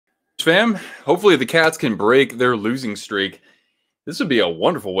Fam, hopefully the Cats can break their losing streak. This would be a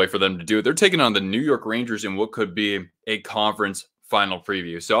wonderful way for them to do it. They're taking on the New York Rangers in what could be a conference final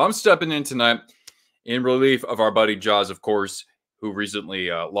preview. So I'm stepping in tonight in relief of our buddy Jaws, of course, who recently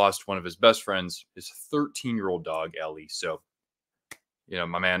lost one of his best friends, his 13-year-old dog, Ellie. So,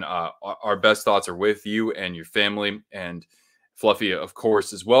 my man, our best thoughts are with you and your family, and Fluffy, of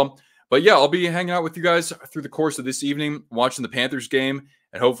course, as well. But yeah, I'll be hanging out with you guys through the course of this evening, watching the Panthers game,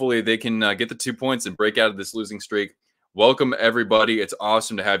 and hopefully they can get the 2 points and break out of this losing streak. Welcome, everybody. It's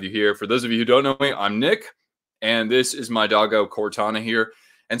awesome to have you here. For those of you who don't know me, I'm Nick, and this is my doggo, Cortana, here.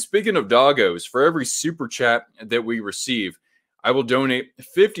 And speaking of doggos, for every super chat that we receive, I will donate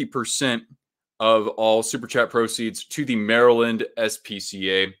 50% of all super chat proceeds to the Maryland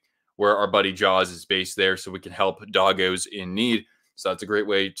SPCA, where our buddy Jaws is based there, so we can help doggos in need. So that's a great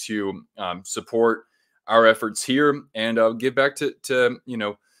way to support our efforts here and give back to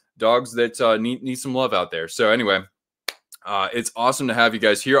dogs that need some love out there. So anyway, it's awesome to have you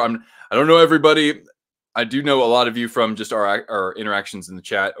guys here. I don't know everybody. I do know a lot of you from just our interactions in the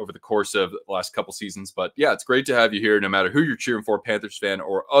chat over the course of the last couple seasons. But yeah, it's great to have you here, no matter who you're cheering for, Panthers fan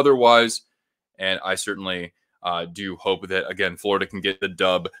or otherwise. And I certainly do hope that, again, Florida can get the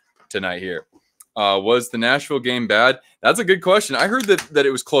dub tonight here. Was the Nashville game bad? That's a good question. I heard that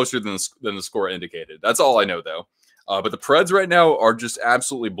it was closer than the score indicated. That's all I know, though. But the Preds right now are just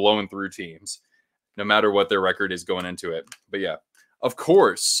absolutely blowing through teams, no matter what their record is going into it. But yeah, of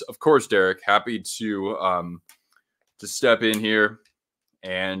course, Derek, happy to step in here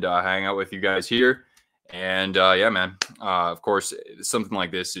and hang out with you guys here. And yeah, man, of course, something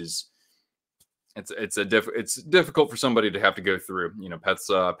like this is. It's difficult for somebody to have to go through.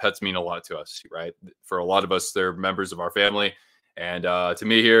 Pets mean a lot to us, right? For a lot of us, they're members of our family, and to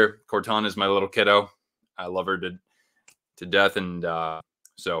me here, Cortana is my little kiddo. I love her to death, and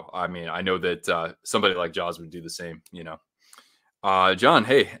so I mean, I know that somebody like Jaws would do the same. John,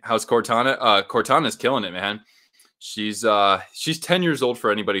 hey, how's Cortana? Cortana's killing it, man. She's 10 years old for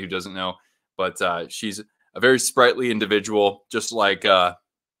anybody who doesn't know, but she's a very sprightly individual, just like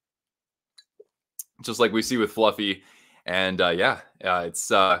we see with Fluffy. And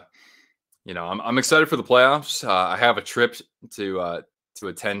it's I'm excited for the playoffs. I have a trip to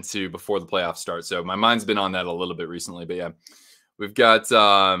attend to before the playoffs start, so my mind's been on that a little bit recently. But yeah, we've got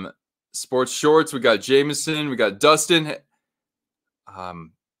Sports Shorts, we got Jameson, we got Dustin.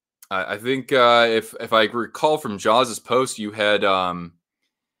 I think if I recall from Jaws' post, you had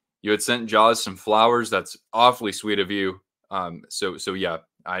sent Jaws some flowers. That's awfully sweet of you. So yeah,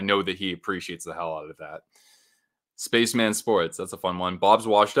 I know that he appreciates the hell out of that. Spaceman Sports, that's a fun one. Bob's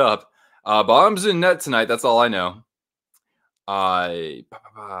washed up. Bob's in net tonight. That's all I know.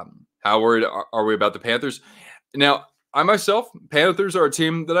 How worried are we about the Panthers? Now, I myself, Panthers are a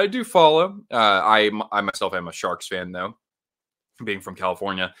team that I do follow. I myself am a Sharks fan, though, being from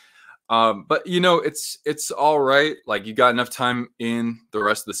California. But it's all right. Like, you got enough time in the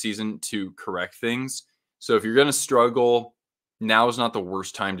rest of the season to correct things. So if you're going to struggle, now is not the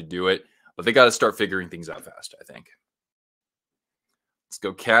worst time to do it, but they got to start figuring things out fast, I think. Let's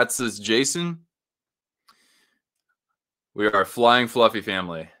go. Cat says Jason. We are a flying Fluffy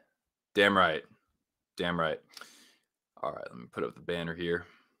family. Damn right. Damn right. All right, let me put up the banner here.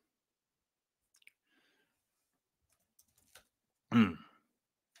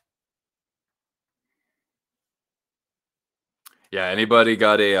 Yeah, anybody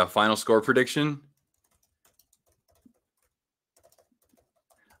got a final score prediction?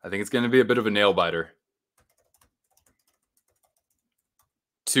 I think it's going to be a bit of a nail biter.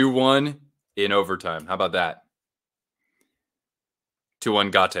 2-1 in overtime. How about that?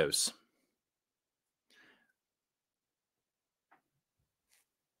 2-1 Gatos.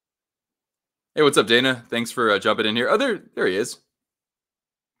 Hey, what's up, Dana? Thanks for jumping in here. Oh, there he is.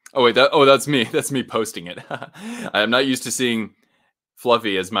 Oh wait, that's me. That's me posting it. I am not used to seeing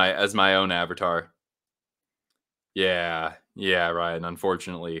Fluffy as my own avatar. Yeah, Ryan.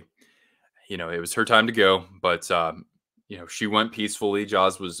 Unfortunately, it was her time to go, but she went peacefully.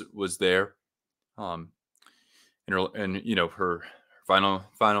 Jaws was there, and her final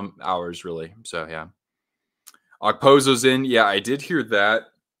hours really. So yeah, Okpozo's in. Yeah, I did hear that.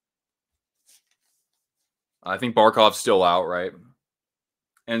 I think Barkov's still out, right?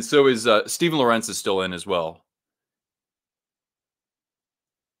 And so is Steven Lorentz is still in as well,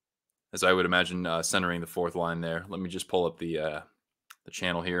 as I would imagine centering the fourth line there. Let me just pull up the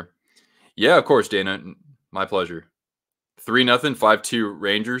channel here. Yeah, of course, Dana. My pleasure. 3-0, 5-2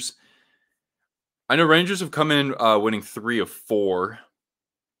 Rangers. I know Rangers have come in winning 3 of 4.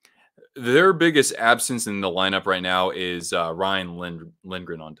 their biggest absence in the lineup right now is Ryan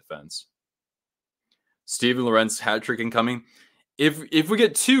Lindgren on defense. Steven Lorentz hat trick incoming. If we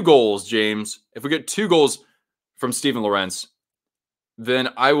get 2 goals, James, if we get 2 goals from Steven Lorentz, then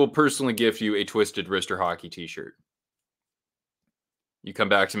I will personally gift you a Twisted Wrister hockey T-shirt. You come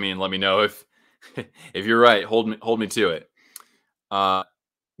back to me and let me know if if you're right. Hold me to it. Uh,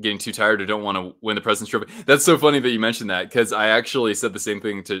 Getting too tired or don't want to win the President's Trophy. That's so funny that you mentioned that because I actually said the same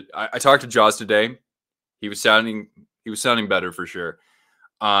thing to. I talked to Jaws today. He was sounding better for sure.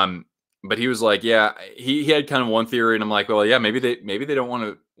 But he was like, yeah, he had kind of one theory, and I'm like, well, yeah, maybe they don't want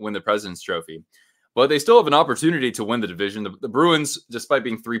to win the President's Trophy, but they still have an opportunity to win the division. The Bruins, despite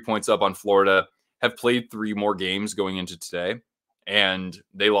being 3 points up on Florida, have played 3 more games going into today, and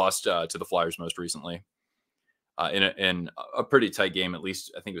they lost to the Flyers most recently in a pretty tight game. At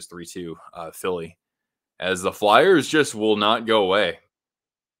least I think it was 3-2 Philly, as the Flyers just will not go away.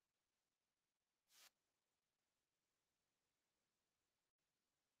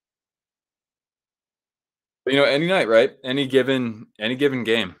 But, any night, right? Any given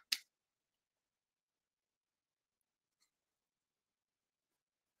game.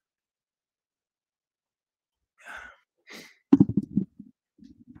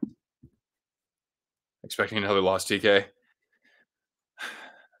 Expecting another loss, TK.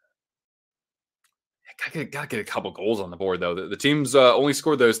 Gotta get a couple goals on the board though. The team's only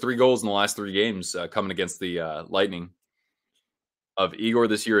scored those 3 goals in the last 3 games coming against the Lightning. Of Igor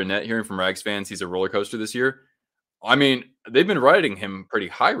this year in net, hearing from Rags fans, he's a roller coaster this year. I mean, they've been riding him pretty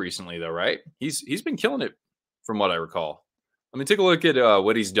high recently, though, right? He's been killing it, from what I recall. Let me take a look at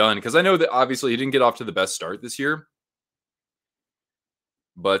what he's done because I know that obviously he didn't get off to the best start this year.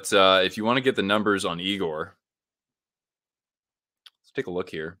 But if you want to get the numbers on Igor, let's take a look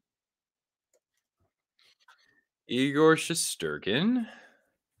here. Igor Shesterkin.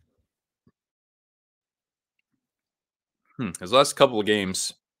 His last couple of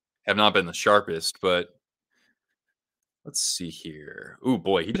games have not been the sharpest, but let's see here. Oh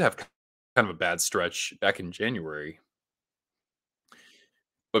boy, he did have kind of a bad stretch back in January.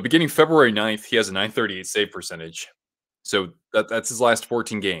 But beginning February 9th, he has a 938 save percentage. So that's his last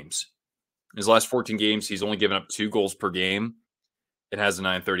 14 games. His last 14 games, he's only given up 2 goals per game and has a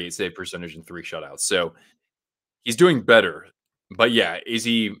 938 save percentage and 3 shutouts. So he's doing better. But yeah, is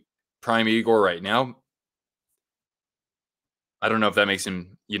he prime Igor right now? I don't know if that makes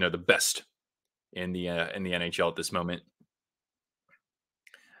him, the best in the NHL at this moment.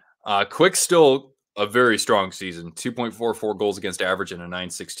 Quick still a very strong season. 2.44 goals against average and a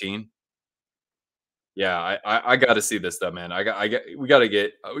 916. Yeah, I got to see this though, man. We got to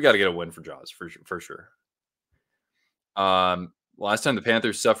get a win for Jaws for sure. Last time the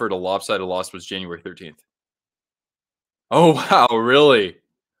Panthers suffered a lopsided loss was January 13th. Oh wow, really?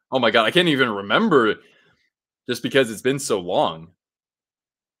 Oh my god, I can't even remember just because it's been so long.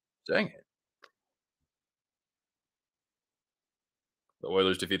 Dang it. The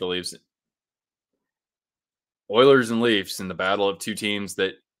Oilers defeat the Leafs. Oilers and Leafs in the battle of 2 teams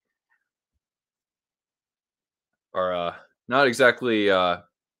that are not exactly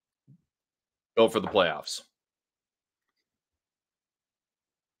built for the playoffs.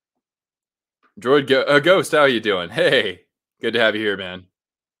 Ghost, how you doing? Hey, good to have you here, man.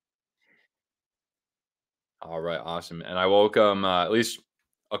 All right, awesome. And I welcome at least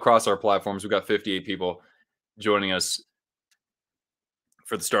across our platforms, we've got 58 people joining us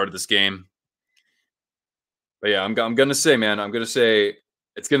for the start of this game. But yeah, I'm gonna say, man, I'm gonna say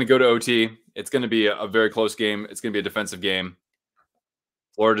it's gonna go to OT. It's gonna be a very close game. It's gonna be a defensive game.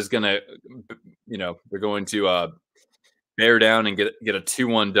 Florida's gonna, they're going to bear down and get a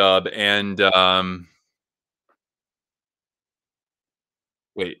 2-1 dub. And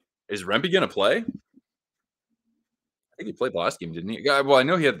wait, is Rempe gonna play? I think he played last game, didn't he? Yeah, well, I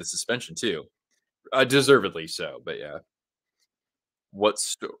know he had the suspension too, deservedly so. But yeah,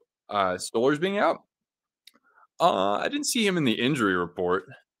 what's Stoller's being out? I didn't see him in the injury report,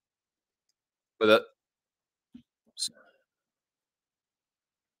 but that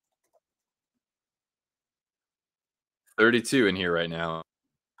 32 in here right now.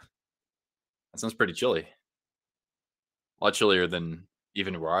 That sounds pretty chilly. A lot chillier than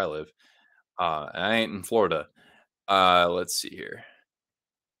even where I live. I ain't in Florida. Let's see here.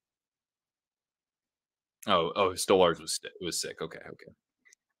 Oh, Stolarz was sick. Okay,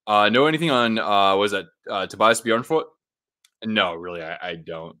 okay. Know anything on was that Tobias Bjornfoot? No, really, I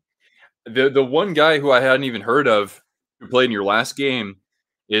don't. The one guy who I hadn't even heard of who played in your last game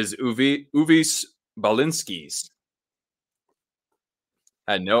is Uvis Balinskis.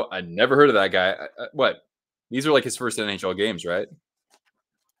 I'd never heard of that guy. What? These are like his first NHL games, right?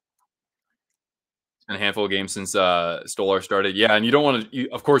 And a handful of games since Stolar started. Yeah, and you don't want to.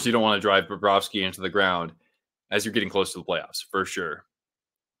 Of course, you don't want to drive Bobrovsky into the ground as you're getting close to the playoffs for sure.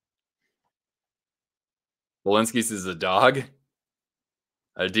 Walensky's is a dog,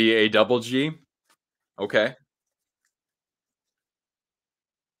 a D A double G. Okay.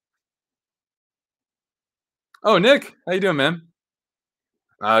 Oh, Nick, how you doing, man?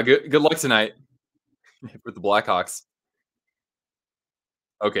 Good luck tonight with the Blackhawks.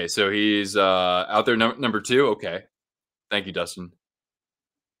 Okay, so he's out there number two. Okay, thank you, Dustin.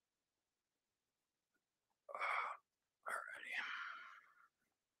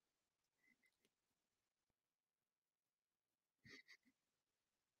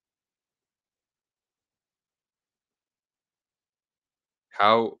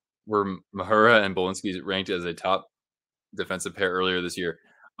 How were Mahura and Bolinski ranked as a top defensive pair earlier this year?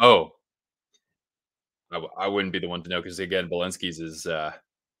 Oh, I wouldn't be the one to know because again, Bolinski's is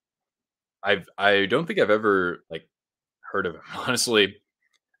I don't think I've ever like heard of him honestly.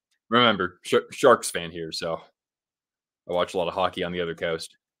 Remember, Sharks fan here, so I watch a lot of hockey on the other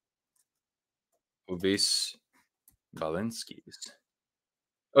coast. Ovis Balinskis.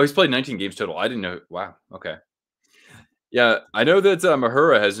 Oh, he's played 19 games total. I didn't know. Wow. Okay. Yeah, I know that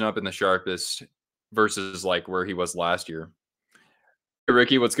Mahura has not been the sharpest versus like where he was last year. Hey,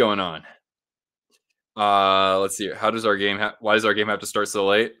 Ricky, what's going on? Let's see. How does our game? Why does our game have to start so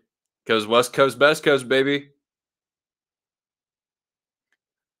late? Because West Coast, best coast, baby.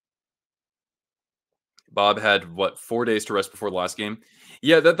 Bob had what 4 days to rest before the last game.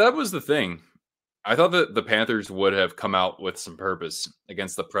 Yeah, that was the thing. I thought that the Panthers would have come out with some purpose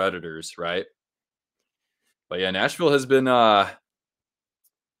against the Predators, right? But yeah, Nashville has been clowning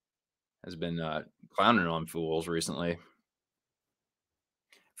on fools recently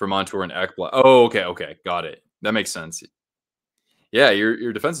for Montour and Ekblad. Oh, okay, got it. That makes sense. Yeah,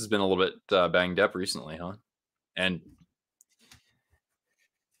 your defense has been a little bit banged up recently, huh? And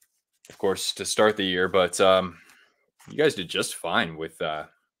of course to start the year, but you guys did just fine with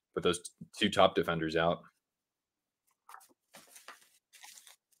those two top defenders out.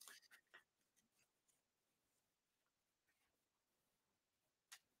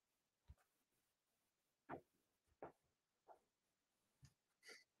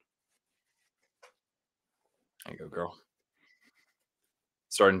 There you go, girl.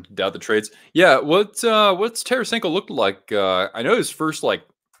 Starting to doubt the trades. Yeah, what's Tarasenko looked like? I know his first like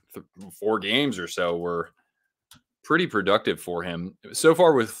 4 games or so were pretty productive for him. So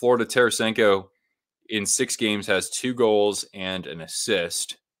far with Florida, Tarasenko in 6 games has 2 goals and an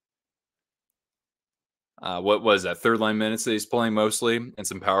assist. What was that? Third line minutes that he's playing mostly and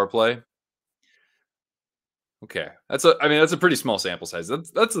some power play. Okay, that's a pretty small sample size.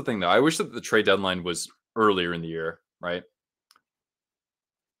 That's the thing though. I wish that the trade deadline was earlier in the year, right?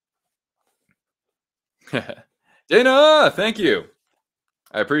 Dana, thank you.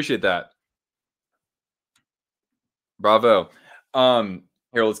 I appreciate that. Bravo.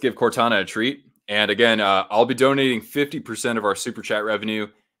 Here, let's give Cortana a treat. And again, I'll be donating 50% of our super chat revenue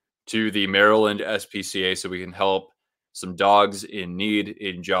to the Maryland SPCA so we can help some dogs in need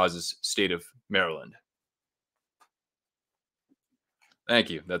in Jaws' state of Maryland. Thank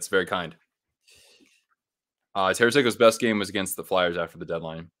you. That's very kind. Tarasenko's best game was against the Flyers after the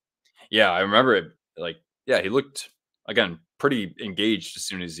deadline. Yeah, I remember it. Like, yeah, he looked again pretty engaged as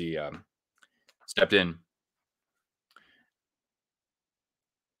soon as he stepped in.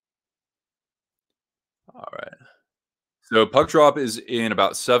 All right. So puck drop is in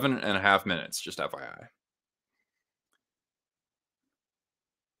about 7.5 minutes. Just FYI.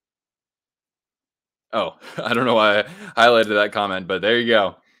 Oh, I don't know why I highlighted that comment, but there you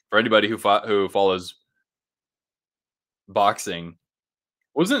go. For anybody who follows boxing,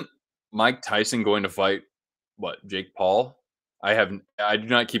 wasn't Mike Tyson going to fight what Jake Paul? I do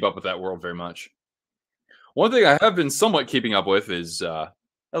not keep up with that world very much. One thing I have been somewhat keeping up with is just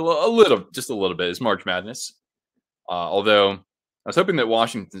a little bit is March Madness. Although I was hoping that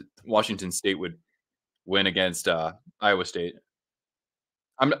Washington State would win against Iowa State.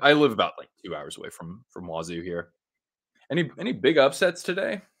 I live about like 2 hours away from Wazoo here. Any big upsets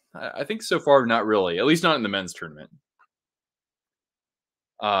today? I think so far not really. At least not in the men's tournament.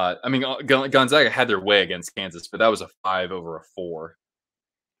 I mean, Gonzaga had their way against Kansas, but that was a 5 over a 4.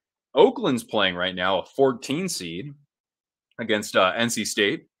 Oakland's playing right now a 14 seed against NC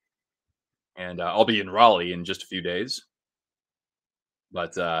State, and I'll be in Raleigh in just a few days.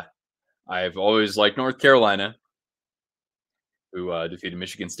 But I've always liked North Carolina, who defeated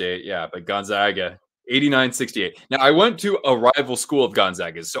Michigan State. Yeah, but Gonzaga 89-68. Now I went to a rival school of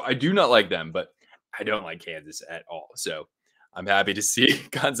Gonzaga's, so I do not like them, but I don't like Kansas at all. So I'm happy to see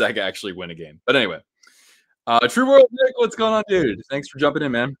Gonzaga actually win a game. But anyway, True World Nick, what's going on, dude? Thanks for jumping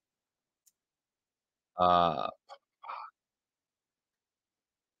in, man. Uh,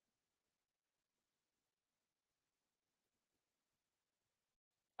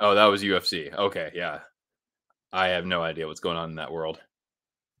 oh, that was UFC. Okay, yeah. I have no idea what's going on in that world.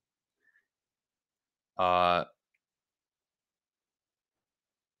 Uh,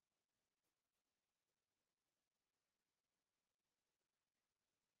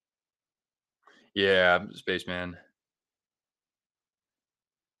 yeah, Spaceman.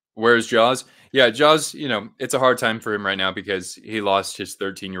 Where's Jaws? Yeah, Jaws, it's a hard time for him right now because he lost his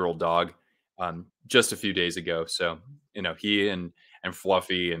 13-year-old dog just a few days ago. So, he and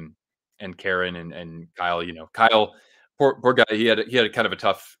Fluffy and Karen and Kyle, Kyle, poor guy, he had a kind of a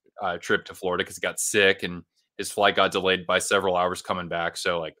tough trip to Florida because he got sick and his flight got delayed by several hours coming back.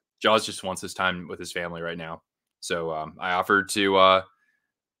 So like Jaws just wants his time with his family right now. So I offered to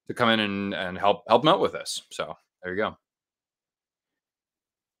come in and help him out with this. So there you go.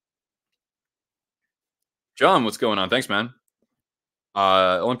 John, what's going on? Thanks, man.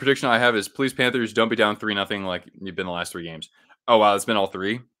 Only prediction I have is please Panthers don't be down 3-0 like you've been the last 3 games. Oh wow, it's been all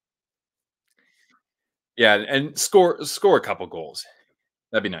three. Yeah, and score a couple goals.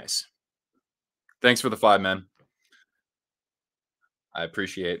 That'd be nice. Thanks for the 5, man. I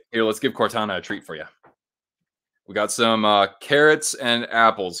appreciate. Here, let's give Cortana a treat for you. We got some carrots and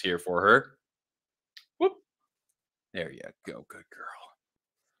apples here for her. Whoop. There you go, good girl.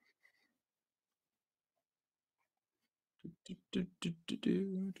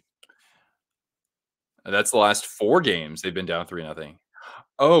 That's the last 4 games they've been down 3-0.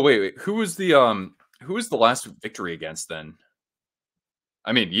 Oh wait. Who was the last victory against then?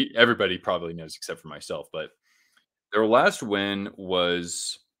 I mean, everybody probably knows except for myself, but their last win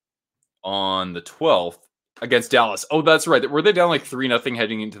was on the 12th against Dallas. Oh, that's right. Were they down like 3-0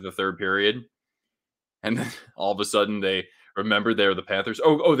 heading into the third period? And then all of a sudden they remembered they were the Panthers.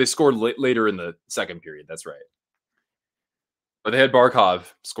 Oh, they scored later in the second period. That's right. But they had Barkov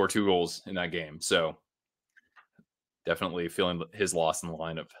score 2 goals in that game. So definitely feeling his loss in the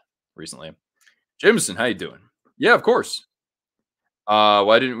lineup recently. Jameson, how you doing? Yeah, of course.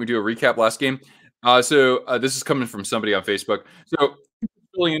 Why didn't we do a recap last game? So this is coming from somebody on Facebook. So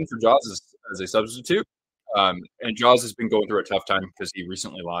filling in for Jaws as a substitute. And Jaws has been going through a tough time because he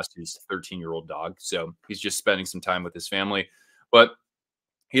recently lost his 13-year-old dog. So he's just spending some time with his family. But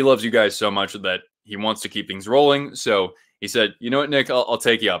he loves you guys so much that he wants to keep things rolling. So he said, you know what, Nick, I'll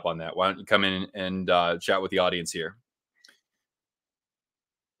take you up on that. Why don't you come in and chat with the audience here?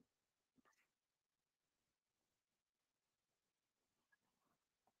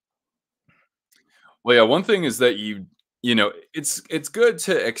 Well, yeah, one thing is that it's good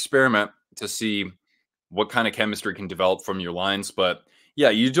to experiment to see what kind of chemistry can develop from your lines, but yeah,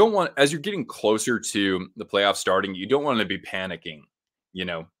 you don't want as you're getting closer to the playoffs starting, you don't want to be panicking. You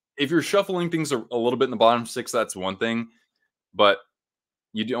know, if you're shuffling things a little bit in the bottom six, that's one thing, but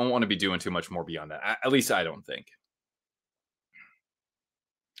you don't want to be doing too much more beyond that. At least I don't think.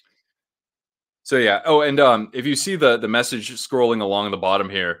 So yeah. Oh, and if you see the message scrolling along the bottom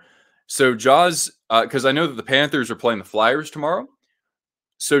here, so Jaws, because I know that the Panthers are playing the Flyers tomorrow.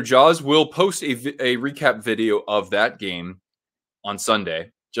 So Jaws will post a recap video of that game on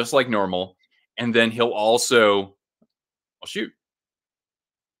Sunday, just like normal, and then he'll also, well, shoot,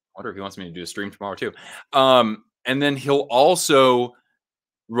 I wonder if he wants me to do a stream tomorrow too. And then he'll also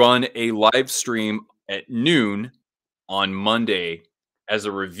run a live stream at noon on Monday as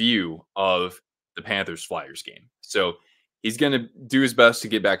a review of the Panthers Flyers game. So he's going to do his best to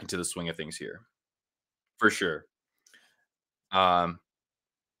get back into the swing of things here for sure. Um,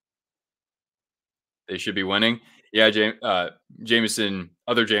 they should be winning. Yeah, Jameson,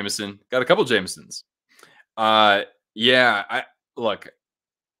 other Jameson, got a couple Jamesons. Yeah, I look,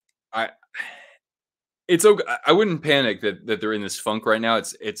 I it's okay. I wouldn't panic that they're in this funk right now.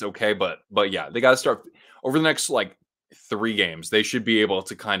 It's okay, but yeah, they got to start over the next like 3 games. They should be able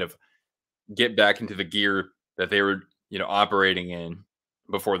to kind of get back into the gear that they were operating in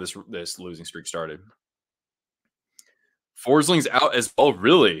before this losing streak started. Forsling's out as well.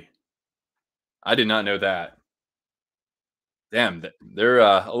 Really, I did not know that. Damn, they're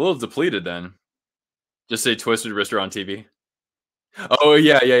a little depleted then. Just say twisted wrister on TV. Oh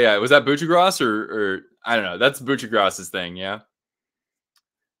yeah. Was that Buccigross or I don't know. That's Buccigross's thing. Yeah.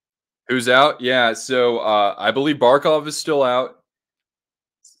 Who's out? Yeah. So I believe Barkov is still out.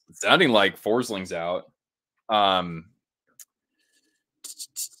 It's sounding like Forsling's out. Um,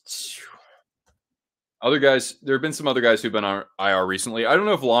 Other guys, there have been some other guys who've been on IR recently. I don't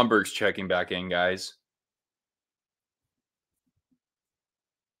know if Lomberg's checking back in, guys.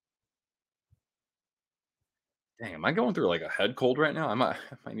 Dang, am I going through like a head cold right now? I might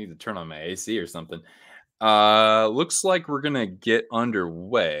need to turn on my AC or something. Looks like we're gonna get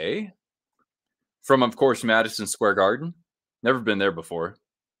underway from, of course, Madison Square Garden. Never been there before.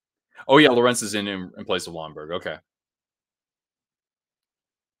 Oh yeah, Lawrence is in place of Lomberg. Okay,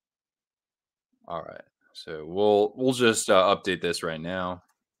 all right. So we'll just update this right now.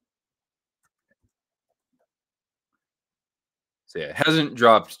 So yeah, it hasn't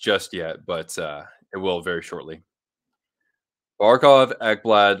dropped just yet, but it will very shortly. Barkov,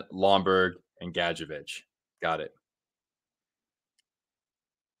 Ekblad, Lomberg, and Gadjevich. Got it.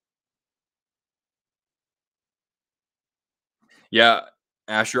 Yeah,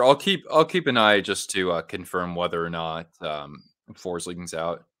 Asher, I'll keep an eye just to confirm whether or not Forslin's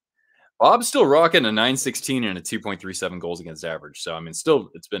out. Bob's still rocking a 9.16 and a 2.37 goals against average. So I mean, still,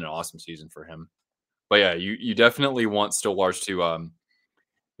 it's been an awesome season for him. But yeah, you definitely want Still Lars to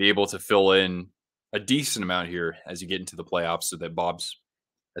be able to fill in a decent amount here as you get into the playoffs, so that Bob's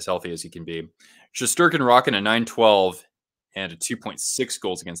as healthy as he can be. Shesterkin rocking a 9.12 and a 2.6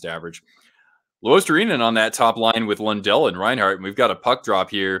 goals against average. Luostarinen on that top line with Lundell and Reinhardt. And we've got a puck drop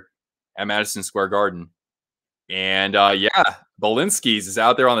here at Madison Square Garden. And yeah, Balinskis is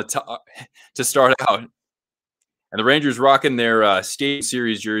out there on the top to start out. And the Rangers rocking their State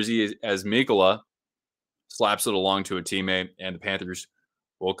Series jersey as Mikkola slaps it along to a teammate, and the Panthers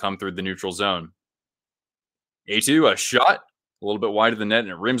will come through the neutral zone. A2, a shot a little bit wide of the net, and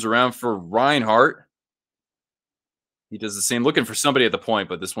it rims around for Reinhardt. He does the same, looking for somebody at the point,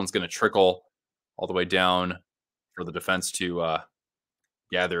 but this one's going to trickle all the way down for the defense to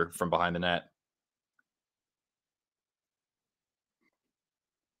gather from behind the net.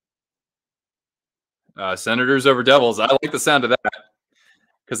 Senators over Devils. I like the sound of that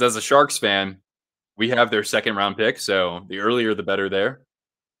because as a Sharks fan, we have their second round pick, so the earlier the better there.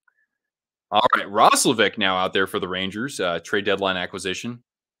 All right, Roslovic now out there for the Rangers, trade deadline acquisition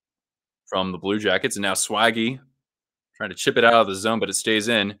from the Blue Jackets, and now Swaggy trying to chip it out of the zone, but it stays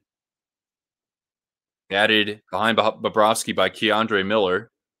in. Added behind Bobrovsky by Keandre Miller.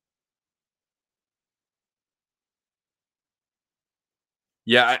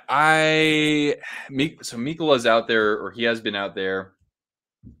 Yeah, so Mikola's out there, or he has been out there,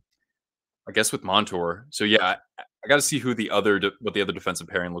 I guess, with Montour. So yeah, I got to see what the other defensive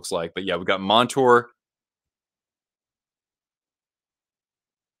pairing looks like. But yeah, we've got Montour.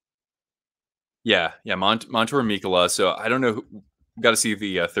 Yeah, Montour and Mikola. So I don't know. Got to see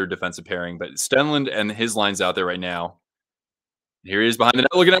the third defensive pairing, but Stenlund and his line's out there right now. Here he is behind the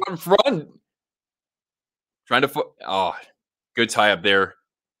net, looking out in front, trying to. Good tie up there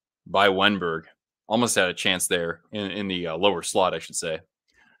by Wenberg. Almost had a chance there in the lower slot, I should say.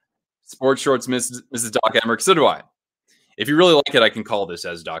 Sports Shorts, Mrs. Doc Emmerich. So do I. If you really like it, I can call this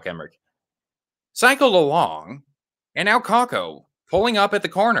as Doc Emmerich. Cycled along, and now Kako pulling up at the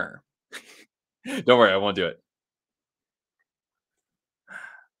corner. Don't worry, I won't do it.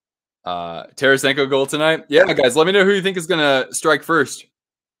 Tarasenko goal tonight. Yeah, guys, let me know who you think is going to strike first.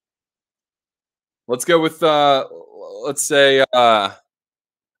 Let's go with, let's say, I'm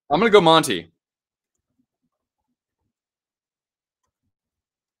going to go Monty.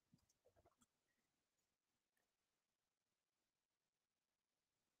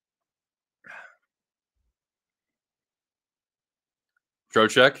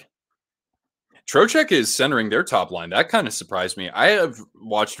 Trocheck. Trocheck is centering their top line. That kind of surprised me. I have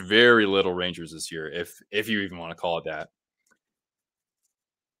watched very little Rangers this year, if you even want to call it that.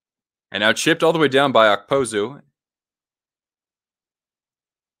 And now chipped all the way down by Okpozu.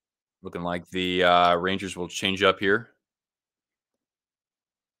 Looking like the Rangers will change up here.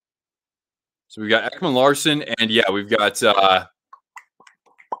 So we've got Ekman Larson, and yeah, we've got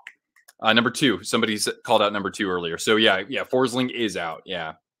number 2. Somebody's called out number 2 earlier. So yeah, Forsling is out.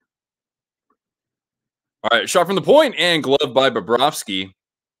 Yeah. All right, shot from the point and glove by Bobrovsky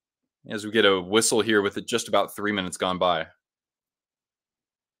as we get a whistle here with it just about 3 minutes gone by.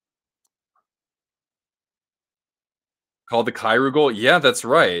 Called the Kyrou goal? Yeah, that's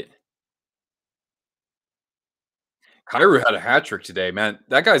right. Kyrou had a hat trick today, man.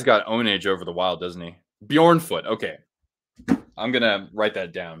 That guy's got own age over the Wild, doesn't he? Bjornfoot. Okay. I'm going to write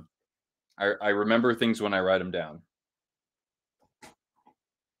that down. I remember things when I write them down.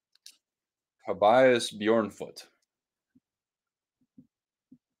 Tobias Bjornfoot.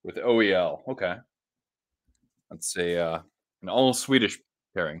 With OEL. Okay. Let's say an all Swedish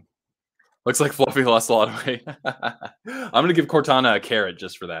pairing. Looks like Fluffy lost a lot of weight. I'm going to give Cortana a carrot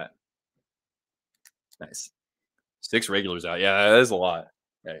just for that. Nice. 6 regulars out. Yeah, that is a lot.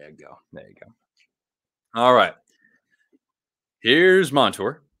 There you go. There you go. All right. Here's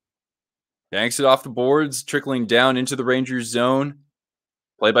Montour. Banks it off the boards, trickling down into the Rangers zone.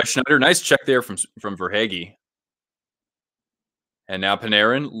 Play by Schneider. Nice check there from Verhage. And now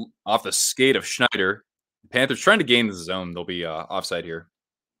Panarin off the skate of Schneider. Panthers trying to gain the zone. They'll be offside here.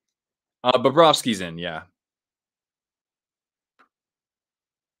 Bobrovsky's in, yeah.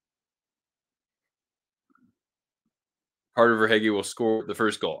 Carter Verhage will score the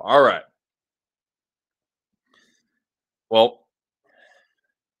first goal. All right. Well,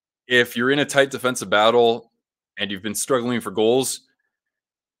 if you're in a tight defensive battle and you've been struggling for goals,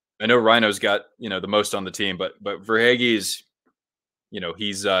 I know Rhino's got the most on the team, but Verhage's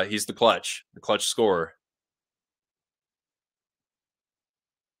he's the clutch scorer,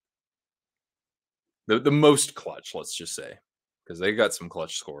 the most clutch. Let's just say because they got some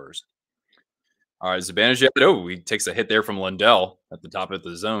clutch scorers. All right, Zibanejad. Oh, he takes a hit there from Lundell at the top of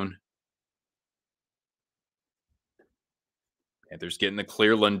the zone. Panthers getting the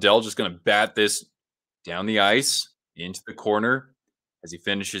clear. Lundell just going to bat this down the ice into the corner as he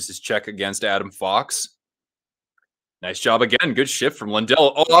finishes his check against Adam Fox. Nice job again. Good shift from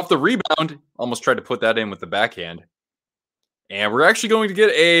Lundell. Oh, off the rebound. Almost tried to put that in with the backhand. And we're actually going to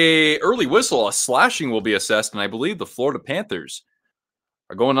get a early whistle. A slashing will be assessed, and I believe the Florida Panthers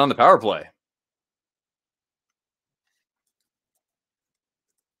are going on the power play.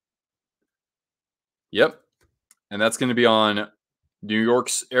 Yep. And that's going to be on New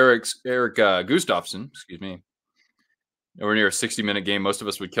York's Eric Gustafsson. Excuse me. Nowhere near a 60-minute game. Most of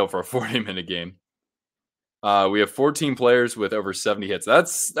us would kill for a 40-minute game. We have 14 players with over 70 hits.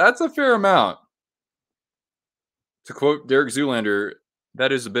 That's a fair amount. To quote Derek Zoolander,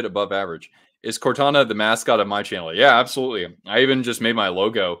 that is a bit above average. Is Cortana the mascot of my channel? Yeah, absolutely. I even just made my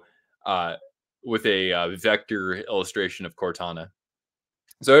logo with a vector illustration of Cortana.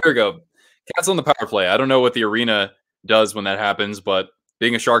 So here we go. Cats on the power play. I don't know what the arena does when that happens, but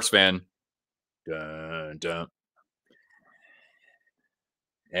being a Sharks fan, dun, dun.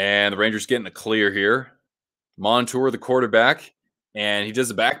 And the Rangers getting the clear here. Montour, the quarterback, and he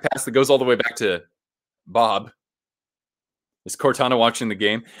does a back pass that goes all the way back to Bob. Is Cortana watching the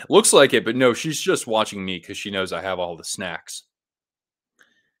game? Looks like it, but no, she's just watching me because she knows I have all the snacks.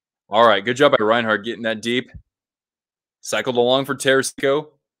 All right, good job by Reinhart getting that deep. Cycled along for Tarasenko.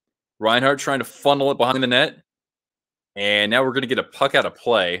 Reinhart trying to funnel it behind the net. And now we're going to get a puck out of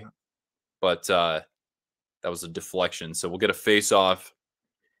play. But that was a deflection. So we'll get a face-off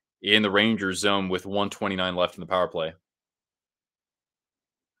in the Rangers zone with 1:29 left in the power play.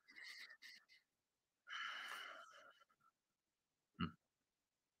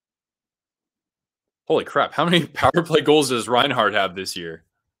 Holy crap. How many power play goals does Reinhart have this year?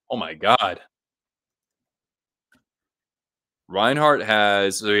 Oh my God. Reinhart he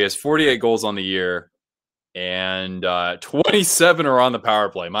has 48 goals on the year and 27 are on the power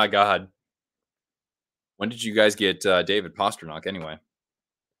play. My God. When did you guys get David Pastrnak anyway?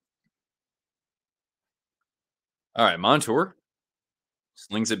 All right, Montour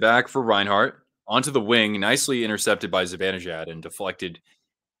slings it back for Reinhart onto the wing, nicely intercepted by Zibanejad and deflected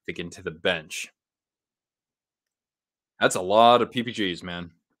into the bench. That's a lot of PPGs,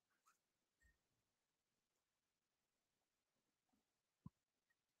 man.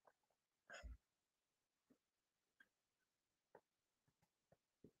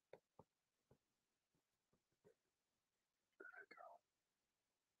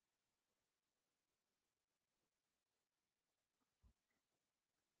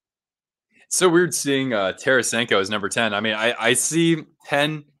 It's so weird seeing Tarasenko as number 10. I mean, I see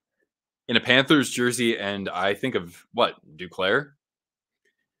 10 in a Panthers jersey, and I think of what? Duclair?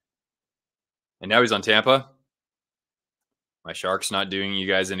 And now he's on Tampa. My Sharks not doing you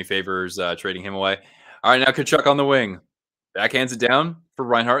guys any favors trading him away. All right, now Kachuk on the wing. Backhands it down for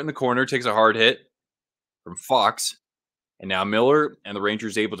Reinhart in the corner. Takes a hard hit from Fox. And now Miller and the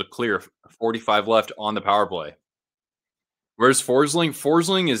Rangers able to clear 45 left on the power play. Where's Forsling?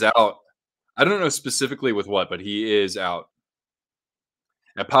 Forsling is out. I don't know specifically with what, but he is out.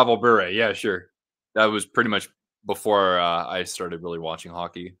 At Pavel Bure. Yeah, sure. That was pretty much before I started really watching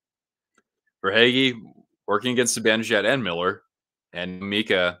hockey. Verhage working against Zibanejad and Miller. And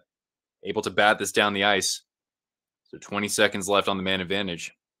Mika able to bat this down the ice. So 20 seconds left on the man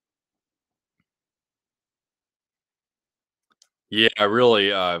advantage. Yeah,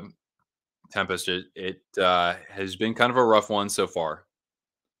 really, Tempest, it has been kind of a rough one so far.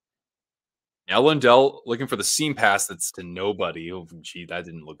 Now Lundell looking for the seam pass that's to nobody. Oh, gee, that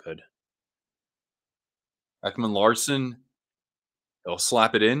didn't look good. Ekman Larson, they'll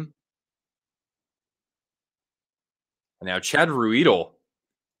slap it in. And now Chad Ruedel,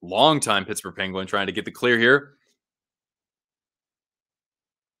 longtime Pittsburgh Penguin, trying to get the clear here.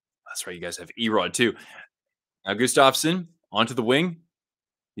 That's right. You guys have Erod too. Now Gustafsson onto the wing.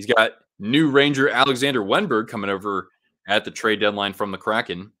 He's got new Ranger Alexander Wenberg coming over at the trade deadline from the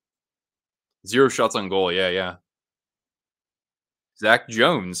Kraken. 0 shots on goal. Yeah, yeah. Zach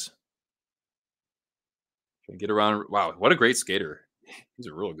Jones. Can get around. Wow, what a great skater. He's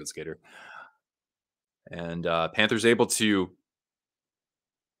a real good skater. And Panthers able to,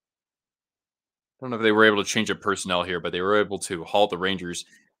 I don't know if they were able to change up personnel here, but they were able to halt the Rangers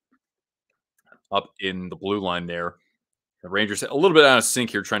up in the blue line there. The Rangers a little bit out of sync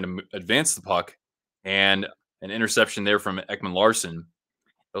here, trying to advance the puck, and an interception there from Ekman Larson.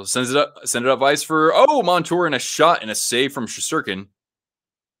 He'll send it up ice for Montour, and a shot and a save from Shesterkin.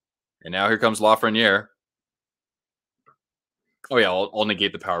 And now here comes Lafreniere. Oh yeah, I'll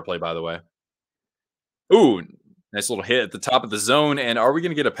negate the power play, by the way. Ooh, nice little hit at the top of the zone. And are we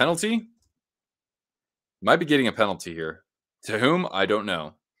going to get a penalty? Might be getting a penalty here. To whom? I don't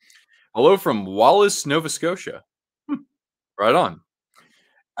know. Hello from Wallace, Nova Scotia. Right on.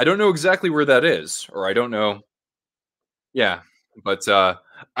 I don't know exactly where that is, or I don't know. Yeah, but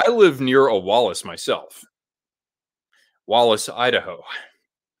I live near a Wallace myself. Wallace, Idaho,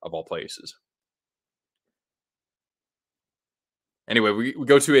 of all places. Anyway, we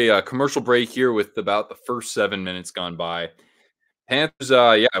go to a commercial break here with about the first 7 minutes gone by. Panthers,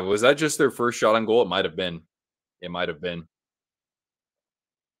 yeah, was that just their first shot on goal? It might have been. It might have been.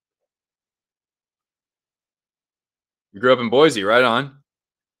 You grew up in Boise, right on.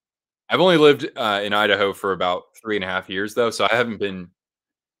 I've only lived in Idaho for about 3.5 years, though, so I haven't been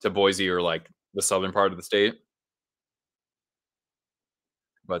to Boise or like the southern part of the state.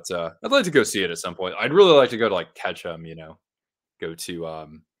 But I'd like to go see it at some point. I'd really like to go to like Ketchum, go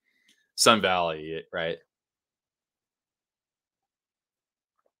to Sun Valley, right?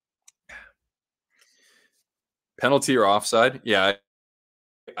 Penalty or offside? Yeah,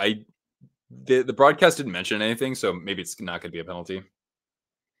 the broadcast didn't mention anything, so maybe it's not going to be a penalty.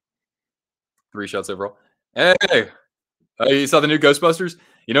 3 shots overall. Hey, you saw the new Ghostbusters?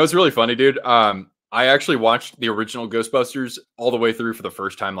 It's really funny, dude. I actually watched the original Ghostbusters all the way through for the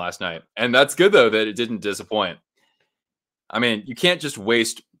first time last night, and that's good though that it didn't disappoint. I mean, you can't just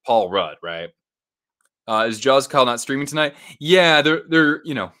waste Paul Rudd, right? Is Jaws Kyle not streaming tonight? Yeah, they're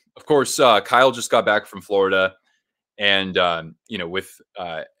of course, Kyle just got back from Florida, and with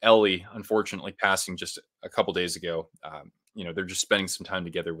Ellie unfortunately passing just a couple days ago, they're just spending some time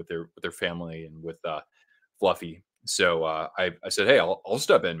together with their family and with Fluffy. So I said, hey, I'll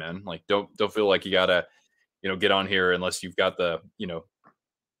step in, man. Like, don't feel like you gotta get on here unless you've got got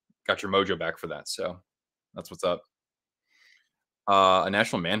your mojo back for that. So that's what's up. A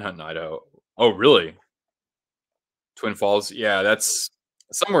national manhunt in Idaho. Oh, really? Twin Falls? Yeah, that's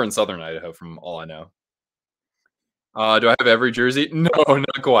somewhere in southern Idaho, from all I know. Do I have every jersey? No,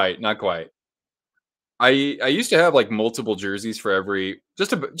 not quite, not quite. I used to have like multiple jerseys for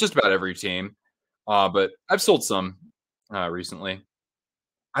just about every team, but I've sold some recently.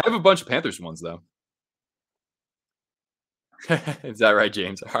 I have a bunch of Panthers ones though. Is that right,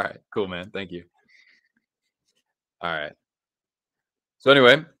 James? All right, cool, man. Thank you. All right. So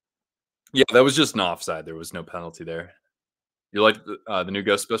anyway, yeah, that was just an offside. There was no penalty there. You like the new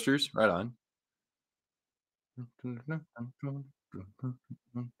Ghostbusters? Right on. I'm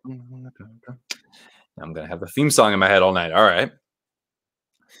gonna have the theme song in my head all night. All right.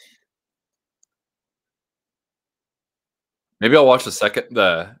 Maybe I'll watch the second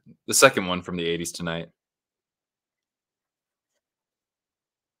one from the '80s tonight.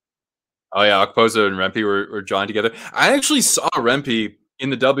 Oh yeah, Okposo and Rempe were joined together. I actually saw Rempe in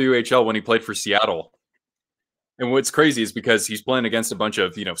the WHL when he played for Seattle. And what's crazy is because he's playing against a bunch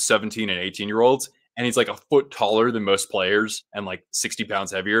of 17 and 18-year-olds, and he's like a foot taller than most players and like 60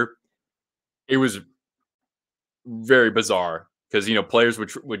 pounds heavier. It was very bizarre because players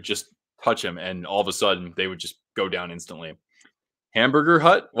would just touch him, and all of a sudden they would just go down instantly. Hamburger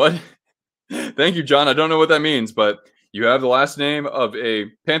Hut? What? Thank you, John. I don't know what that means, but you have the last name of a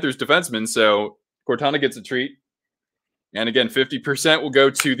Panthers defenseman, so Cortana gets a treat. And again, 50% will go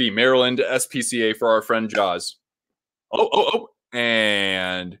to the Maryland SPCA for our friend Jaws.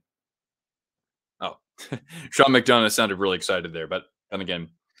 And Sean McDonough sounded really excited there, but then again,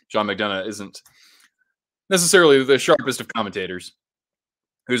 Sean McDonough isn't necessarily the sharpest of commentators.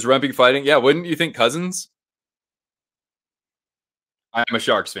 Who's Rempe fighting? Yeah, wouldn't you think Cousins? I am a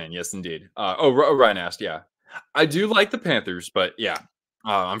Sharks fan, yes, indeed. Ryan asked, yeah. I do like the Panthers, but yeah,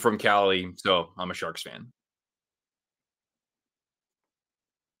 I'm from Cali, so I'm a Sharks fan.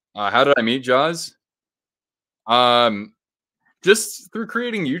 How did I meet Jaws? Just through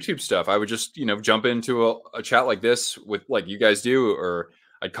creating YouTube stuff. I would just, jump into a chat like this with like you guys do, or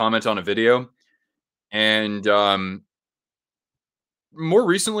I'd comment on a video, and more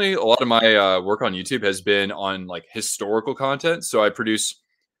recently, a lot of my work on YouTube has been on like historical content. So I produce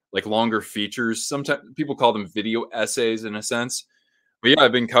like longer features. Sometimes people call them video essays in a sense. But yeah,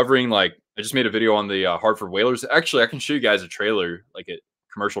 I've been covering like I just made a video on the Hartford Whalers. Actually, I can show you guys a trailer, like a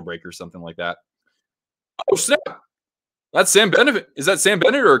commercial break or something like that. Oh snap! That's Sam Bennett. Is that Sam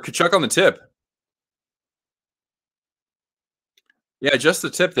Bennett or Kachuk on the tip? Yeah, just the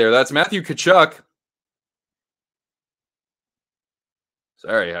tip there. That's Matthew Kachuk.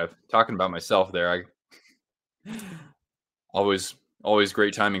 Sorry, I'm talking about myself there. I always always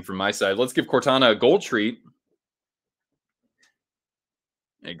great timing from my side. Let's give Cortana a gold treat.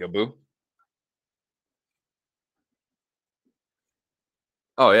 There you go, boo.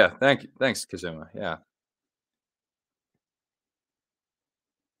 Oh yeah, thank you. Thanks, Kazuma. Yeah.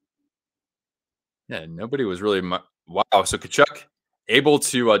 Yeah, nobody was really wow. So Kachuk able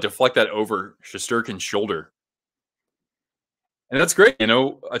to deflect that over Shesterkin's shoulder. And that's great. You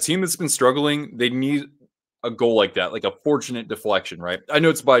know, a team that's been struggling, they need a goal like that, like a fortunate deflection, right? I know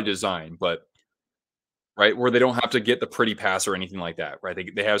it's by design, but right where they don't have to get the pretty pass or anything like that, right?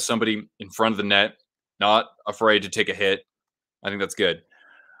 They have somebody in front of the net, not afraid to take a hit. I think that's good.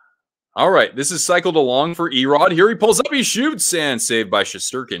 All right, this is cycled along for Erod. Here he pulls up, he shoots, and saved by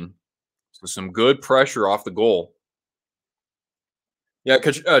Shesterkin. So some good pressure off the goal. Yeah,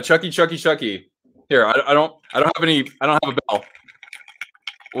 Chucky. Here, I don't have any. I don't have a bell.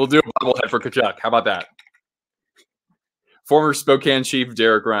 We'll do a bobblehead for Kachuk. How about that? Former Spokane Chief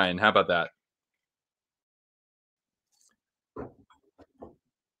Derek Ryan. How about that?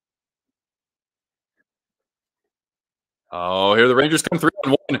 Oh, here the Rangers come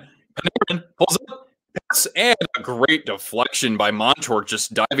 3-on-1. Panarin pulls up, pass, and a great deflection by Montour,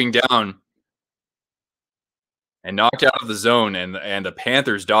 just diving down and knocked out of the zone, and the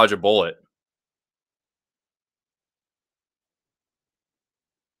Panthers dodge a bullet.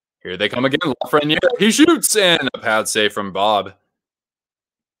 Here they come again. Lafreniere, he shoots, and a pad save from Bob,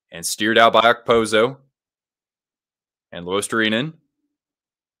 and steered out by Okposo and Luostarinen.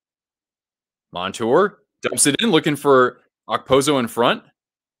 Montour dumps it in, looking for Okposo in front.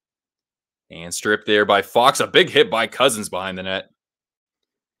 And stripped there by Fox. A big hit by Cousins behind the net.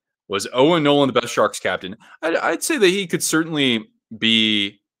 Was Owen Nolan the best Sharks captain? I'd say that he could certainly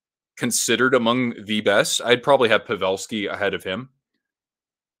be considered among the best. I'd probably have Pavelski ahead of him.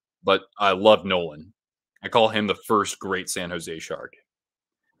 But I love Nolan. I call him the first great San Jose Shark.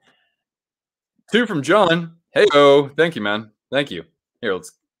 2 from John. Hey-o. Thank you, man. Thank you. Here,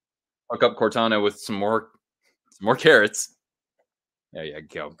 let's hook up Cortana with some more carrots. There you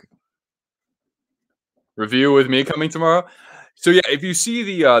go. Review with me coming tomorrow. So yeah, if you see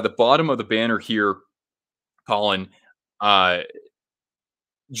the bottom of the banner here, Colin,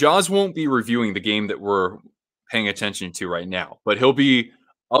 Jaws won't be reviewing the game that we're paying attention to right now, but he'll be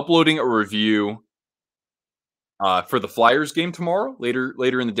uploading a review for the Flyers game tomorrow,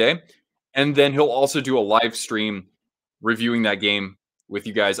 later in the day, and then he'll also do a live stream reviewing that game with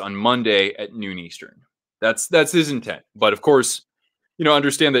you guys on Monday at noon Eastern. That's his intent. But of course, you know,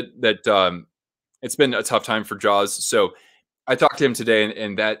 understand that it's been a tough time for Jaws. So I talked to him today,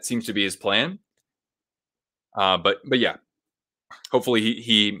 and that seems to be his plan. But yeah, hopefully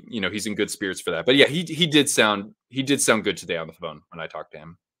he you know he's in good spirits for that. But yeah, he did sound good today on the phone when I talked to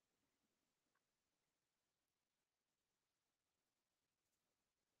him.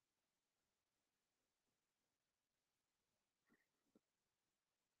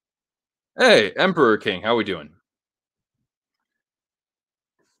 Hey, Emperor King, how we doing?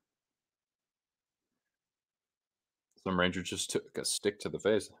 Some Ranger just took a stick to the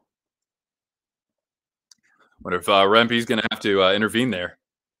face. Wonder if Rempe's going to have to intervene there.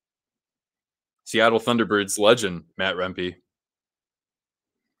 Seattle Thunderbirds legend, Matt Rempe.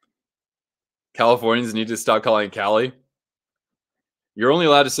 Californians need to stop calling it Cali. You're only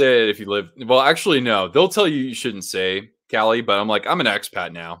allowed to say it if you live. Well, actually, no. They'll tell you shouldn't say Cali, but I'm like, I'm an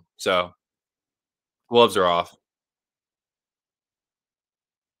expat now. So gloves are off.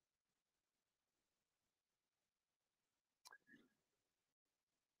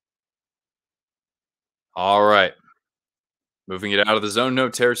 All right. Moving it out of the zone. No,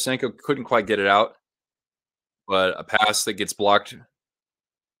 Tarasenko couldn't quite get it out, but a pass that gets blocked.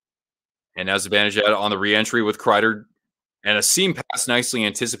 And now Zibanejad on the reentry with Kreider, and a seam pass nicely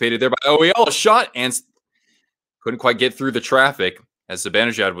anticipated there by OEL. A shot and couldn't quite get through the traffic as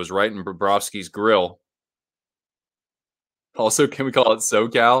Zibanejad was right in Bobrovsky's grill. Also, can we call it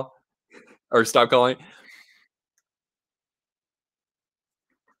SoCal? Or stop calling it?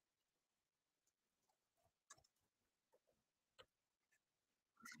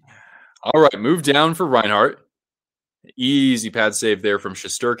 All right, move down for Reinhardt. Easy pad save there from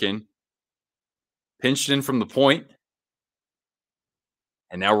Shesterkin. Pinched in from the point.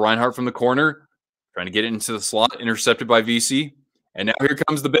 And now Reinhardt from the corner, trying to get it into the slot, intercepted by VC. And now here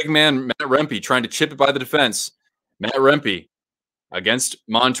comes the big man, Matt Rempe, trying to chip it by the defense. Matt Rempe against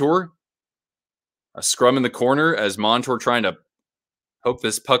Montour. A scrum in the corner as Montour trying to poke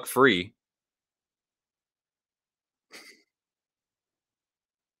this puck free.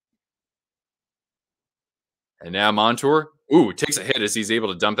 And now Montour, takes a hit as he's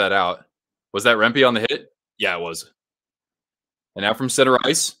able to dump that out. Was that Rempe on the hit? Yeah, it was. And now from center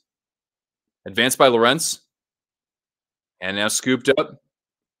ice, advanced by Lorentz. And now scooped up.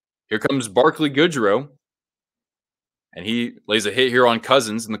 Here comes Barclay Goodrow. And he lays a hit here on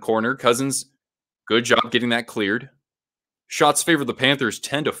Cousins in the corner. Cousins, good job getting that cleared. Shots favor the Panthers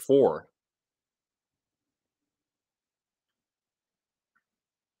 10-4.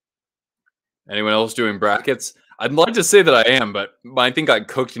 Anyone else doing brackets? I'd like to say that I am, but I think I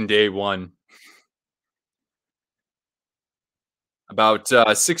cooked in day one. About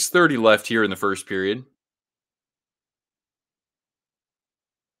 6:30 left here in the first period.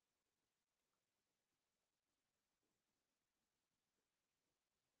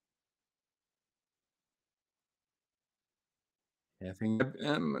 Yeah, I think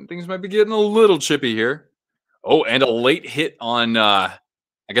things might be getting a little chippy here. Oh, and a late hit on, I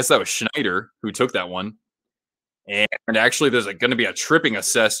guess that was Schneider who took that one. And actually, there's going to be a tripping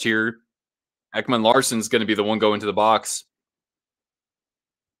assessed here. Ekman Larson's going to be the one going to the box.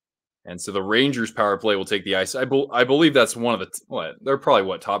 And so the Rangers power play will take the ice. I believe that's one of the, they're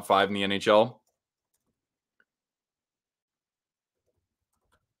probably top 5 in the NHL.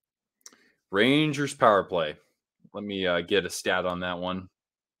 Rangers power play. Let me get a stat on that one.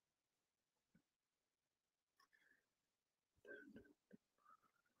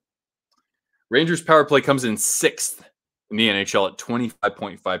 Rangers power play comes in 6th in the NHL at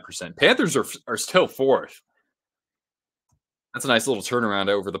 25.5%. Panthers are still 4th. That's a nice little turnaround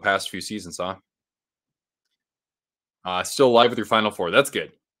over the past few seasons, huh? Still alive with your Final Four. That's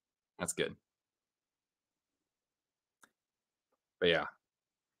good. That's good. But yeah,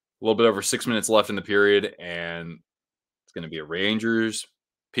 a little bit over 6 minutes left in the period, and it's going to be a Rangers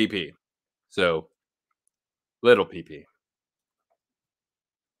PP. So, little PP.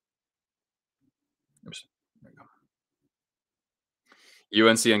 Oops. There we go.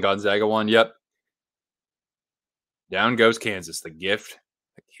 UNC and Gonzaga won. Yep. Down goes Kansas, the gift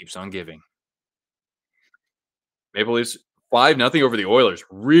that keeps on giving. Maple Leafs 5-0 over the Oilers.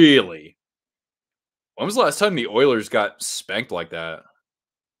 Really? When was the last time the Oilers got spanked like that?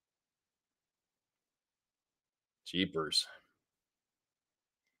 Jeepers.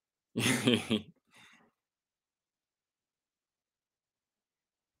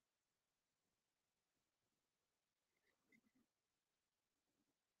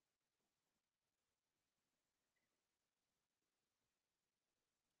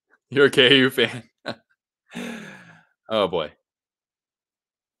 You're a KU fan. Oh boy.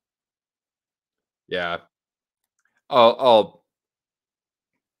 Yeah. I'll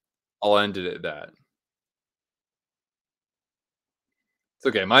end it at that. It's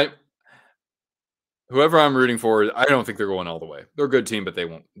okay. Whoever I'm rooting for, I don't think they're going all the way. They're a good team, but they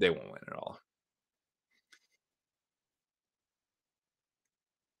won't win at all.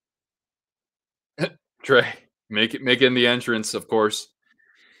 Trey, make it in the entrance, of course.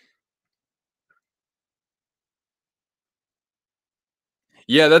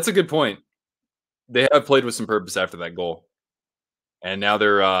 Yeah, that's a good point. They have played with some purpose after that goal. And now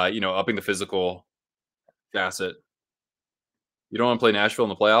they're upping the physical facet. You don't want to play Nashville in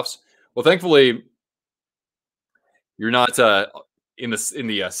the playoffs? Well, thankfully, you're not in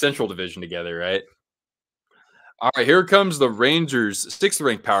the Central Division together, right? All right, here comes the Rangers' 6th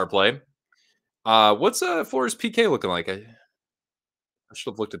ranked power play. What's Florida's PK looking like? I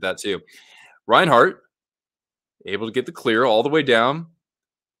should have looked at that too. Reinhardt able to get the clear all the way down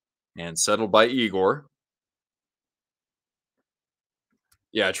and settled by Igor.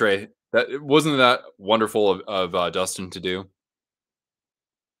 Yeah, Trey, that wasn't that wonderful of Dustin to do.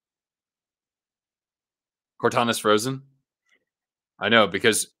 Cortana's frozen. I know,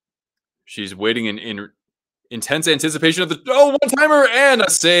 because she's waiting in intense anticipation of the one-timer and a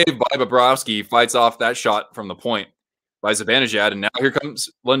save by Bobrovsky. Fights off that shot from the point by Zibanejad, and now here comes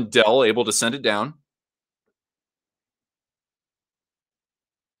Lundell, able to send it down.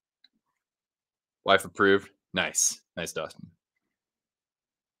 Wife approved. Nice, Dustin.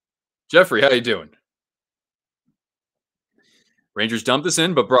 Jeffrey, how you doing? Rangers dump this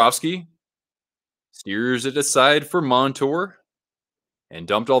in. Bobrovsky steers it aside for Montour. and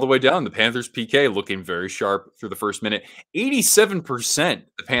dumped all the way down. The Panthers PK looking very sharp through the first minute. 87%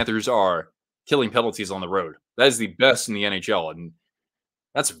 the Panthers are killing penalties on the road. That is the best in the NHL, and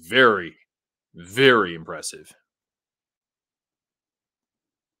that's very, very impressive.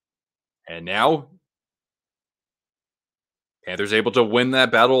 And now Panthers able to win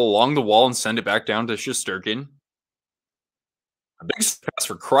that battle along the wall and send it back down to Shesterkin. A big pass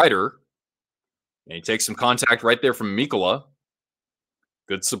for Kreider. And he takes some contact right there from Mikkola.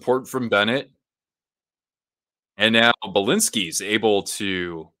 Good support from Bennett. And now Belinsky's able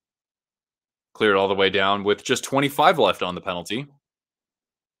to clear it all the way down with just 25 left on the penalty.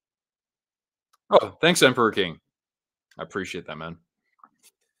 Oh, thanks, Emperor King. I appreciate that, man.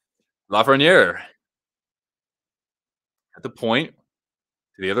 Lafreniere at the point.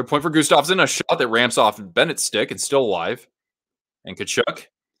 To the other point for Gustafsson. A shot that ramps off Bennett's stick and still alive. And Kachuk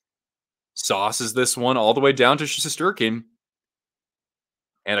sauces this one all the way down to Shesterkin.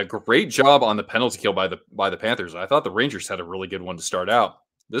 And a great job on the penalty kill by the Panthers. I thought the Rangers had a really good one to start out.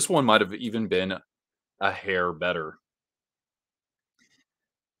 This one might have even been a hair better.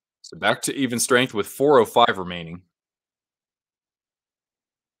 So back to even strength with 4:05 remaining.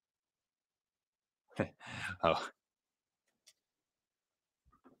 Oh.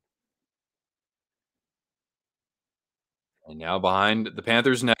 And now behind the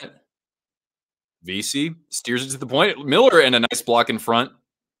Panthers net. VC steers it to the point. Miller and a nice block in front.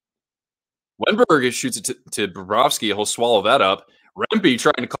 Wenberg shoots it to Bobrovsky. He'll swallow that up. Rempe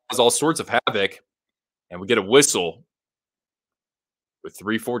trying to cause all sorts of havoc. And we get a whistle with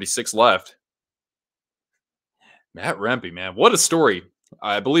 3:46 left. Matt Rempe, man, what a story.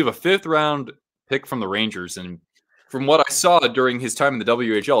 I believe a 5th-round pick from the Rangers. And from what I saw during his time in the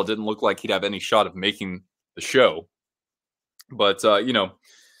WHL, it didn't look like he'd have any shot of making the show. But, you know,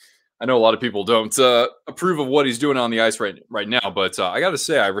 I know a lot of people don't approve of what he's doing on the ice right now. But I got to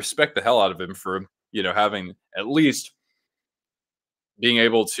say, I respect the hell out of him for, you know, having at least being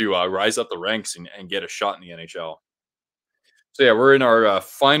able to rise up the ranks and get a shot in the NHL. So, yeah, we're in our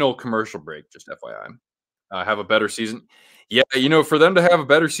final commercial break, just FYI. Have a better season. Yeah, you know, for them to have a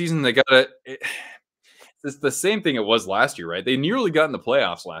better season, they got to it's the same thing it was last year, right? They nearly got in the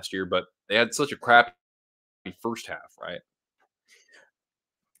playoffs last year, but they had such a crappy first half, right?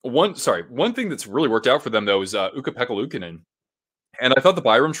 One thing that's really worked out for them though is Ukko-Pekka Luukkonen. And I thought the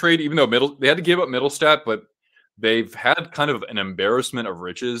Byram trade, even though they had to give up Middlestat, but they've had kind of an embarrassment of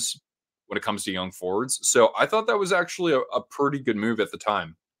riches when it comes to young forwards. So I thought that was actually a pretty good move at the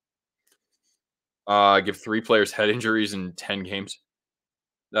time. Give 3 players head injuries in 10 games.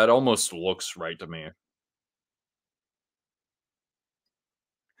 That almost looks right to me.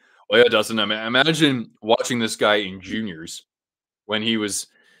 Well, yeah, it doesn't. I mean, imagine watching this guy in juniors when he was,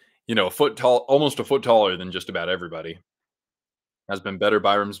 you know, a foot tall, almost a foot taller than just about everybody. Has been better.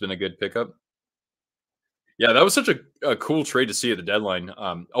 Byram's been a good pickup. Yeah, that was such a cool trade to see at the deadline.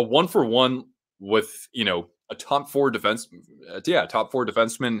 A 1-for-1 with, you know, a top 4 top 4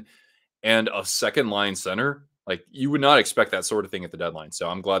 defenseman and a second line center. Like, you would not expect that sort of thing at the deadline. So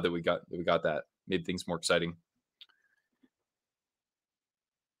I'm glad that we got that. Made things more exciting.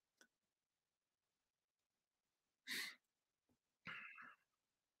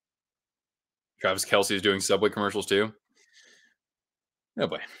 Travis Kelce is doing Subway commercials too. Oh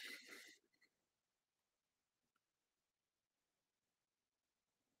boy.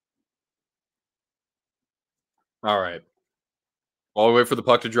 All right. While we wait for the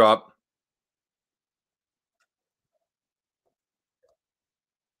puck to drop.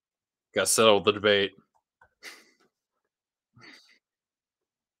 Got to settle the debate.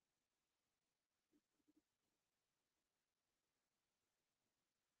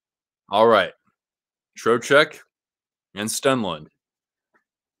 All right. Trocheck and Stenlund.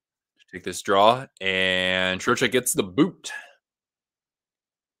 Take this draw, and Trocheck gets the boot.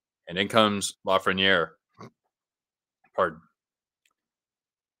 And in comes Lafreniere. Pardon.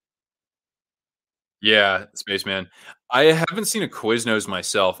 Yeah, Spaceman. I haven't seen a Quiznos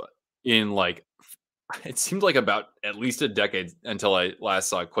myself in like it seemed like about at least a decade until I last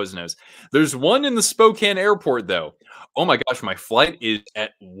saw Quiznos. There's one in the Spokane airport though. Oh my gosh, my flight is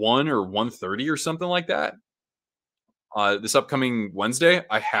at 1 or 1:30 or something like that. This upcoming Wednesday,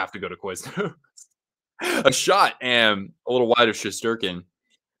 I have to go to Quiznos. A shot and a little wide of Shesterkin.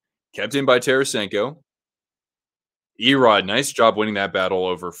 Kept in by Tarasenko. Erod, nice job winning that battle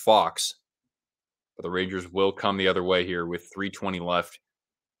over Fox. But the Rangers will come the other way here with 3:20 left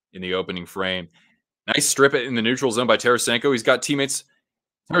in the opening frame. Nice strip it in the neutral zone by Tarasenko. He's got teammates.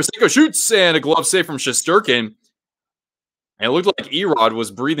 Tarasenko shoots and a glove save from Shesterkin. And it looked like Erod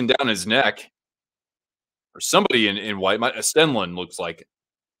was breathing down his neck. or somebody in white. Stenlin looks like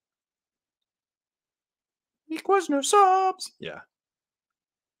equals no subs. Yeah,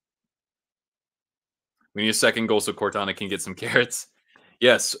 we need a second goal so Cortana can get some carrots.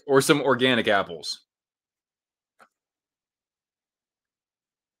 Yes, or some organic apples.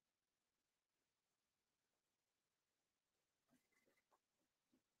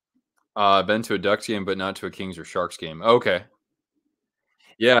 Been to a Ducks game, but not to a Kings or Sharks game. Okay,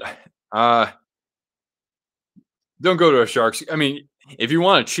 yeah. Uh, don't go to a Sharks. I mean, if you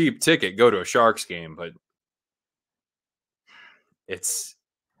want a cheap ticket, go to a Sharks game. But it's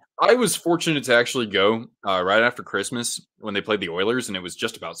I was fortunate to actually go right after Christmas when they played the Oilers, and it was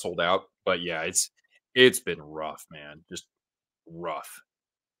just about sold out. But yeah, it's been rough, man, just rough,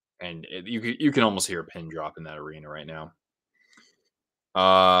 and you can almost hear a pin drop in that arena right now.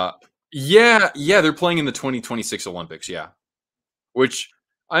 Uh, yeah, they're playing in the 2026 Olympics. Yeah, which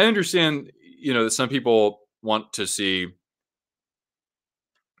I understand. That some people want to see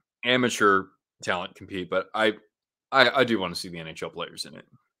amateur talent compete, but I do want to see the NHL players in it.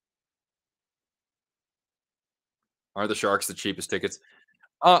 Are the Sharks the cheapest tickets?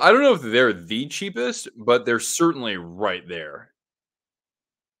 I don't know if they're the cheapest, but they're certainly right there.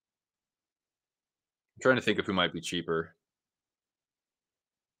 I'm trying to think of who might be cheaper.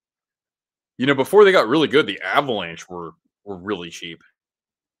 Before they got really good, the Avalanche were really cheap.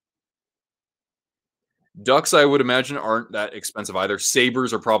 Ducks, I would imagine, aren't that expensive either.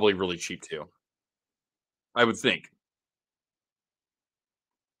 Sabres are probably really cheap too. I would think.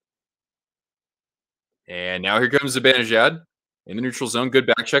 And now here comes Zibanejad in the neutral zone. Good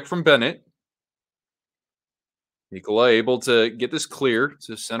back check from Bennett. Nikola able to get this clear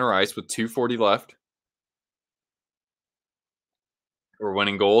to center ice with 2:40 left. We're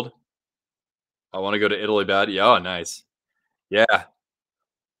winning gold. I want to go to Italy bad. Yeah, oh, nice. Yeah.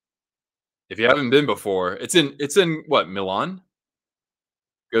 If you haven't been before, it's in what, Milan?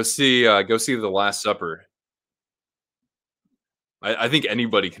 Go see the Last Supper. I think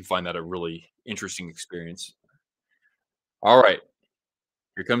anybody can find that a really interesting experience. All right.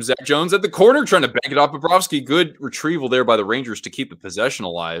 Here comes Zach Jones at the corner trying to bank it off Bobrovsky. Good retrieval there by the Rangers to keep the possession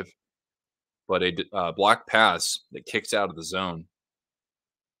alive, but a block pass that kicks out of the zone.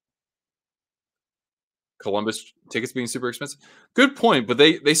 Columbus tickets being super expensive. Good point, but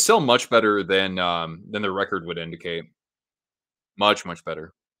they sell much better than their record would indicate. Much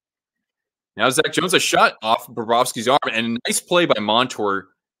better. Now Zach Jones, a shot off Bobrovsky's arm, and a nice play by Montour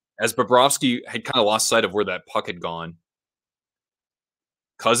as Bobrovsky had kind of lost sight of where that puck had gone.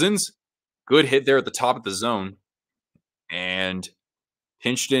 Cousins, good hit there at the top of the zone, and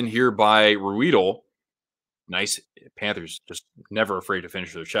pinched in here by Ruedel. Nice. Panthers just never afraid to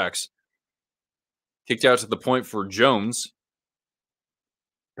finish their checks. Kicked out to the point for Jones.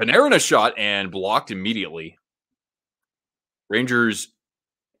 Panarin a shot and blocked immediately. Rangers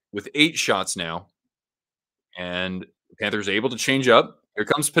with 8 shots now. And the Panthers able to change up. Here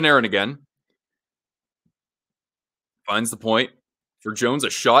comes Panarin again. Finds the point for Jones. A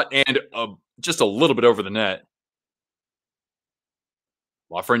shot and just a little bit over the net.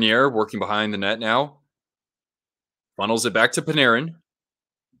 Lafreniere working behind the net now. Funnels it back to Panarin.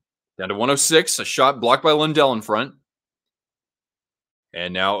 Down to 106. A shot blocked by Lundell in front.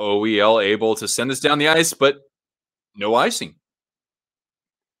 And now OEL able to send this down the ice, but no icing.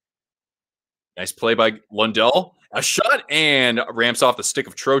 Nice play by Lundell. A shot and ramps off the stick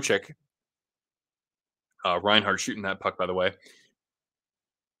of Trocheck. Reinhardt shooting that puck, by the way.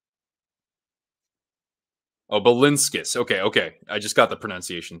 Oh, Balinskis. Okay. I just got the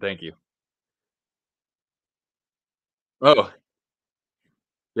pronunciation. Thank you. Oh,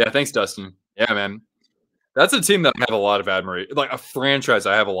 yeah. Thanks, Dustin. Yeah, man. That's a team that I have a lot of admiration, like a franchise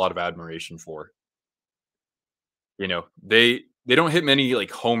I have a lot of admiration for. They don't hit many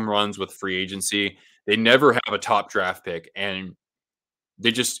like home runs with free agency. They never have a top draft pick, and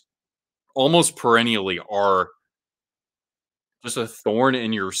they just almost perennially are just a thorn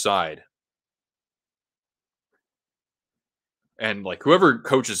in your side. And like whoever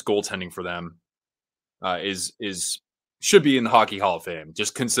coaches goaltending for them is should be in the Hockey Hall of Fame,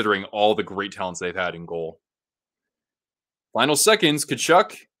 just considering all the great talents they've had in goal. Final seconds,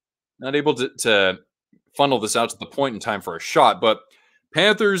 Kachuk not able to funnel this out to the point in time for a shot, but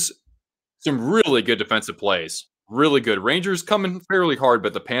Panthers, some really good defensive plays. Really good. Rangers coming fairly hard,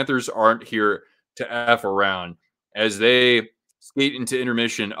 but the Panthers aren't here to F around as they skate into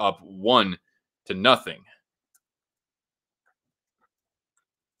intermission up 1-0.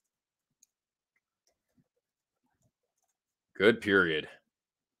 Good period.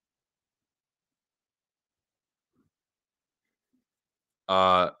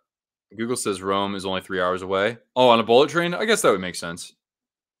 Uh Google says Rome is only 3 hours away. Oh, on a bullet train? I guess that would make sense.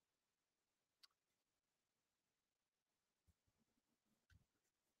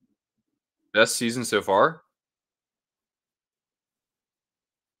 Best season so far?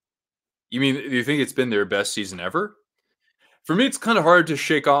 You mean do you think it's been their best season ever? For me, it's kind of hard to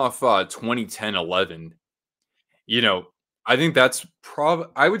shake off 2010-11. You know, I think that's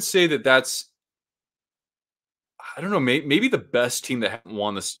I would say that that's I don't know, maybe the best team that haven't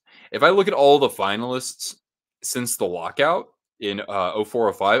won this. If I look at all the finalists since the lockout in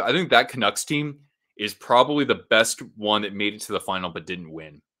 04, 05, I think that Canucks team is probably the best one that made it to the final but didn't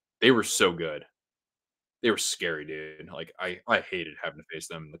win. They were so good. They were scary, dude. Like I hated having to face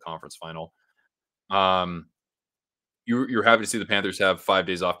them in the conference final. Um, you're happy to see the Panthers have 5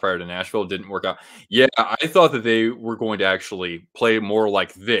 days off prior to Nashville. It didn't work out. Yeah, I thought that they were going to actually play more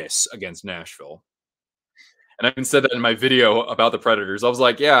like this against Nashville. And I even said that in my video about the Predators. I was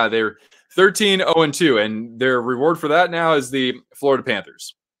like, yeah, they're 13-0-2, and their reward for that now is the Florida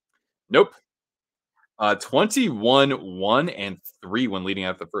Panthers. Nope. 21-1-3 when leading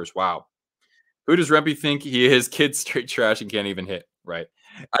out the first. Wow. Who does Rempe think he is? Kid straight trash and can't even hit. Right.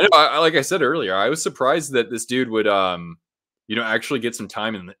 I know. Like I said earlier, I was surprised that this dude would, actually get some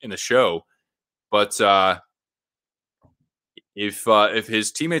time in the show. But if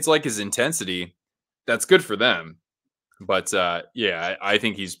his teammates like his intensity, that's good for them. But yeah, I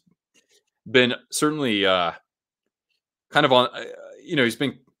think he's been certainly kind of on. He's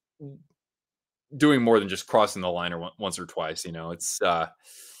been doing more than just crossing the line or once or twice. It's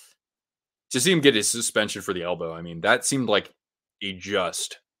to see him get his suspension for the elbow. I mean, that seemed like a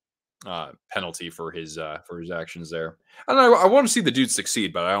just penalty for his actions there. I don't know. I want to see the dude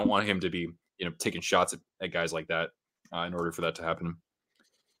succeed, but I don't want him to be taking shots at guys like that in order for that to happen.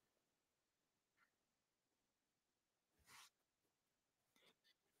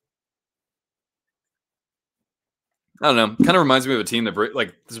 I don't know. Kind of reminds me of a team that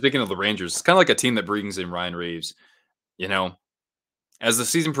like speaking of the Rangers, it's kind of like a team that brings in Ryan Reeves. You know, as the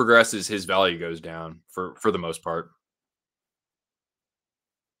season progresses, his value goes down for the most part.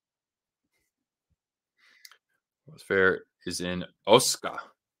 What's fair is in Osaka.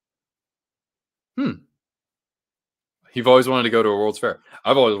 Hmm. You've always wanted to go to a World's Fair.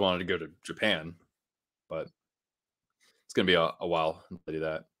 I've always wanted to go to Japan, but it's gonna be a while until I do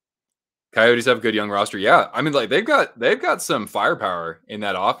that. Coyotes have a good young roster. Yeah, I mean, like they've got some firepower in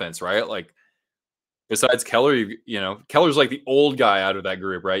that offense, right? Like besides Keller, Keller's like the old guy out of that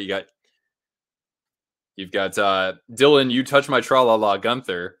group, right? You've got Dylan, you touch my tra la la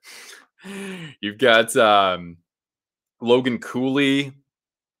Gunther. You've got Logan Cooley.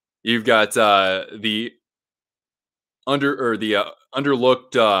 You've got the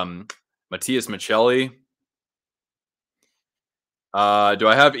underlooked Matthias Michelli. Do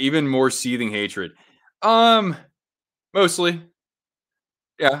I have even more seething hatred? Mostly,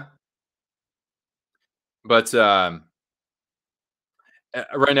 yeah. But right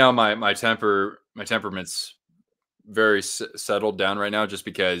now, my temperament's very settled down right now, just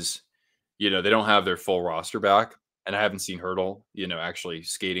because they don't have their full roster back, and I haven't seen Hurdle, actually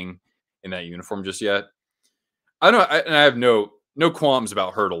skating in that uniform just yet. I don't, and I have no qualms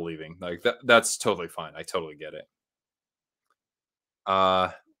about Hurdle leaving. Like that's totally fine. I totally get it.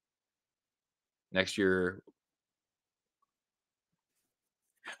 Uh, Next year.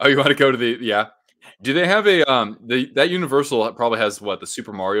 Oh, you want to go to the yeah? Do they have a that Universal probably has what, the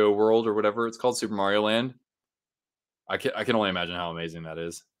Super Mario World or whatever it's called, Super Mario Land? I can only imagine how amazing that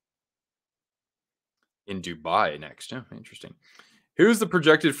is. In Dubai next. Yeah, interesting. Who's the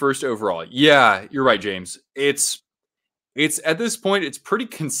projected first overall? Yeah, you're right, James. It's at this point, it's pretty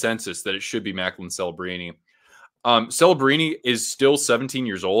consensus that it should be Macklin Celebrini. Celebrini is still 17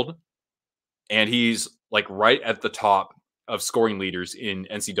 years old, and he's like right at the top of scoring leaders in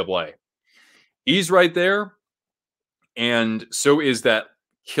NCAA. He's right there, and so is that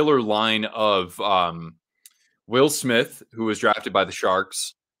killer line of Will Smith, who was drafted by the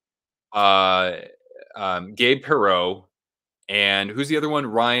Sharks, uh, Gabe Perreault, and who's the other one?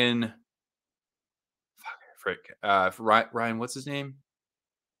 Ryan. Frick. Ryan, what's his name?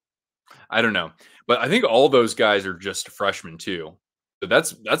 I don't know, but I think all those guys are just freshmen too. So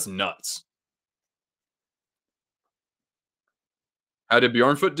that's nuts. How did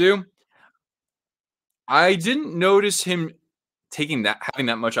Bjornfoot do? I didn't notice him having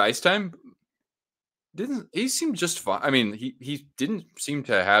that much ice time. Didn't he seemed just fine? I mean, he didn't seem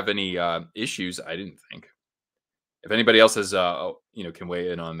to have any issues. I didn't think. If anybody else has can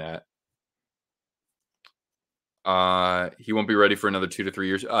weigh in on that. He won't be ready for another 2 to 3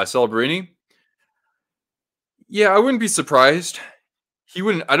 years. Celebrini. Yeah, I wouldn't be surprised. He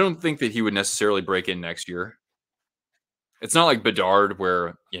wouldn't. I don't think that he would necessarily break in next year. It's not like Bedard,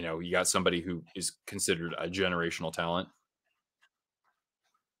 where you got somebody who is considered a generational talent.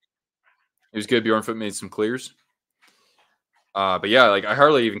 He was good. Bjornfoot made some clears. But yeah, like I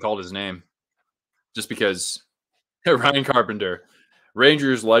hardly even called his name just because Ryan Carpenter,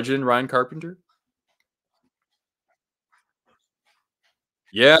 Rangers legend Ryan Carpenter.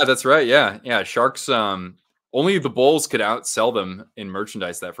 Yeah, that's right. Yeah, yeah. Sharks. Only the Bulls could outsell them in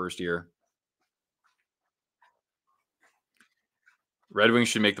merchandise that first year. Red Wings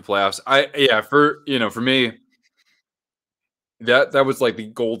should make the playoffs. For me, that was like the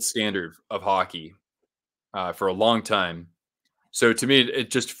gold standard of hockey for a long time. So to me,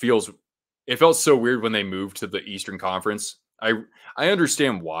 it felt so weird when they moved to the Eastern Conference. I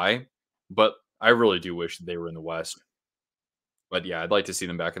understand why, but I really do wish that they were in the West. But yeah, I'd like to see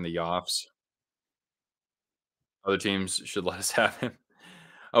them back in the Yoffs. Other teams should let us have him.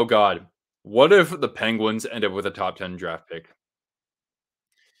 Oh God, what if the Penguins end up with a top 10 draft pick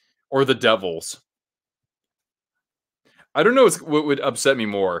or the Devils? I don't know what would upset me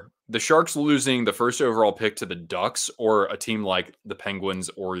more: the Sharks losing the first overall pick to the Ducks, or a team like the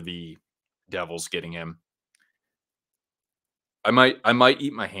Penguins or the Devils getting him. I might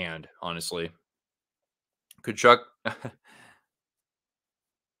eat my hand, honestly. Could Chuck?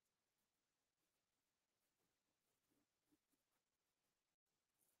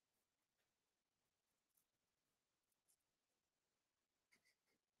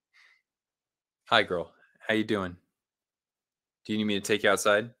 Hi, girl. How you doing? Do you need me to take you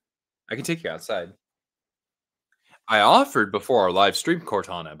outside? I can take you outside. I offered before our live stream,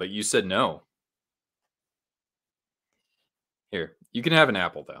 Cortana, but you said no. Here, you can have an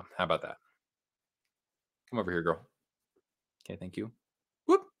apple though. How about that? Come over here, girl. Okay, thank you.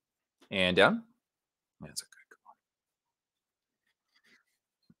 Whoop. And down. That's okay.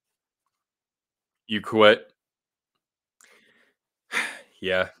 You quit.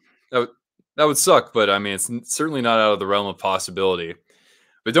 Yeah, that would suck, but I mean, it's certainly not out of the realm of possibility.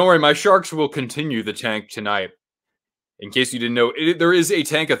 But don't worry, my Sharks will continue the tank tonight. In case you didn't know, there is a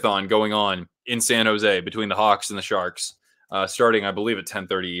tankathon going on in San Jose between the Hawks and the Sharks, starting, I believe, at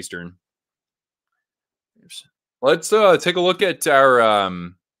 10:30 Eastern. Let's take a look at our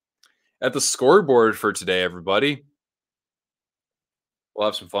at the scoreboard for today, everybody. We'll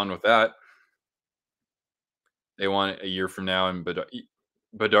have some fun with that. They want a year from now, and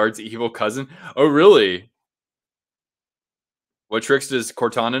Bedard's evil cousin. Oh, really? What tricks does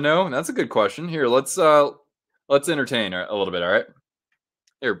Cortana know? That's a good question. Here, let's entertain a little bit. All right,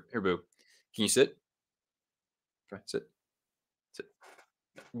 here, boo. Can you sit? Try sit, sit,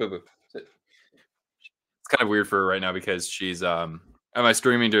 boo, boo, sit. It's kind of weird for her right now because she's Am I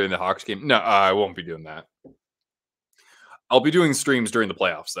streaming during the Hawks game? No, I won't be doing that. I'll be doing streams during the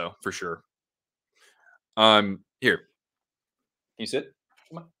playoffs though, for sure. Here. Can you sit?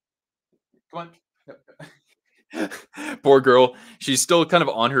 Come on. Come on. Poor girl. She's still kind of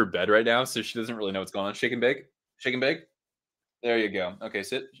on her bed right now, so she doesn't really know what's going on. Shake and bake. Shake and bake. There you go. Okay,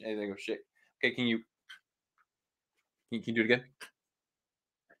 sit. There you go. Shake. Okay, can you do it again?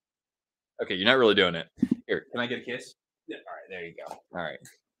 Okay, you're not really doing it. Here, can I get a kiss? Yeah, all right, there you go. All right.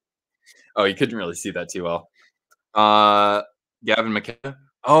 Oh, you couldn't really see that too well. Gavin McKenna.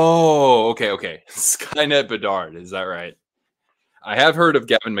 Oh, okay. Skynet Bedard. Is that right? I have heard of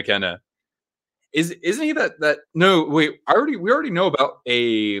Gavin McKenna. Isn't he that? No, wait. We already know about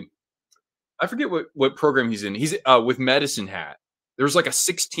a. I forget what program he's in. He's with Medicine Hat. There's like a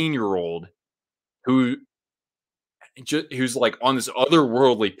 16-year-old who who's like on this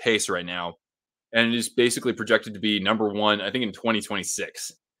otherworldly pace right now, and is basically projected to be number one. I think in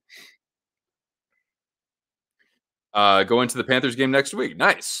 2026. Going to the Panthers game next week.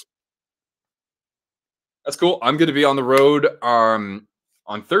 Nice. That's cool. I'm going to be on the road on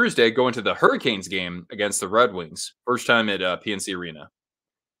Thursday, going to the Hurricanes game against the Red Wings. First time at PNC Arena.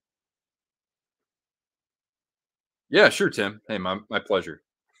 Yeah, sure, Tim. Hey, my pleasure.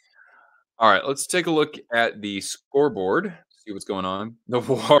 All right, let's take a look at the scoreboard. See what's going on. The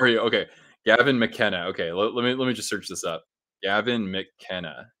Wario. Okay, Gavin McKenna. Okay, let me just search this up. Gavin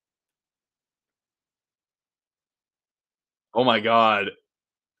McKenna. Oh my God,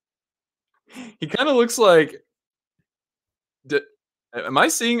 he kind of looks like. D- Am I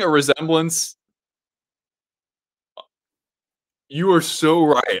seeing a resemblance? You are so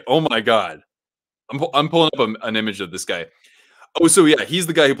right. Oh my God, I'm pulling up an image of this guy. Oh, so yeah, he's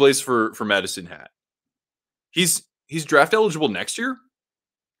the guy who plays for Madison Hat. He's draft eligible next year.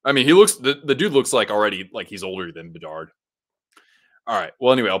 I mean, the dude looks like already like he's older than Bedard. All right.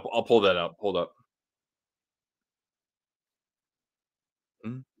 Well, anyway, I'll pull that up. Hold up.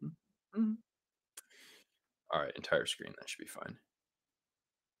 Mhm. All right, entire screen. That should be fine.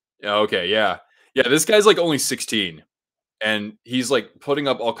 Yeah, okay, yeah. Yeah, this guy's, like, only 16, and he's, like, putting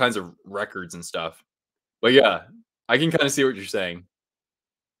up all kinds of records and stuff. But, yeah, I can kinda see what you're saying.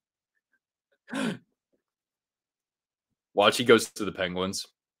 Watch, he goes to the Penguins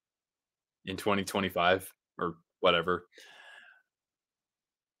in 2025 or whatever.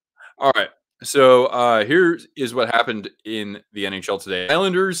 Alright, so, here is what happened in the NHL today.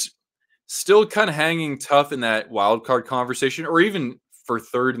 Islanders still kinda hanging tough in that wild card conversation or even for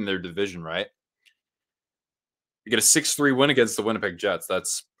 3rd in their division, right? You get a 6-3 win against the Winnipeg Jets.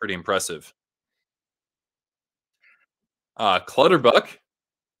 That's pretty impressive. Clutterbuck.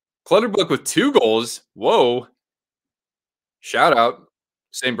 Clutterbuck with 2 goals. Whoa. Shout out.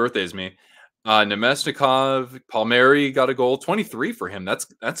 Same birthday as me. Nemesnikov, Palmieri got a goal. 23 for him.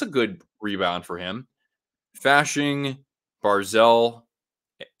 That's a good rebound for him. Fashing, Barzell,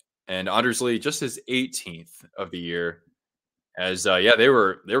 and Undersley just his 18th of the year. As yeah, they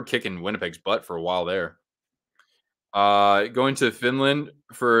were kicking Winnipeg's butt for a while there. Going to Finland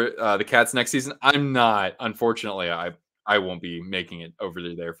for the Cats next season. I'm not. Unfortunately, I won't be making it over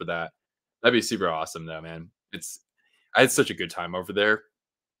there for that. That'd be super awesome though, man. I had such a good time over there.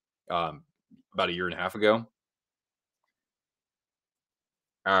 Um, about a year and a half ago.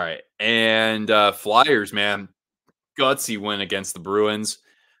 All right, and Flyers, man, gutsy win against the Bruins.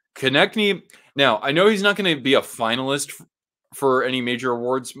 Konechny. Now I know he's not going to be a finalist for any major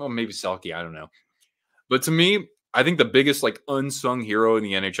awards. Well, maybe Selke. I don't know. But to me, I think the biggest like unsung hero in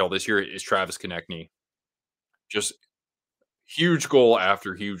the NHL this year is Travis Konechny. Just huge goal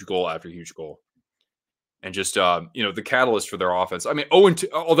after huge goal after huge goal, and just the catalyst for their offense. I mean,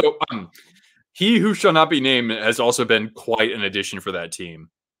 0-2. Although he who shall not be named has also been quite an addition for that team.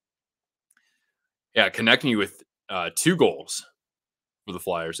 Yeah, Konechny with 2 goals for the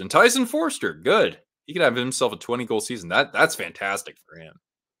Flyers, and Tyson Forster, good. He could have himself a 20-goal season. That's fantastic for him.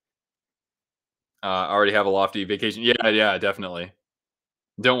 I already have a lofty vacation. Yeah, yeah, definitely.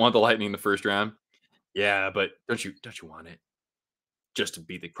 Don't want the Lightning in the first round. Yeah, but don't you want it just to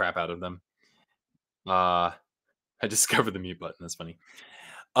beat the crap out of them? Uh, I discovered the mute button. That's funny.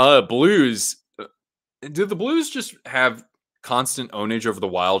 Blues. Did the Blues just have constant ownage over the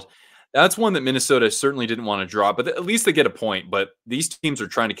Wild? That's one that Minnesota certainly didn't want to drop, but at least they get a point. But these teams are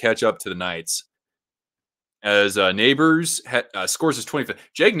trying to catch up to the Knights. As Neighbors scores his 25th.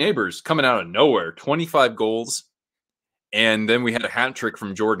 Jake Neighbors coming out of nowhere, 25 goals. And then we had a hat trick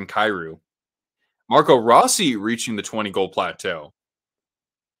from Jordan Kyrou. Marco Rossi reaching the 20-goal plateau.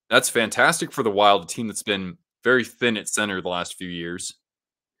 That's fantastic for the Wild, a team that's been very thin at center the last few years.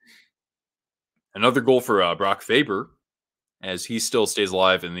 Another goal for Brock Faber, as he still stays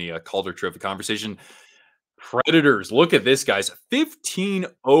alive in the Calder Trophy conversation. Predators, look at this, guys.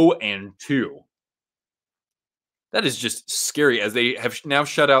 15-0-2. That is just scary, as they have now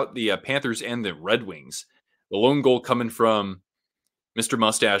shut out the Panthers and the Red Wings. The lone goal coming from Mr.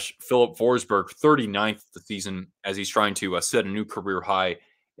 Mustache, Philip Forsberg, 39th the season, as he's trying to set a new career high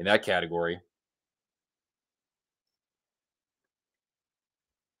in that category.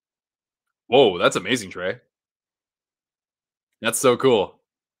 Whoa, that's amazing, Trey. That's so cool.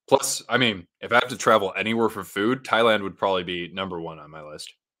 Plus, I mean, if I have to travel anywhere for food, Thailand would probably be number one on my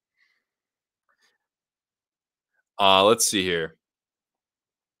list. Let's see here.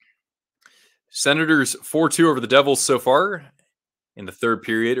 Senators 4-2 over the Devils so far in the third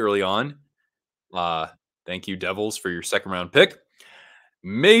period early on. Uh, Thank you, Devils, for your second round pick.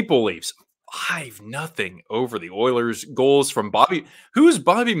 Maple Leafs 5-0 over the Oilers. Goals from Bobby. Who's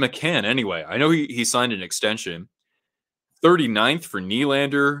Bobby McCann anyway? I know he signed an extension. 39th for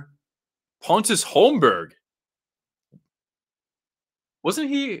Nylander. Pontus Holmberg. Wasn't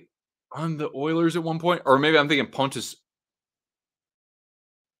he on the Oilers at one point? Or maybe I'm thinking Pontus,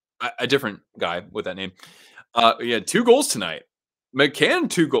 a different guy with that name. He had 2 goals tonight. McCann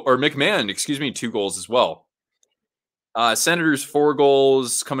 2 goals, or McMahon, excuse me, 2 goals as well. Senators 4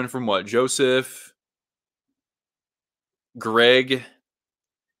 goals coming from what? Joseph, Greg,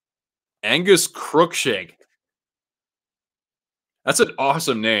 Angus Crookshank. That's an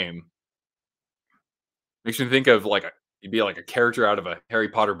awesome name. Makes me think of he'd be like a character out of a Harry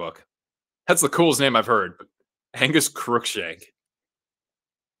Potter book. That's the coolest name I've heard. Angus Crookshank.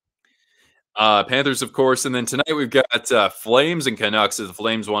 Panthers, of course, and then tonight we've got Flames and Canucks. As the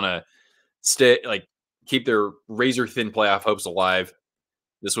Flames want to keep their razor thin playoff hopes alive,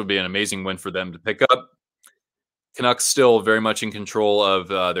 this would be an amazing win for them to pick up. Canucks still very much in control of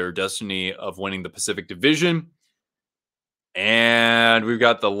their destiny of winning the Pacific Division. And we've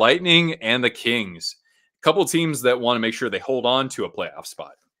got the Lightning and the Kings. A couple teams that want to make sure they hold on to a playoff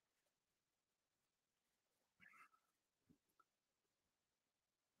spot.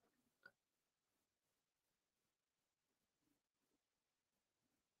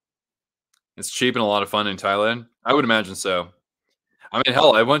 It's cheap and a lot of fun in Thailand. I would imagine so. I mean,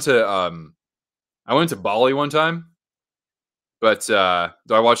 hell, I went to Bali one time, but do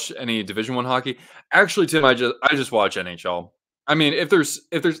I watch any Division One hockey? Actually, Tim, I just watch NHL. I mean, if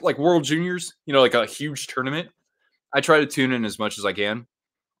there's like World Juniors, you know, like a huge tournament, I try to tune in as much as I can.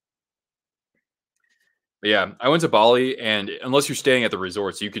 But yeah, I went to Bali, and unless you're staying at the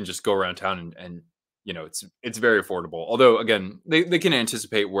resorts, you can just go around town and you know it's very affordable. Although again, they can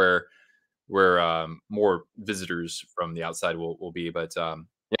anticipate where more visitors from the outside will be. But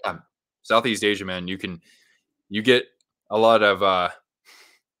yeah, Southeast Asia, man, you get a lot of. I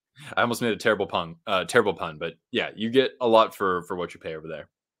almost made a terrible pun, but yeah, you get a lot for what you pay over there.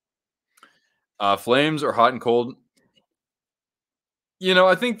 Flames are hot and cold. You know,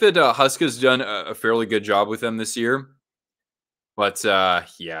 I think that Huska's done a fairly good job with them this year. But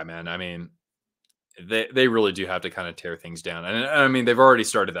yeah, man, I mean, they really do have to kind of tear things down, and I mean they've already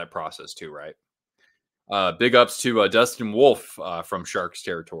started that process too, right? Big ups to Dustin Wolf from Sharks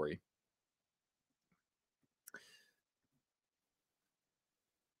territory.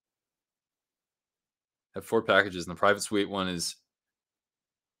 Have 4 packages, and the private suite one is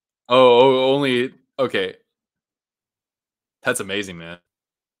only okay. That's amazing, man.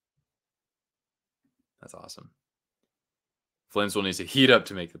 That's awesome. Flames will need to heat up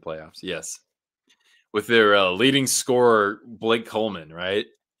to make the playoffs. Yes, with their leading scorer Blake Coleman, right?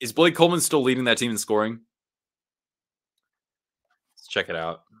 Is Blake Coleman still leading that team in scoring? Let's check it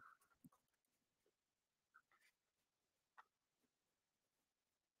out.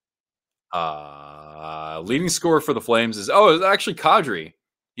 Leading scorer for the Flames is it's actually Kadri.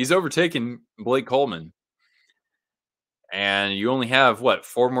 He's overtaken Blake Coleman, and you only have what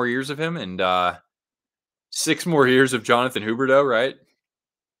 4 more years of him, and 6 more years of Jonathan Huberdeau, right?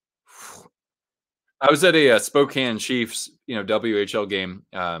 I was at a Spokane Chiefs, you know, WHL game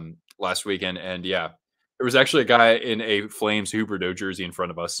last weekend, and yeah, there was actually a guy in a Flames Huberdeau jersey in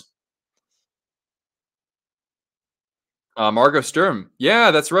front of us. Margot Sturm, yeah,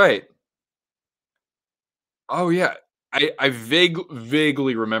 that's right. Oh yeah, I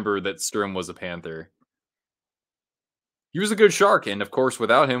vaguely remember that Sturm was a Panther. He was a good Shark, and of course,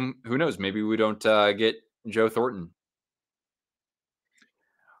 without him, who knows? Maybe we don't get Joe Thornton.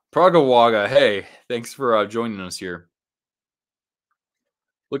 Pragawaga, hey, thanks for joining us here.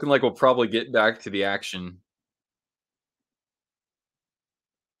 Looking like we'll probably get back to the action.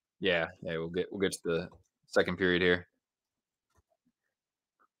 Yeah, yeah, we'll get to the second period here.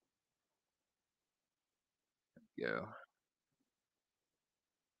 Go.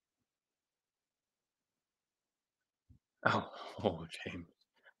 Oh, oh, James,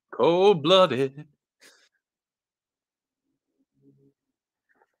 cold blooded.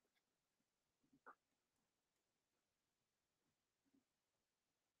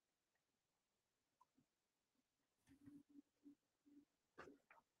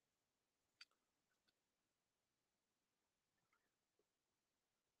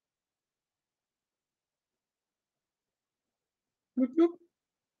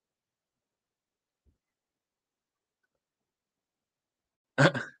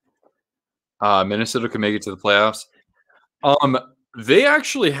 Minnesota can make it to the playoffs. Um, they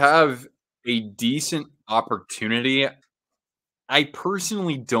actually have a decent opportunity. I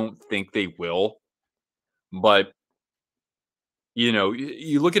personally don't think they will, but you know,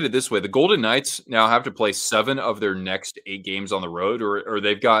 you look at it this way: the Golden Knights now have to play 7 of their next 8 games on the road, or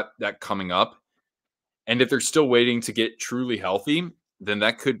they've got that coming up. And if they're still waiting to get truly healthy, then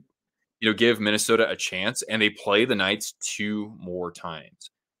that could, you know, give Minnesota a chance. And they play the Knights 2 more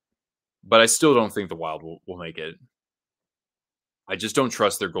times. But I still don't think the Wild will make it. I just don't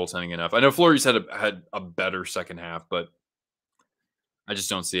trust their goaltending enough. I know Fleury's had a better second half, but I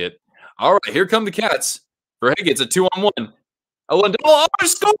just don't see it. All right, here come the Cats. For Higgins, it's a 2-on-1. A Lindell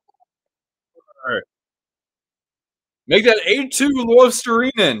score. Make that 8-2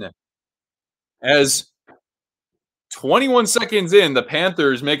 Luostarinen. As 21 seconds in, the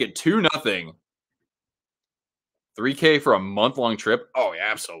Panthers make it 2-0. 3K for a month-long trip? Oh,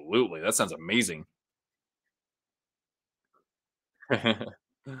 yeah, absolutely. That sounds amazing. I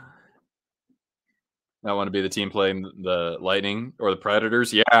want to be the team playing the Lightning or the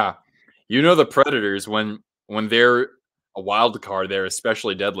Predators. Yeah. You know the Predators when they're a wild card, they're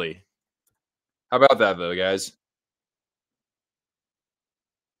especially deadly. How about that though, guys?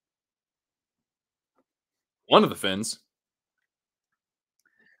 One of the Finns.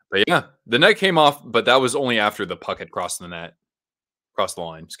 But yeah, the net came off, but that was only after the puck had crossed the net, crossed the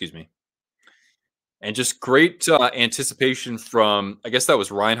line, excuse me. And just great anticipation from, I guess that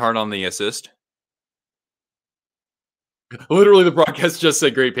was Reinhardt on the assist. Literally, the broadcast just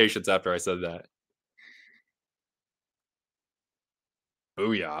said great patience after I said that.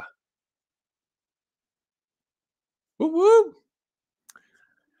 Booyah. Woo woo.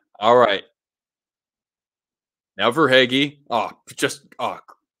 All right. Now for Hagee. Oh, just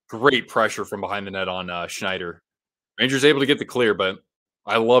great pressure from behind the net on Schneider. Rangers able to get the clear, but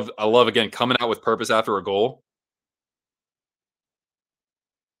I love again coming out with purpose after a goal.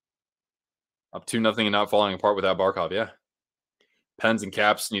 Up 2-0 and not falling apart without Barkov. Yeah. Pens and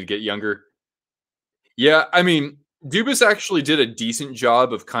caps need to get younger. Yeah, I mean, Dubas actually did a decent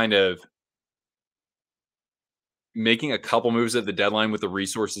job of kind of making a couple moves at the deadline with the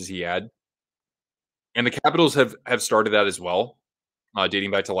resources he had. And the Capitals have started that as well,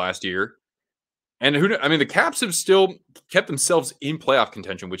 dating back to last year. And I mean, the Caps have still kept themselves in playoff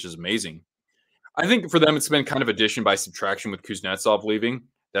contention, which is amazing. I think for them, it's been kind of addition by subtraction with Kuznetsov leaving.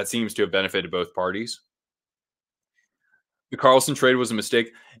 That seems to have benefited both parties. The Carlson trade was a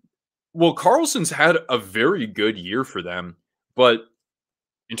mistake. Well, Carlson's had a very good year for them, but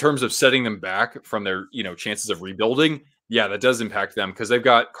in terms of setting them back from their chances of rebuilding, yeah, that does impact them because they've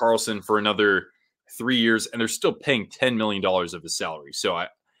got Carlson for another 3 years, and they're still paying $10 million of his salary. So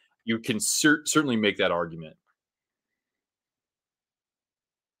you can certainly make that argument.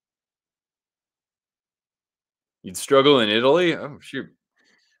 You'd struggle in Italy? Oh shoot!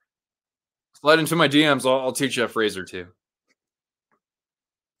 Slide into my DMs. I'll teach you a phrase or two.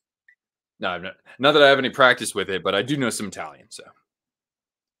 No, I'm not that I have any practice with it, but I do know some Italian. So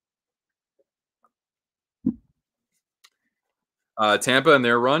Tampa and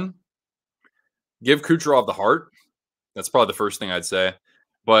their run, give Kucherov the heart. That's probably the first thing I'd say.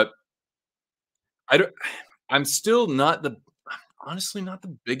 But I don't. I'm still not the honestly not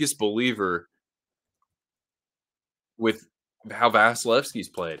the biggest believer with how Vasilevsky's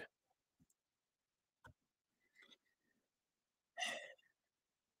played.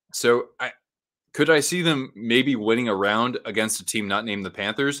 So could I see them maybe winning a round against a team not named the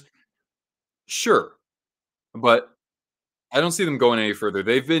Panthers? Sure, but I don't see them going any further.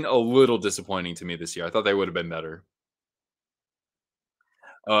 They've been a little disappointing to me this year. I thought they would have been better.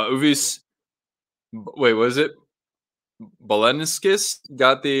 Uvis, wait, was it Baleniskis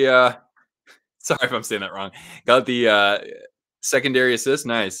got the? Sorry if I'm saying that wrong. Got the secondary assist.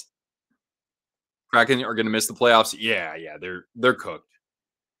 Nice. Kraken are going to miss the playoffs. Yeah, yeah, they're cooked.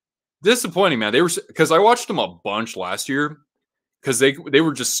 Disappointing, man. They were because I watched them a bunch last year because they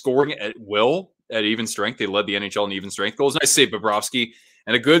were just scoring at will at even strength. They led the NHL in even strength goals. Nice save, Bobrovsky,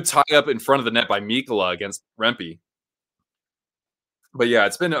 and a good tie up in front of the net by Mikkola against Rempe. But yeah,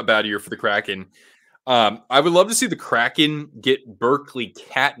 it's been a bad year for the Kraken. I would love to see the Kraken get Berkeley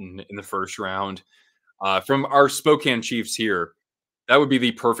Catton in the first round from our Spokane Chiefs here. That would be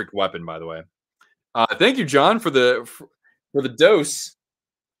the perfect weapon, by the way. Thank you, John, for the dose.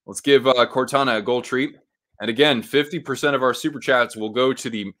 Let's give Cortana a gold treat. And again, 50% of our super chats will go to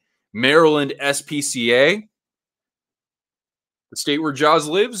the Maryland SPCA, the state where Jaws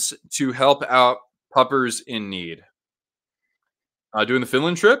lives, to help out puppers in need. Doing the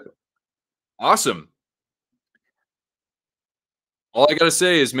Finland trip? Awesome. All I got to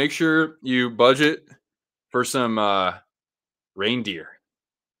say is make sure you budget for some reindeer.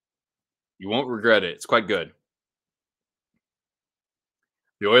 You won't regret it. It's quite good.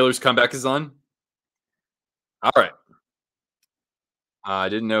 The Oilers comeback is on. All right. I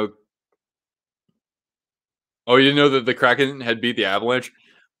didn't know. Oh, you didn't know that the Kraken had beat the Avalanche?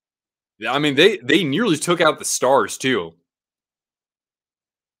 I mean, they nearly took out the Stars too.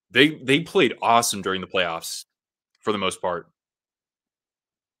 They played awesome during the playoffs for the most part.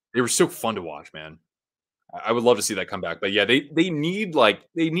 They were so fun to watch, man. I would love to see that come back. But yeah, they need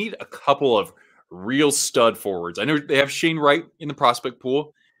a couple of real stud forwards. I know they have Shane Wright in the prospect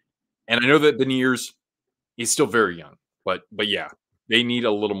pool, and I know that Beniers is still very young. But yeah, they need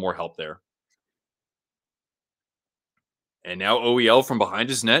a little more help there. And now OEL from behind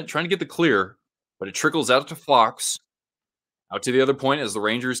his net trying to get the clear, but it trickles out to Fox. Out to the other point as the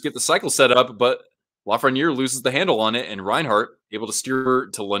Rangers get the cycle set up, but Lafreniere loses the handle on it, and Reinhart able to steer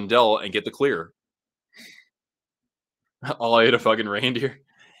to Lundell and get the clear. All I ate a fucking reindeer.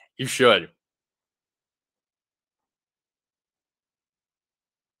 You should.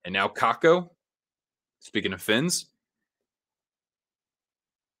 And now Kako. Speaking of Finns.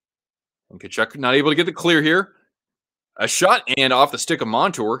 And Kachuk not able to get the clear here. A shot and off the stick of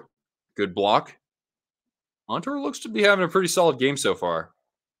Montour. Good block. Montour looks to be having a pretty solid game so far.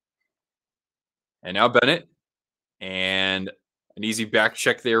 And now Bennett. And an easy back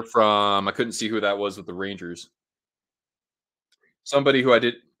check there from, I couldn't see who that was with the Rangers. Somebody who I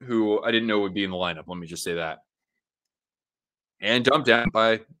didn't know would be in the lineup. Let me just say that. and dumped down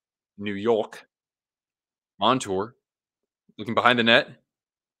by New York on tour, looking behind the net.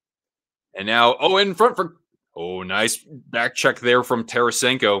 And now, oh, in front for, oh, nice back check there from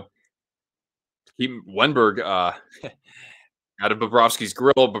Tarasenko. Keep Wenberg out of Bobrovsky's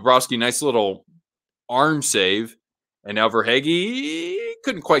grill. Bobrovsky, nice little arm save. And now Verhage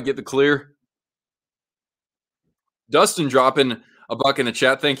couldn't quite get the clear. Dustin dropping a buck in the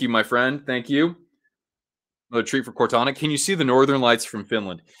chat. Thank you, my friend. Thank you. Another treat for Cortana. Can you see the northern lights from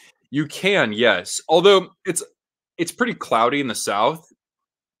Finland? You can, yes. Although it's pretty cloudy in the south,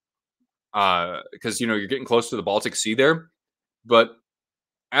 because you're getting close to the Baltic Sea there. But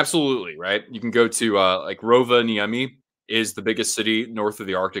absolutely, right? You can go to like Rovaniemi is the biggest city north of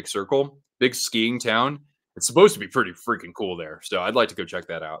the Arctic Circle. Big skiing town. It's supposed to be pretty freaking cool there. So I'd like to go check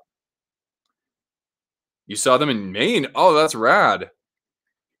that out. You saw them in Maine? Oh, that's rad.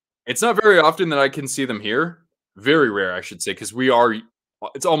 It's not very often that I can see them here. Very rare, I should say, because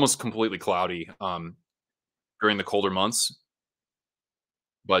it's almost completely cloudy during the colder months.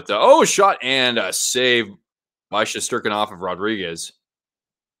 But, shot and a save by Shesterkin of Rodriguez.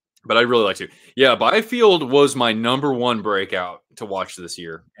 But I'd really like to. Yeah, Byfield was my number one breakout to watch this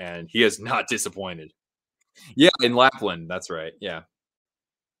year, and he has not disappointed. Yeah, in Lapland. That's right. Yeah.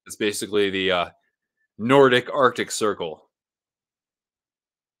 It's basically the Nordic Arctic Circle.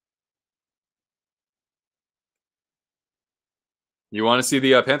 You want to see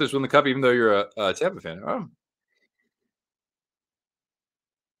the Panthers win the cup, even though you're a Tampa fan? Oh.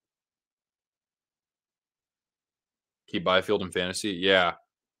 Keep Byfield in fantasy. Yeah.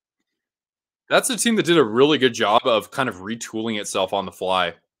 That's a team that did a really good job of kind of retooling itself on the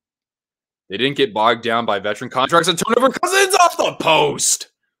fly. They didn't get bogged down by veteran contracts and turnover. Cousins off the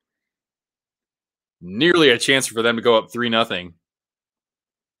post. Nearly a chance for them to go up 3-0.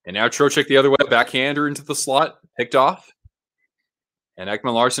 And now Trocheck the other way, backhander into the slot, picked off. And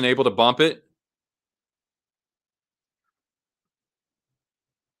Ekman Larson able to bump it.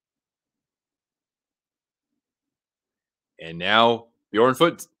 And now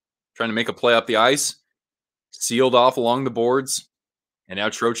Bjornfoot trying to make a play up the ice. Sealed off along the boards. And now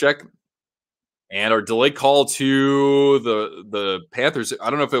Trocheck. And our delayed call to the Panthers. I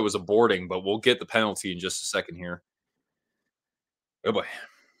don't know if it was a boarding, but we'll get the penalty in just a second here. Oh, boy.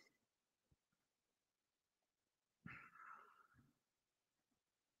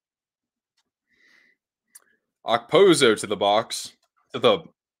 Okposo to the box.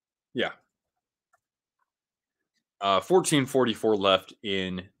 Yeah. 14:44 left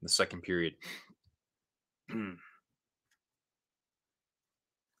in the second period.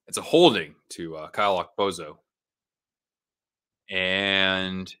 It's a holding to Kyle Okposo.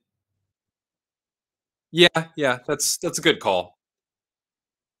 And yeah, that's a good call.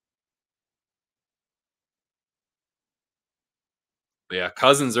 But yeah,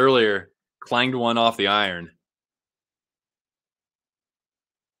 Cousins earlier clanged one off the iron.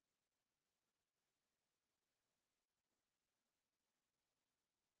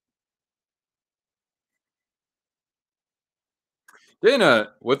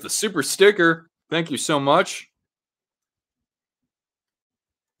 Dana with the super sticker. Thank you so much.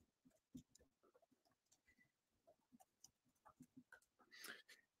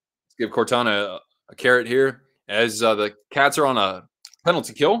 Let's give Cortana a carrot here as the Cats are on a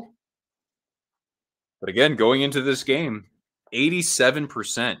penalty kill. But again, going into this game,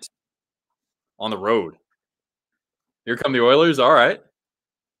 87% on the road. Here come the Oilers. All right.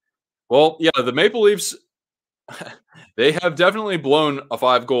 Well, yeah, the Maple Leafs, they have definitely blown a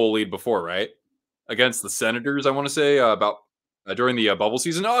 5-goal lead before, right? Against the Senators, I want to say, about during the bubble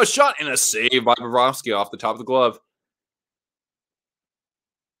season. Oh, a shot and a save by Bobrovsky off the top of the glove.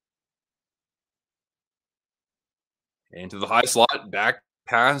 Into the high slot, back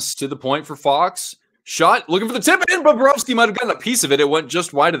pass to the point for Fox. Shot, looking for the tip, and Bobrovsky might have gotten a piece of it. It went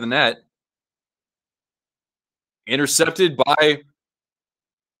just wide of the net. Intercepted by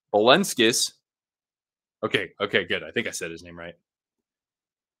Balenskis. Okay, good. I think I said his name right.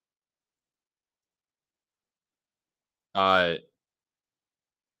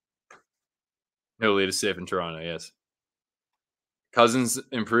 No latest save in Toronto, yes. Cousins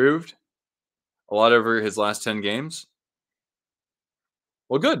improved a lot over his last 10 games.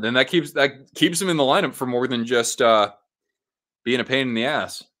 Well, good. Then that keeps him in the lineup for more than just being a pain in the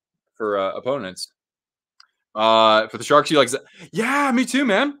ass for opponents. For the Sharks, you like yeah, me too,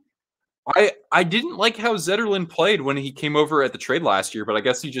 man. I didn't like how Zetterlund played when he came over at the trade last year, but I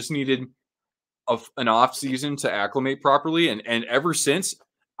guess he just needed an off season to acclimate properly, and ever since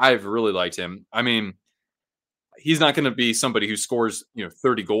I've really liked him. I mean, he's not going to be somebody who scores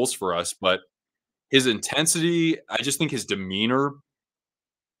 30 goals for us, but His intensity, I just think his demeanor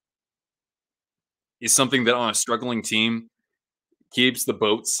is something that on a struggling team keeps the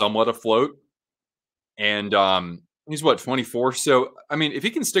boat somewhat afloat. And he's what, 24? So I mean, if he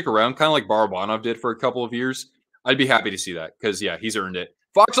can stick around, kind of like Barabanov did for a couple of years, I'd be happy to see that because yeah, he's earned it.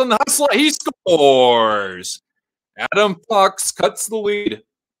 Fox on the high slot, he scores. Adam Fox cuts the lead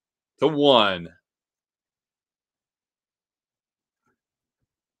to 1.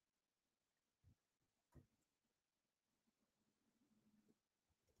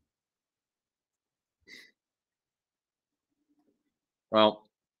 Well,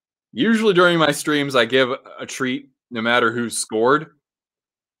 usually during my streams, I give a treat no matter who's scored,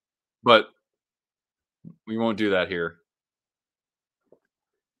 but we won't do that here.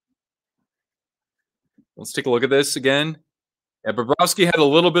 Let's take a look at this again. Yeah, Bobrovsky had a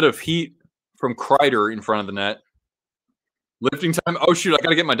little bit of heat from Kreider in front of the net. Lifting time. Oh shoot! I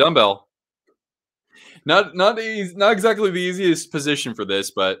gotta get my dumbbell. Not exactly the easiest position for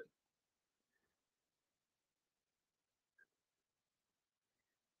this, but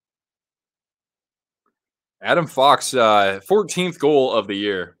Adam Fox, 14th goal of the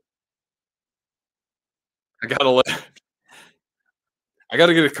year. I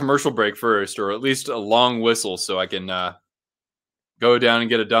gotta get a commercial break first, or at least a long whistle, so I can go down and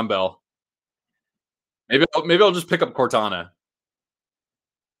get a dumbbell. Maybe I'll just pick up Cortana.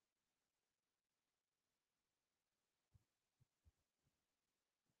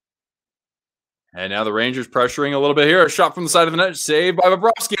 And now the Rangers pressuring a little bit here. A shot from the side of the net, saved by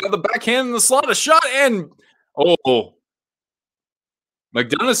Bobrovsky out of the backhand in the slot. A shot and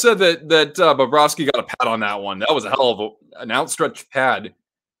McDonough said that Bobrovsky got a pad on that one. That was a hell of an outstretched pad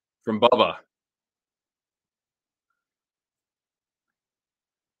from Bubba.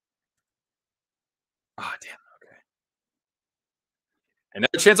 Ah, damn. Okay.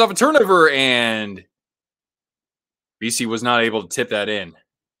 Another chance off a turnover, and BC was not able to tip that in.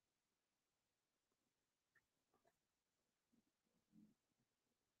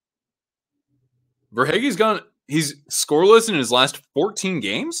 Verhaeghe's gone. He's scoreless in his last 14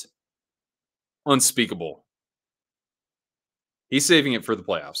 games. Unspeakable. He's saving it for the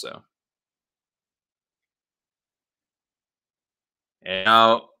playoffs, though. And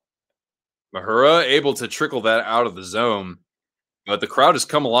now Mahura able to trickle that out of the zone, but the crowd has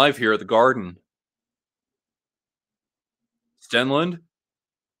come alive here at the Garden. Stenlund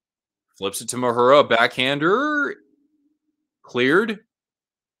flips it to Mahura, backhander, cleared,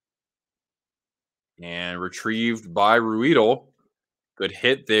 and retrieved by Ruedel. Good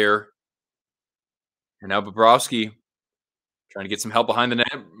hit there. And now Bobrovsky trying to get some help behind the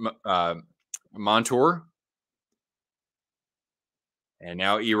net. Montour. And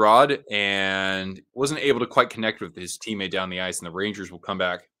now Erod, and wasn't able to quite connect with his teammate down the ice, and the Rangers will come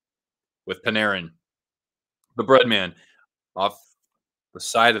back with Panarin. The Breadman off the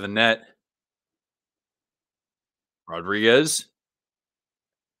side of the net. Rodriguez.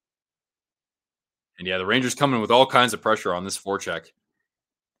 And yeah, the Rangers coming with all kinds of pressure on this forecheck.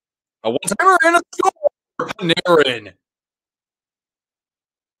 A one-timer and a score! Panarin.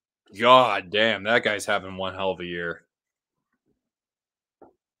 God damn, that guy's having one hell of a year.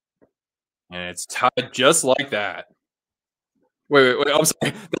 And it's tied just like that. Wait. I'm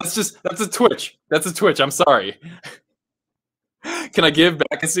sorry. That's a Twitch. That's a Twitch. I'm sorry. Can I give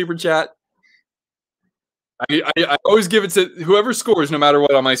back a super chat? I always give it to whoever scores, no matter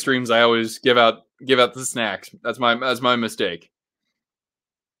what on my streams. I always give out the snacks. That's my mistake.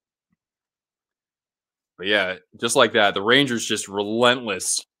 But yeah, just like that, the Rangers just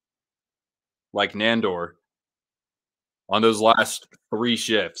relentless, like Nandor, on those last 3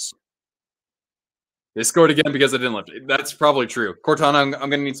 shifts. They scored again because I didn't lift. That's probably true. Cortana, I'm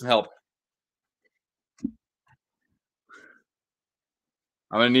going to need some help.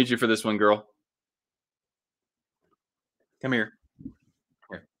 I'm going to need you for this one, girl. Come here.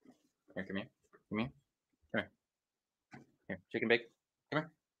 Here, come here. Come here. Come here. Here, chicken bake. Come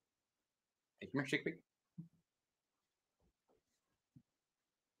here. Hey, come here, chicken bake.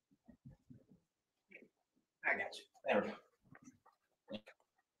 I got you. There we go.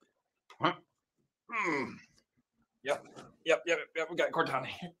 Huh? Yep. We got Cortana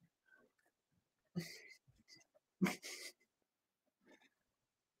here.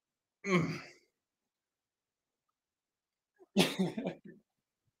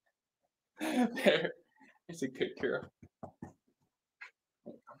 There. It's a good girl.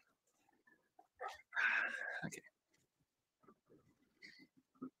 Okay.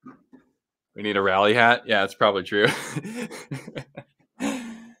 We need a rally hat. Yeah, it's probably true.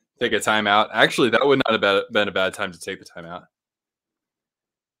 Take a timeout. Actually, that would not have been a bad time to take the timeout.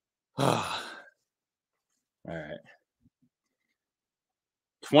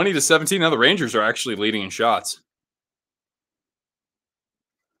 20-17. Now the Rangers are actually leading in shots.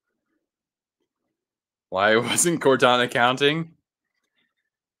 Why wasn't Cortana counting?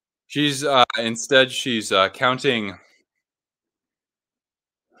 She's instead she's counting.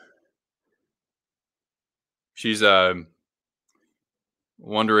 She's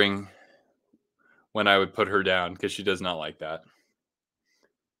wondering when I would put her down because she does not like that.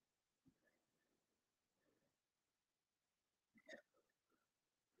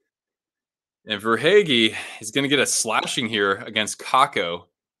 And Verhage is going to get a slashing here against Kako.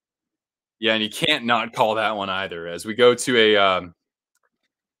 Yeah, and you can't not call that one either. As we go to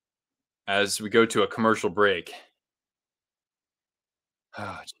a commercial break.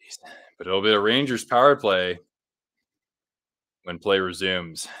 Oh, jeez. But it'll be a Rangers power play when play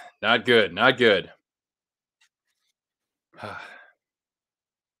resumes. Not good. Not good.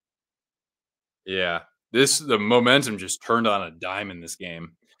 Yeah. The momentum just turned on a dime in this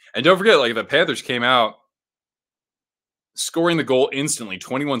game. And don't forget, like the Panthers came out scoring the goal instantly,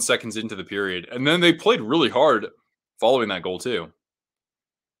 21 seconds into the period. And then they played really hard following that goal, too.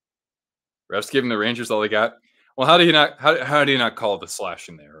 Refs giving the Rangers all they got. Well, how do you not call the slash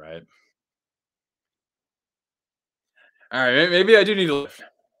in there, right? All right, maybe I do need to lift.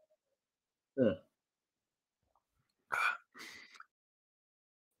 Yeah.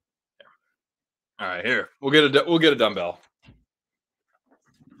 All right, here we'll get a dumbbell.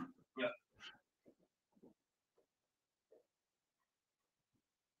 Yeah.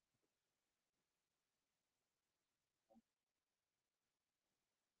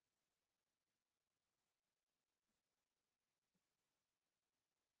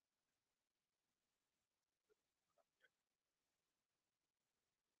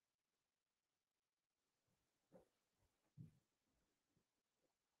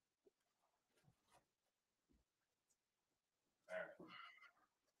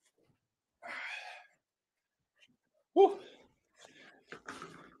 Woo.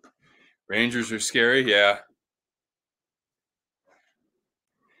 Rangers are scary, yeah.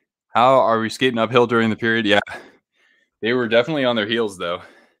 How are we skating uphill during the period? Yeah, they were definitely on their heels though.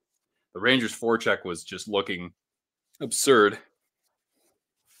 The Rangers' forecheck was just looking absurd.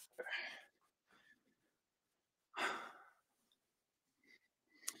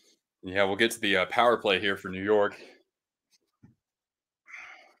 Yeah, we'll get to the power play here for New York.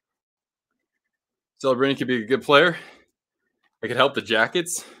 Celebrini could be a good player. I could help the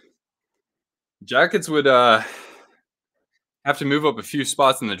Jackets. Jackets would have to move up a few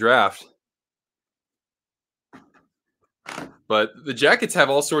spots in the draft. But the Jackets have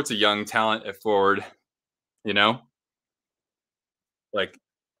all sorts of young talent at forward, you know? Like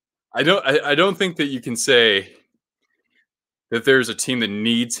I don't think that you can say that there's a team that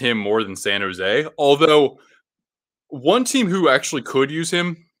needs him more than San Jose. Although one team who actually could use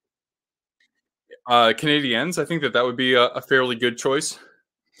him, Canadiens, I think that would be a fairly good choice.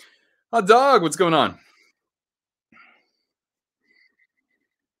 Hot dog, what's going on?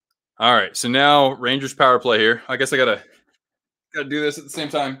 All right, so now Rangers power play here. I guess I gotta do this at the same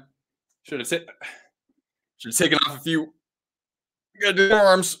time. Should have taken off a few. Gotta do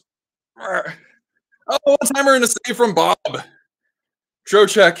arms. Oh, one timer and a save from Bob.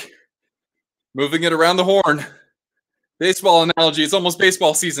 Trocheck moving it around the horn. Baseball analogy. It's almost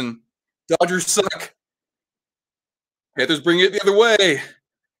baseball season. Dodgers suck. Panthers bring it the other way.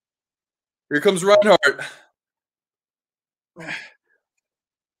 Here comes Reinhardt.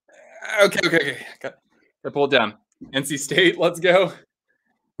 Okay. Got to pull it down. NC State, let's go.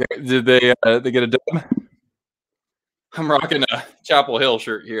 Did they get a dub? I'm rocking a Chapel Hill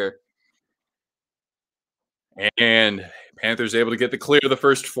shirt here. And Panthers able to get the clear. The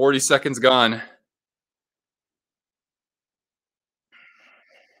first 40 seconds gone.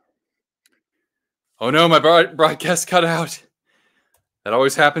 Oh no, my broadcast cut out. That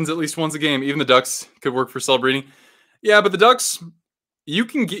always happens at least once a game. Even the Ducks could work for Celebrini. Yeah, but the Ducks,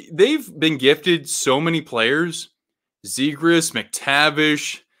 they've been gifted so many players. Zegras,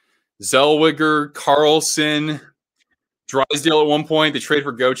 McTavish, Zellweger, Carlson, Drysdale at one point. They trade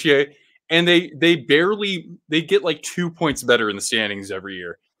for Gauthier. And they get like 2 points better in the standings every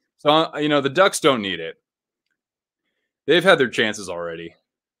year. So, the Ducks don't need it. They've had their chances already.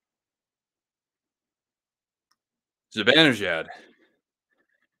 Zibanejad.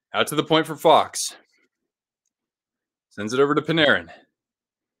 Out to the point for Fox. Sends it over to Panarin.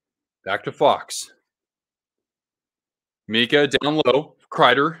 Back to Fox. Mika down low.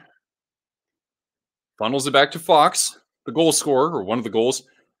 Kreider. Funnels it back to Fox. The goal scorer, or one of the goals.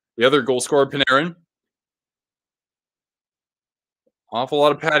 The other goal scorer, Panarin. Awful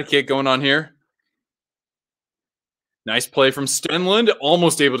lot of patty cake going on here. Nice play from Stenlund.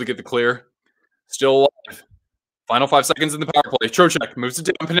 Almost able to get the clear. Still alive. Final 5 seconds in the power play. Trocheck moves it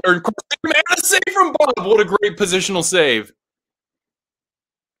down. Panarin, and a save from Bob. What a great positional save.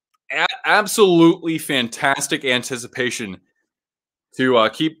 Absolutely fantastic anticipation to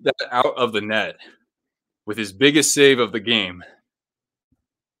keep that out of the net with his biggest save of the game.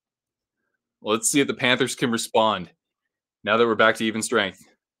 Let's see if the Panthers can respond now that we're back to even strength.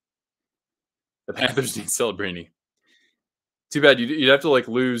 The Panthers need Celebrini. Too bad you'd have to like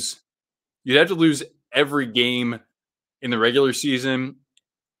lose. You'd have to lose every game in the regular season,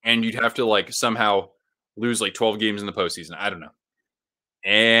 and you'd have to like somehow lose like 12 games in the postseason. I don't know.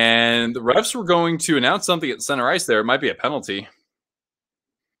 And the refs were going to announce something at center ice there. It might be a penalty.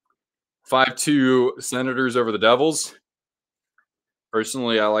 5-2 Senators over the Devils.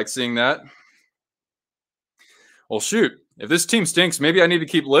 Personally, I like seeing that. Well, shoot. If this team stinks, maybe I need to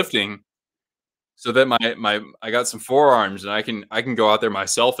keep lifting so that I got some forearms and I can go out there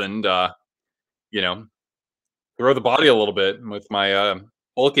myself and throw the body a little bit with my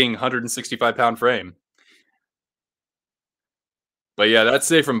bulking 165-pound frame. But yeah, that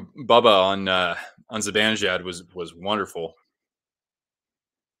save from Bubba on Zibanejad was wonderful.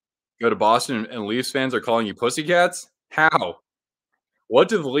 Go to Boston and Leafs fans are calling you pussycats? How? What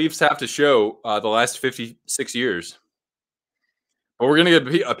do the Leafs have to show the last 56 years? Well, we're going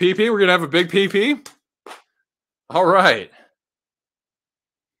to get a PP? We're going to have a big PP? All right.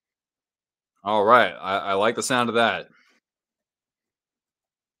 All right. I like the sound of that.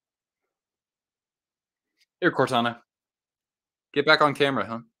 Here, Cortana. Get back on camera,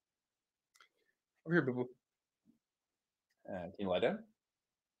 huh? Over here, boo-boo. Can you lie down?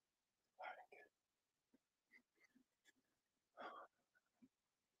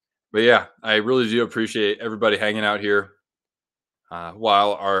 But yeah, I really do appreciate everybody hanging out here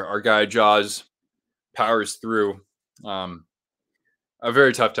while our guy Jaws powers through a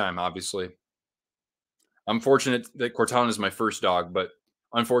very tough time, obviously. I'm fortunate that Cortana is my first dog, but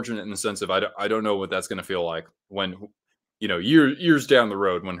unfortunate in the sense of I don't know what that's going to feel like when, years down the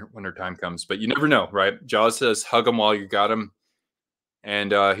road when her time comes. But you never know, right? Jaws says, hug him while you got him.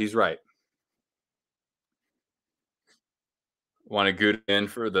 And he's right. Want to good in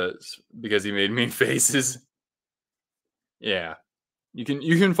for because he made mean faces. Yeah. You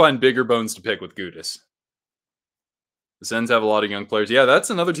can find bigger bones to pick with Gudis. The Sens have a lot of young players. Yeah, that's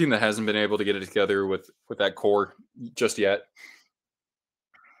another team that hasn't been able to get it together with that core just yet.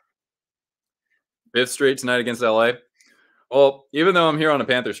 5th straight tonight against LA. Well, even though I'm here on a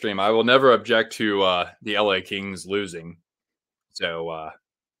Panther stream, I will never object to the LA Kings losing. So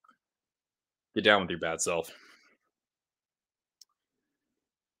get down with your bad self.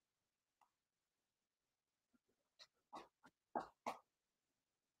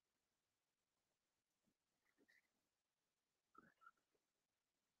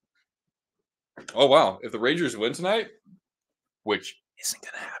 Oh, wow. If the Rangers win tonight, which isn't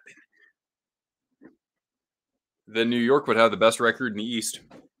going to happen, then New York would have the best record in the East.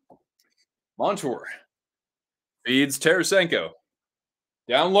 Montour feeds Tarasenko.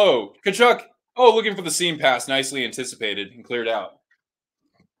 Down low. Kachuk. Oh, looking for the seam pass. Nicely anticipated and cleared out.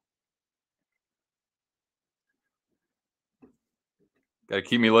 Got to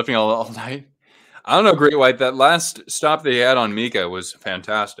keep me lifting all night. I don't know, Great White. That last stop they had on Mika was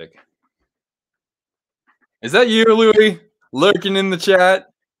fantastic. Is that you, Louis? Lurking in the chat?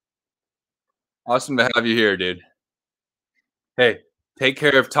 Awesome to have you here, dude. Hey, take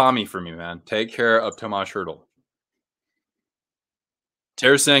care of Tommy for me, man. Take care of Tomas Hertl.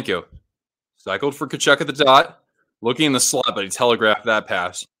 Tarasenko cycled for Kachuk at the dot. Looking in the slot, but he telegraphed that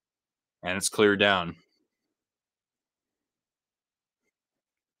pass. And it's cleared down.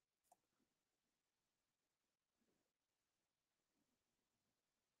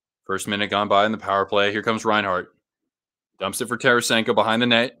 First minute gone by in the power play. Here comes Reinhart. Dumps it for Tarasenko behind the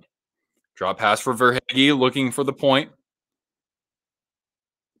net. Drop pass for Verhaeghe, looking for the point.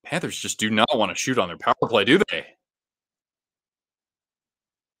 Panthers just do not want to shoot on their power play, do they?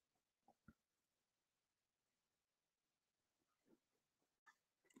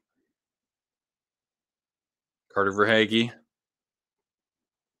 Carter Verhaeghe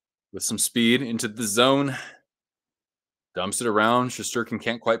with some speed into the zone. Dumps it around. Shesterkin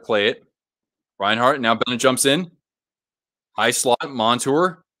can't quite play it. Reinhart, now Bennett jumps in. High slot,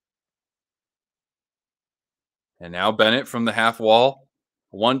 Montour. And now Bennett from the half wall.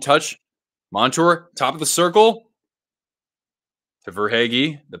 One touch. Montour, top of the circle. To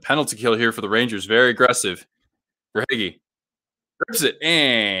Verhaeghe. The penalty kill here for the Rangers. Very aggressive. Verhaeghe grips it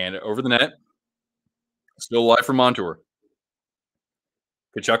and over the net. Still alive for Montour.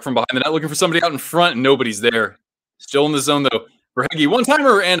 Kachuk from behind the net looking for somebody out in front, and nobody's there. Still in the zone though. Verhege, one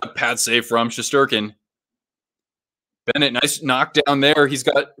timer and a pad save from Shesterkin. Bennett, nice knockdown there. He's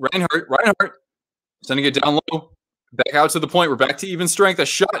got Reinhardt. Reinhardt sending it down low. Back out to the point. We're back to even strength. A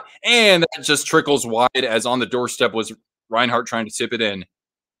shot, and that just trickles wide as on the doorstep was Reinhardt trying to tip it in.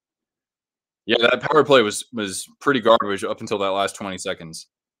 Yeah, that power play was pretty garbage up until that last 20 seconds.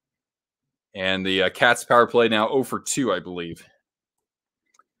 And the Cats power play now 0 for 2, I believe.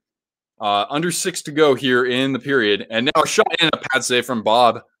 Under 6 to go here in the period. And now a shot and a pad save from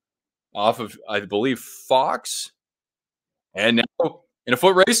Bob off of, I believe, Fox. And now in a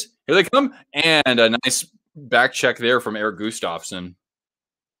foot race, here they come. And a nice back check there from Eric Gustafsson.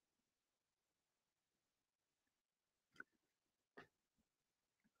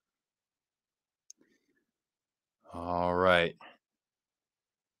 All right.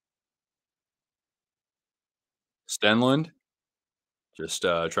 Stenlund just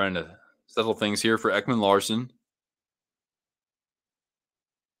trying to settle things here for Ekman Larson.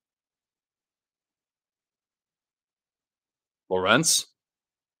 Lawrence.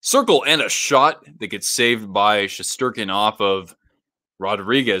 Circle and a shot that gets saved by Shesterkin off of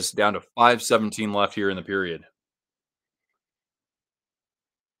Rodriguez, down to 5:17 left here in the period.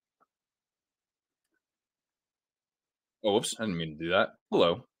 Oh, whoops. I didn't mean to do that.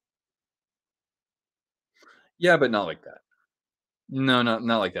 Hello. Yeah, but not like that. No, not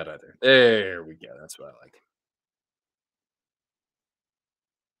like that either. There we go. That's what I like.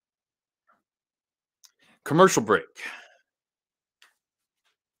 Commercial break.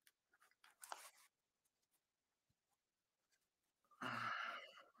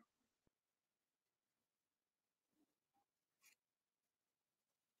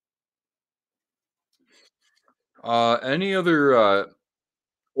 Any other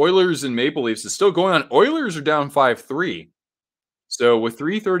Oilers and Maple Leafs is still going on. Oilers are down 5-3. So with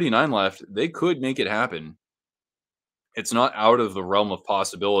 3:39 left, they could make it happen. It's not out of the realm of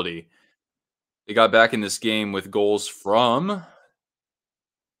possibility. They got back in this game with goals from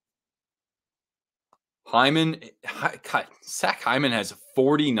Hyman. God, Zach Hyman has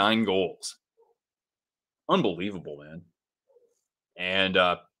 49 goals. Unbelievable, man. And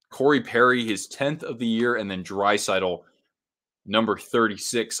Corey Perry, his 10th of the year, and then Draisaitl, number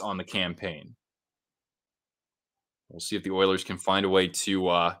 36 on the campaign. We'll see if the Oilers can find a way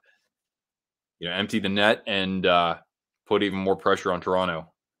to empty the net and put even more pressure on Toronto.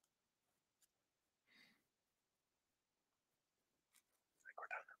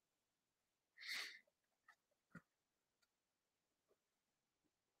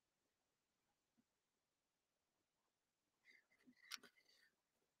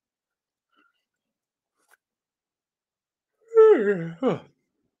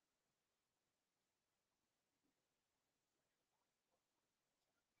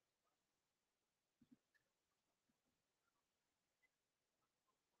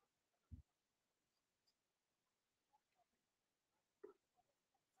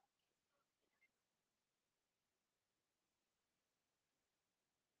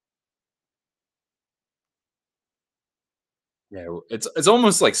 Yeah, it's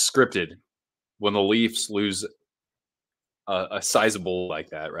almost like scripted when the Leafs lose a sizable like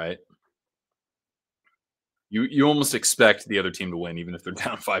that, right? You almost expect the other team to win, even if they're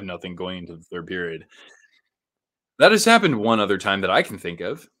down 5-0 going into the third period. That has happened one other time that I can think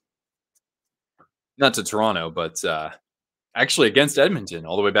of. Not to Toronto, but actually against Edmonton,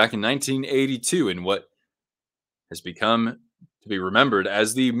 all the way back in 1982, in what has become to be remembered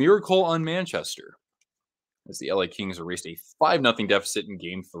as the Miracle on Manchester, as the LA Kings erased a 5-0 deficit in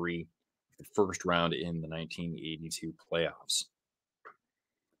Game 3, the first round in the 1982 playoffs.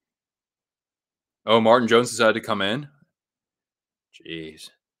 Oh, Martin Jones decided to come in. Jeez.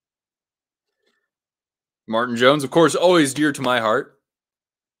 Martin Jones, of course, always dear to my heart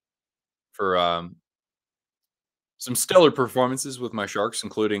for some stellar performances with my Sharks,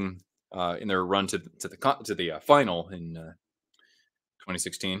 including in their run to the final in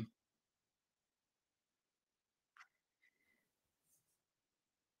 2016.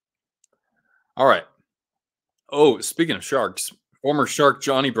 All right. Oh, speaking of Sharks, former Shark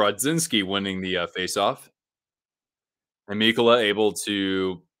Johnny Brodzinski winning the faceoff. And Mikkola able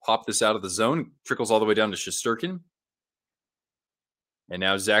to pop this out of the zone, trickles all the way down to Shesterkin. And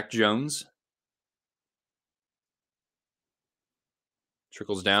now Zach Jones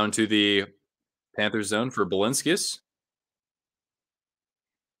trickles down to the Panthers zone for Balinskis.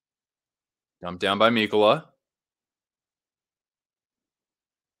 Dumped down by Mikkola.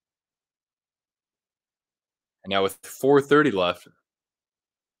 And now with 4:30 left,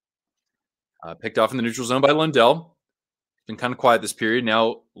 picked off in the neutral zone by Lundell. Been kind of quiet this period.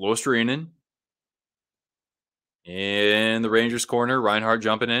 Now Luostarinen. In the Rangers corner, Reinhardt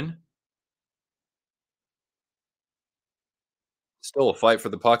jumping in. Still a fight for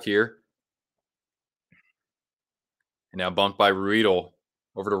the puck here. And now bumped by Ruedel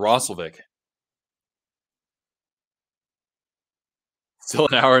over to Roslovic. Still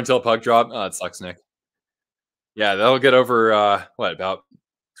an hour until puck drop. Oh, it sucks, Nick. Yeah, that'll get over what, about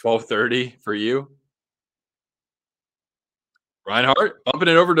 12:30 for you? Reinhardt bumping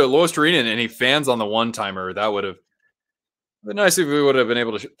it over to Lois Turinen, and he fans on the one timer. That would have been nice if we would have been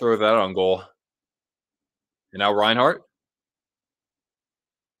able to throw that on goal. And now Reinhardt,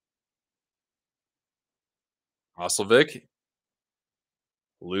 Roslovic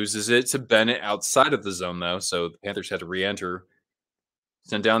loses it to Bennett outside of the zone, though. So the Panthers had to re enter.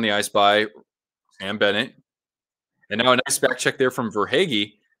 Sent down the ice by Sam Bennett. And now a nice back check there from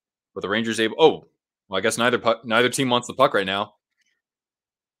Verhage. But the Rangers able. Oh, well, I guess neither team wants the puck right now.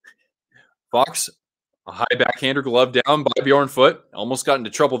 Fox, a high backhander glove down by Bjorn Foot. Almost got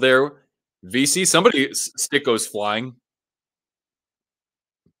into trouble there. VC, somebody's stick goes flying.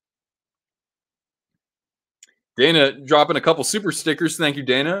 Dana dropping a couple super stickers. Thank you,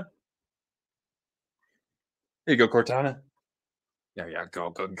 Dana. Here you go, Cortana. Yeah, go,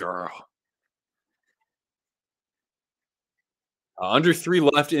 good girl. Under 3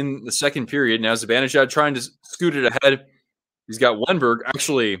 left in the second period. Now Zibanejad trying to scoot it ahead. He's got Wenberg.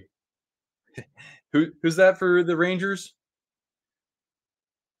 Actually, who's that for the Rangers?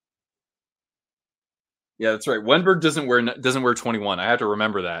 Yeah, that's right. Wenberg doesn't wear 21. I have to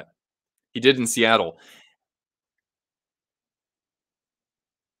remember that. He did in Seattle.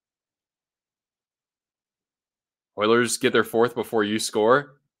 Oilers get their fourth before you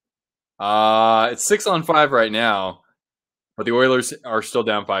score. It's 6-on-5 right now, but the Oilers are still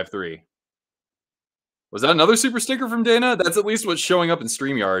down 5-3. Was that another super sticker from Dana? That's at least what's showing up in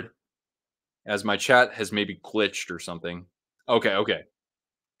StreamYard. As my chat has maybe glitched or something. Okay.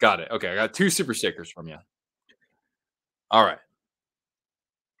 Got it. Okay, I got 2 super stickers from you. All right.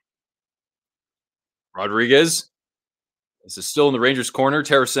 Rodriguez. This is still in the Rangers' corner.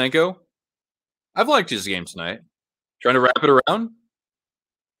 Tarasenko. I've liked his game tonight. Trying to wrap it around.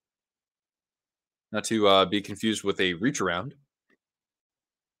 Not to be confused with a reach around.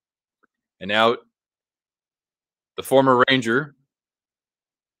 And now the former Ranger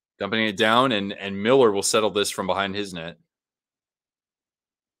dumping it down, and Miller will settle this from behind his net.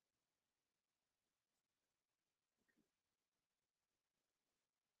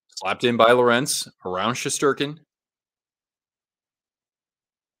 Slapped in by Lorentz around Shesterkin.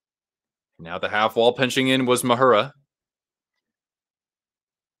 Now the half wall pinching in was Mahura.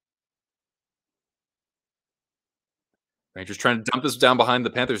 Rangers trying to dump this down behind the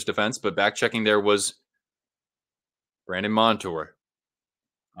Panthers defense, but back checking there was Brandon Montour.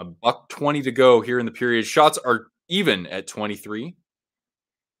 $1:20 to go here in the period. Shots are even at 23.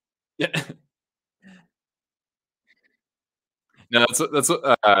 Yeah. No, that's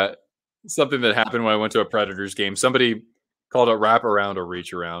something that happened when I went to a Predators game. Somebody called it wrap around or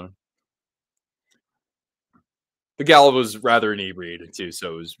reach around. The gal was rather inebriated too,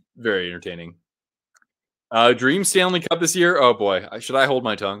 so it was very entertaining. Dream Stanley Cup this year. Oh boy, should I hold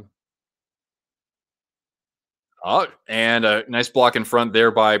my tongue? Oh, and a nice block in front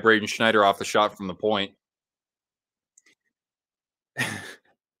there by Braden Schneider off the shot from the point.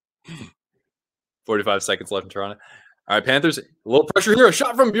 45 seconds left in Toronto. All right, Panthers, a little pressure here. A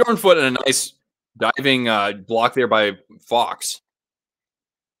shot from Bjornfoot and a nice diving block there by Fox.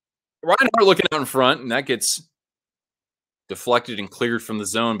 Reinhardt looking out in front, and that gets deflected and cleared from the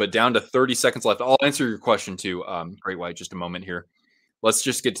zone, but down to 30 seconds left. I'll answer your question too, Great White, just a moment here. Let's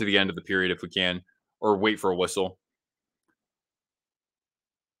just get to the end of the period if we can, or wait for a whistle.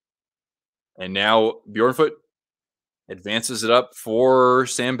 And now Bjornfoot advances it up for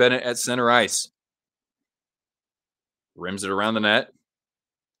Sam Bennett at center ice. Rims it around the net.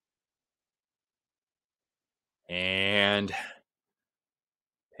 And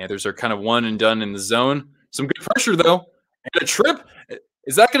Panthers are kind of one and done in the zone. Some good pressure, though. And a trip.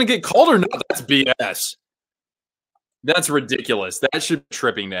 Is that going to get called or not? That's BS. That's ridiculous. That should be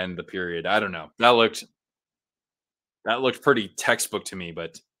tripping to end the period. I don't know. That looked pretty textbook to me,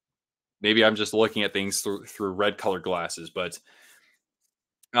 but maybe I'm just looking at things through red colored glasses. But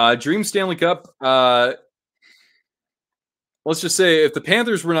Dream Stanley Cup. Let's just say if the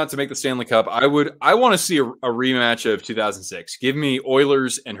Panthers were not to make the Stanley Cup, I want to see a rematch of 2006. Give me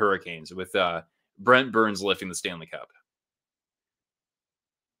Oilers and Hurricanes with Brent Burns lifting the Stanley Cup.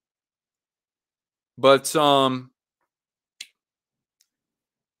 But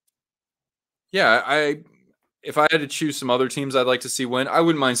yeah, if I had to choose some other teams I'd like to see win, I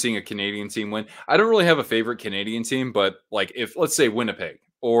wouldn't mind seeing a Canadian team win. I don't really have a favorite Canadian team, but like if let's say Winnipeg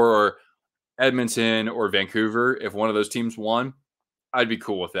or Edmonton or Vancouver, if one of those teams won, I'd be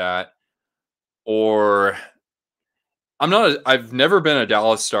cool with that. Or I've never been a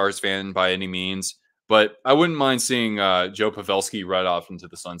Dallas Stars fan by any means, but I wouldn't mind seeing Joe Pavelski ride off into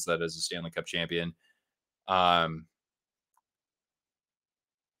the sunset as a Stanley Cup champion. Um,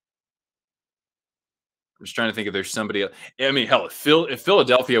 I'm just trying to think if there's somebody else. I mean, hell, if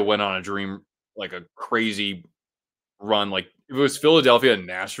Philadelphia went on a dream like a crazy run, like if it was Philadelphia and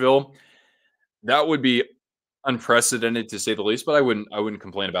Nashville, that would be unprecedented to say the least. But I wouldn't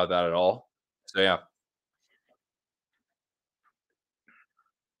complain about that at all. So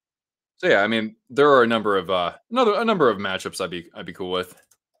yeah, I mean, there are a number of a number of matchups I'd be cool with.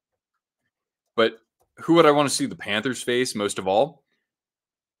 But who would I want to see the Panthers face most of all?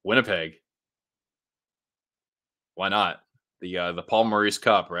 Winnipeg. Why not? The Paul Maurice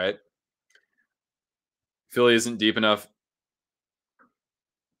Cup, right? Philly isn't deep enough.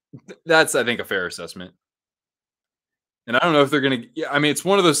 That's I think a fair assessment. And I don't know if they're gonna. Yeah, I mean, it's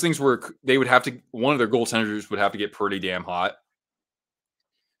one of those things where they would have to. One of their goaltenders would have to get pretty damn hot.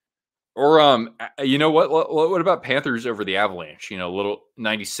 Or you know what about Panthers over the Avalanche? You know, a little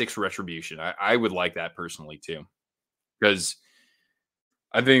 96 retribution. I would like that personally too, because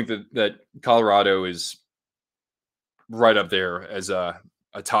I think that Colorado is right up there as a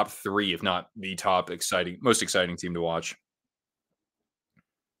top three, if not the top most exciting team to watch.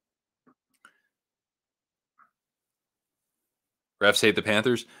 Refs hate the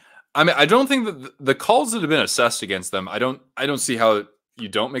Panthers. I mean, I don't think that the calls that have been assessed against them. I don't see how you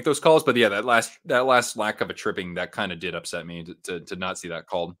don't make those calls. But yeah, that last lack of a tripping that kind of did upset me to not see that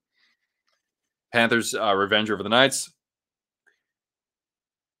called. Panthers revenge over the Knights.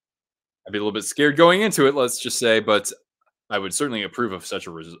 I'd be a little bit scared going into it. Let's just say, but I would certainly approve of such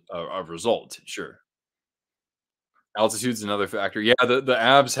a result. Sure. Altitude's another factor. Yeah, the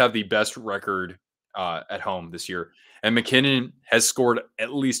Abs have the best record at home this year, and McKinnon has scored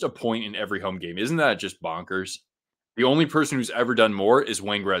at least a point in every home game. Isn't that just bonkers? The only person who's ever done more is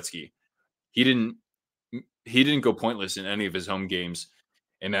Wayne Gretzky. He didn't he didn't go pointless in any of his home games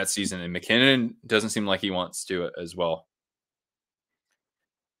in that season, and McKinnon doesn't seem like he wants to as well.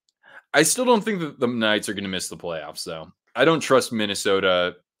 I still don't think that the Knights are going to miss the playoffs, though. I don't trust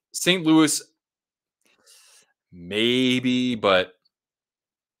Minnesota. St. Louis, maybe, but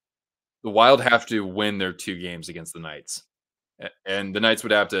the Wild have to win their 2 games against the Knights, and the Knights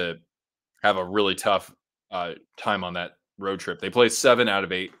would have to have a really tough time on that road trip. They play 7 out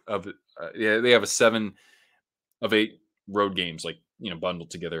of 8 of yeah, they have a 7 of 8 road games, like bundled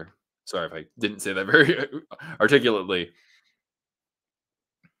together. Sorry if I didn't say that very articulately.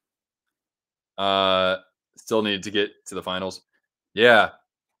 Uh, Still needed to get to the finals. Yeah,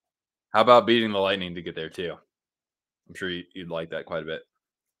 how about beating the Lightning to get there too? I'm sure you'd like that quite a bit.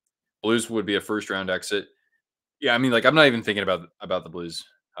 Blues would be a first round exit. Yeah, I mean, like I'm not even thinking about the Blues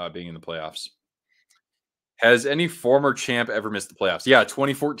being in the playoffs. Has any former champ ever missed the playoffs? Yeah,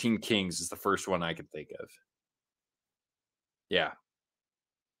 2014 Kings is the first one I could think of. Yeah,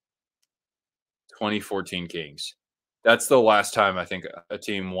 2014 Kings. That's the last time I think a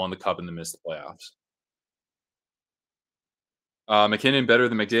team won the cup and then missed the playoffs. McKinnon better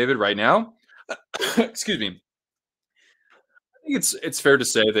than McDavid right now? Excuse me. I think it's fair to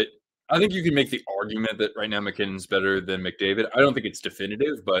say that I think you can make the argument that right now McKinnon's better than McDavid. I don't think it's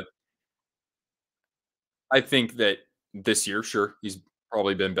definitive, but I think that this year, sure, he's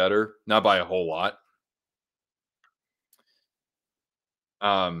probably been better, not by a whole lot.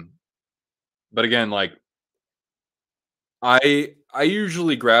 Um, but again, like I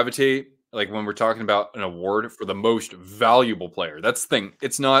usually gravitate like when we're talking about an award for the most valuable player. That's the thing.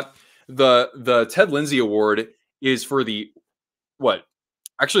 It's not the Ted Lindsay award is for the what?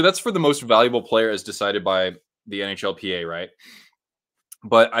 Actually, that's for the most valuable player as decided by the NHLPA, right?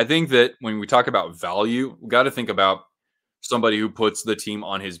 But I think that when we talk about value, we got to think about somebody who puts the team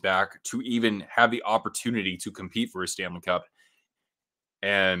on his back to even have the opportunity to compete for a Stanley Cup.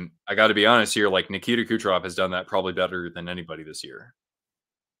 And I got to be honest here, like Nikita Kucherov has done that probably better than anybody this year.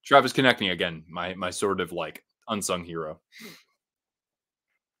 Travis Konechny again, my sort of like unsung hero.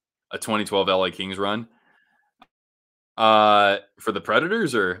 A 2012 LA Kings run. For the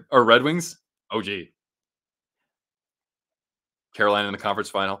Predators or Red Wings? Oh gee. Carolina in the conference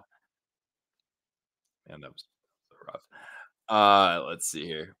final. Man, that was so rough. Let's see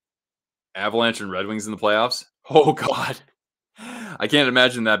here. Avalanche and Red Wings in the playoffs. Oh god. I can't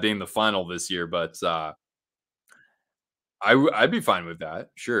imagine that being the final this year, but I'd be fine with that.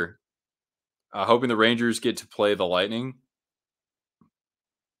 Sure. Hoping the Rangers get to play the Lightning.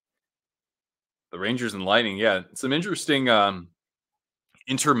 The Rangers and Lightning, yeah, some interesting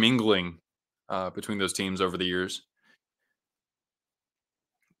intermingling between those teams over the years.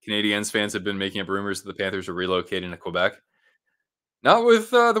 Canadiens fans have been making up rumors that the Panthers are relocating to Quebec. Not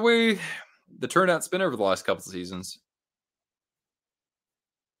with the way the turnout's been over the last couple of seasons.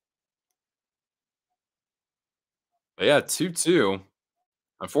 But yeah, 2-2.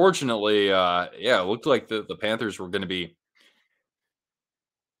 Unfortunately, yeah, it looked like the Panthers were going to be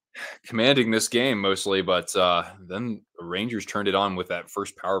commanding this game mostly, but then the Rangers turned it on with that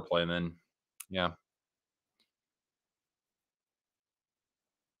first power play, and then yeah,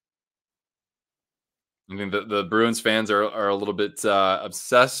 I mean the Bruins fans are a little bit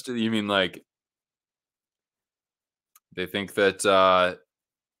obsessed. You mean like they think that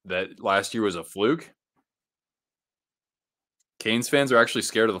that last year was a fluke? Canes fans are actually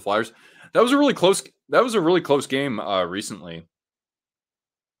scared of the Flyers. That was a really close. That was a really close game recently.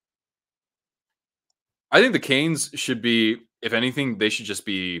 I think the Canes should be, if anything, they should just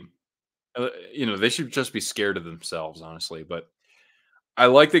be, they should just be scared of themselves, honestly. But I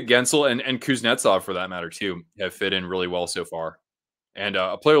like that Gensel and Kuznetsov, for that matter, too, have fit in really well so far. And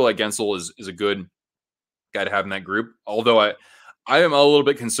a player like Gensel is a good guy to have in that group. Although I am a little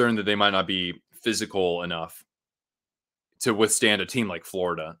bit concerned that they might not be physical enough to withstand a team like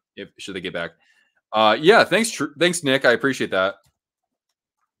Florida if should they get back. Yeah, thanks, Nick. I appreciate that.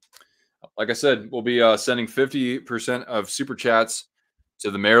 Like I said, we'll be sending 50% of super chats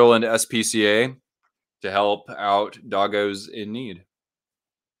to the Maryland SPCA to help out doggos in need.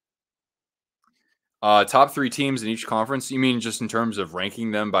 Top three teams in each conference. You mean just in terms of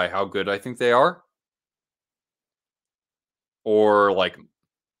ranking them by how good I think they are, or like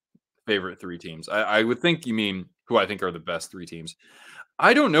favorite three teams? I would think you mean who I think are the best three teams.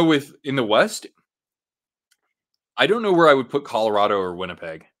 I don't know with in the West. I don't know where I would put Colorado or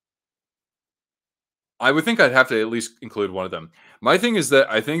Winnipeg. I would think I'd have to at least include one of them. My thing is that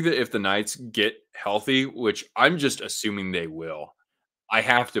I think that if the Knights get healthy, which I'm just assuming they will, I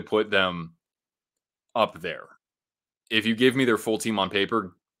have to put them up there. If you give me their full team on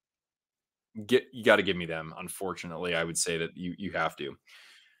paper, you got to give me them. Unfortunately, I would say that you have to.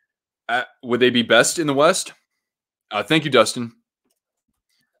 Would they be best in the West? Thank you, Dustin.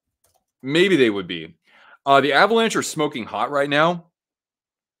 Maybe they would be. The Avalanche are smoking hot right now,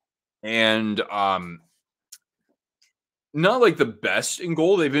 and not like the best in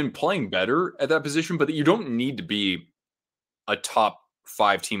goal. They've been playing better at that position, but you don't need to be a top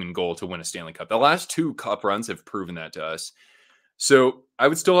 5 team in goal to win a Stanley Cup. The last 2 cup runs have proven that to us. So I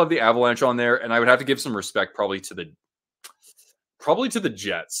would still have the Avalanche on there, and I would have to give some respect probably to the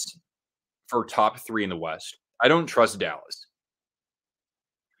Jets for top 3 in the West. I don't trust Dallas.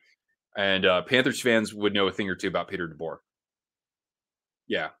 And Panthers fans would know a thing or two about Peter DeBoer.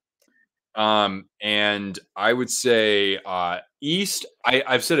 Yeah. And I would say East,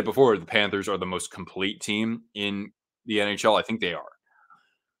 I've said it before, the Panthers are the most complete team in the NHL. I think they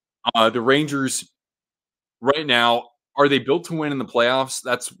are. The Rangers right now, are they built to win in the playoffs?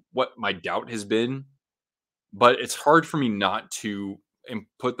 That's what my doubt has been. But it's hard for me not to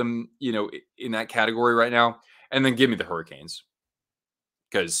put them, in that category right now. And then give me the Hurricanes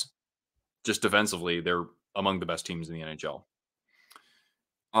because just defensively, they're among the best teams in the NHL.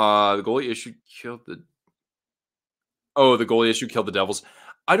 The goalie issue killed the. Oh, the goalie issue killed the Devils.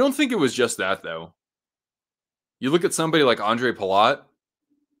 I don't think it was just that though. You look at somebody like Andre Palat,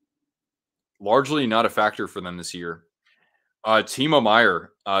 largely not a factor for them this year. Timo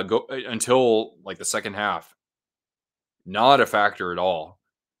Meyer, go until like the second half, not a factor at all.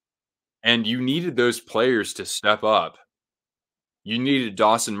 And you needed those players to step up. You needed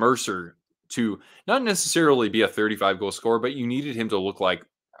Dawson Mercer to not necessarily be a 35 goal scorer, but you needed him to look like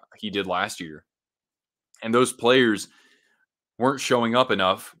he did last year. And those players weren't showing up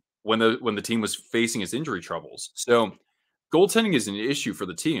enough when the team was facing its injury troubles. So goaltending is an issue for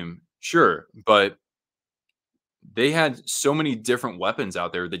the team, sure, but they had so many different weapons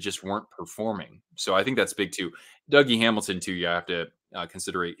out there that just weren't performing. So I think that's big too. Dougie Hamilton too. You have to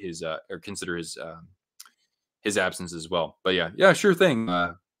consider his absence as well. But yeah, sure thing.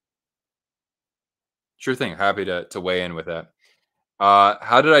 Sure thing. Happy to weigh in with that.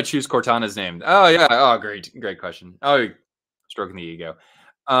 How did I choose Cortana's name? Oh yeah. Oh, great question. Oh, stroking the ego.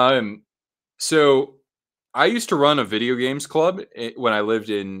 So I used to run a video games club when I lived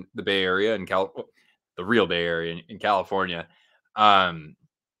in the Bay Area in the real Bay Area in California. And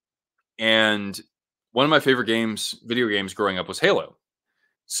one of my favorite video games growing up was Halo.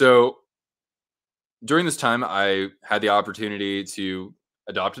 So during this time, I had the opportunity to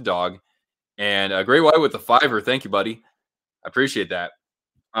adopt a dog, And Great White with the fiver. Thank you, buddy. I appreciate that.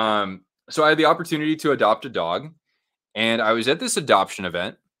 So I had the opportunity to adopt a dog, and I was at this adoption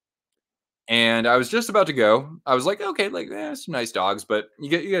event, and I was just about to go. I was like, okay, like some nice dogs, but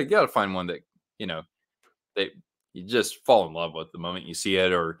you got to find one that you know they you just fall in love with the moment you see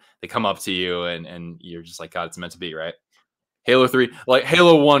it, or they come up to you and you're just like, God, it's meant to be, right? Halo 3, like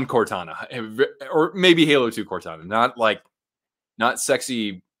Halo 1 Cortana, or maybe Halo 2 Cortana, not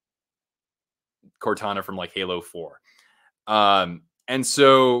sexy Cortana from like Halo 4. And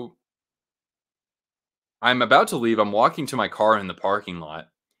so I'm about to leave. I'm walking to my car in the parking lot,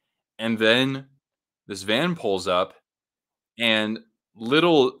 and then this van pulls up, and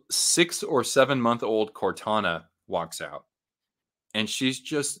little 6 or 7 month old Cortana walks out, and she's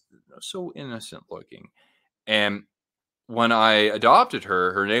just so innocent looking. And when I adopted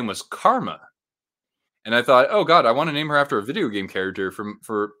her, her name was Karma. And I thought, oh God, I want to name her after a video game character from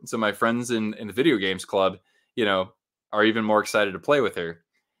for so my friends in the video games club, you know, are even more excited to play with her.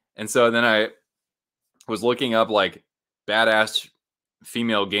 And so then I was looking up like badass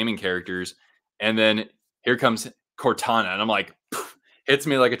female gaming characters, and then here comes Cortana, and I'm like, "Poof," hits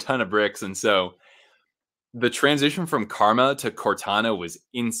me like a ton of bricks. And so the transition from Karma to Cortana was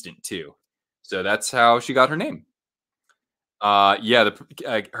instant too. So that's how she got her name. Yeah,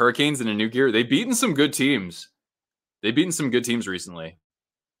 the Hurricanes in a new gear. They've beaten some good teams. They've beaten some good teams recently.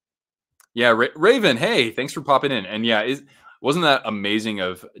 Yeah, Raven. Hey, thanks for popping in. And yeah, wasn't that amazing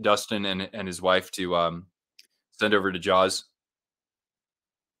of Dustin and his wife to send over to Jaws?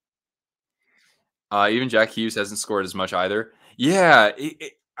 Even Jack Hughes hasn't scored as much either. Yeah,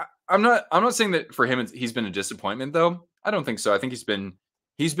 I'm not saying that for him he's been a disappointment though. I don't think so. I think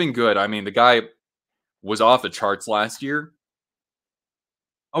he's been good. I mean, the guy was off the charts last year.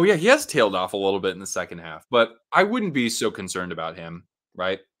 Oh yeah, he has tailed off a little bit in the second half, but I wouldn't be so concerned about him,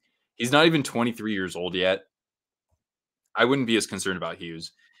 right? He's not even 23 years old yet. I wouldn't be as concerned about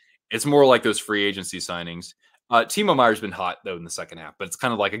Hughes. It's more like those free agency signings. Timo Meyer's been hot though in the second half, but it's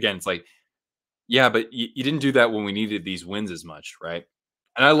kind of like again, it's like yeah, but you didn't do that when we needed these wins as much, right?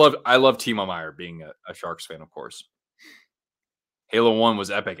 And I love Timo Meyer being a Sharks fan, of course. Halo 1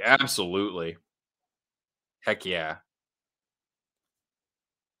 was epic. Absolutely. Heck yeah.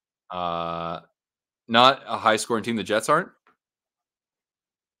 Uh Not a high scoring team. The Jets aren't.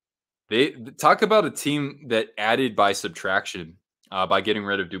 They talk about a team that added by subtraction, by getting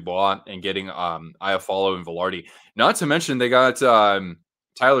rid of Dubois and getting Iafallo and Velarde. Not to mention they got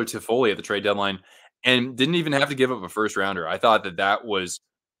Tyler Toffoli at the trade deadline and didn't even have to give up a first rounder. I thought that was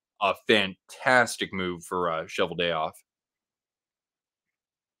a fantastic move for Shovel Day off.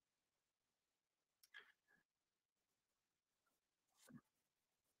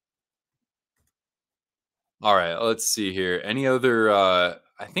 All right, let's see here. Any other?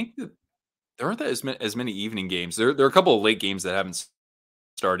 I think that there aren't as many evening games. There are a couple of late games that haven't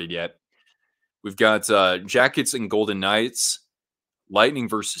started yet. We've got Jackets and Golden Knights, Lightning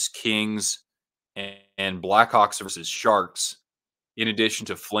versus Kings, and Blackhawks versus Sharks. In addition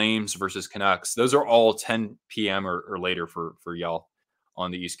to Flames versus Canucks, those are all 10 p.m. or later for y'all on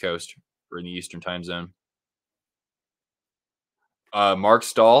the East Coast or in the Eastern Time Zone. Mark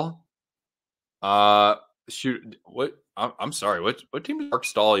Stahl. Uh, shoot, what? I'm sorry. What team does Mark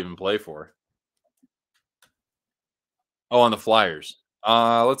Stahl even play for? Oh, on the Flyers.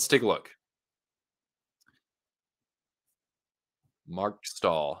 Let's take a look. Mark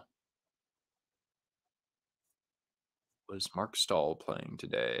Stahl. Was Mark Stahl playing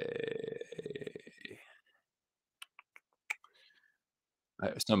today?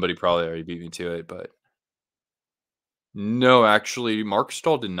 Somebody probably already beat me to it, but no, actually, Mark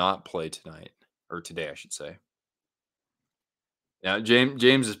Stahl did not play tonight or today, I should say. Yeah,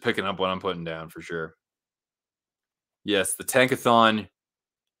 James is picking up what I'm putting down for sure. Yes, the Tankathon,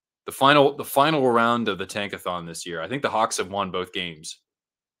 the final round of the Tankathon this year. I think the Hawks have won both games.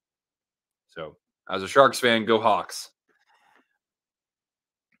 So, as a Sharks fan, go Hawks.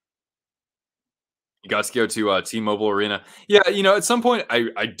 You got to go to T-Mobile Arena. Yeah, at some point,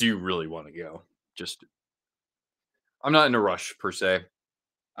 I do really want to go. Just I'm not in a rush per se.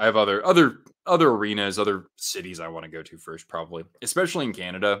 I have other arenas, other cities I want to go to first, probably, especially in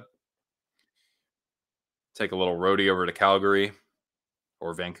Canada. Take a little roadie over to Calgary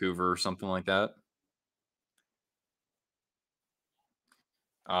or Vancouver or something like that.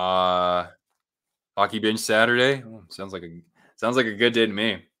 Uh Hockey binge Saturday. Oh, sounds like a good day to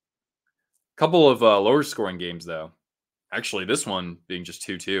me. Couple of lower scoring games though. Actually, this one being just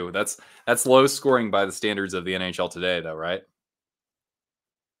 2-2. That's low scoring by the standards of the NHL today, though, right?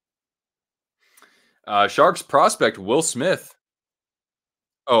 Sharks prospect Will Smith.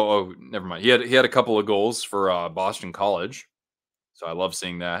 Oh, never mind. He had a couple of goals for Boston College, so I love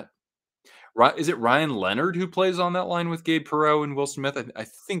seeing that. Is it Ryan Leonard who plays on that line with Gabe Perreault and Will Smith? I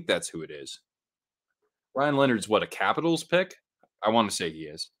think that's who it is. Ryan Leonard's what, a Capitals pick? I want to say he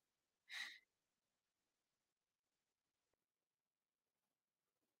is.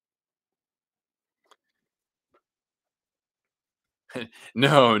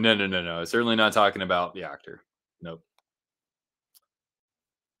 No, no, no, no, no. Certainly not talking about the actor. Nope.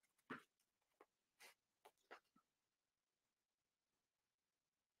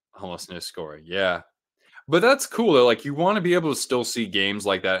 Almost no scoring. Yeah. But that's cool though. Like you want to be able to still see games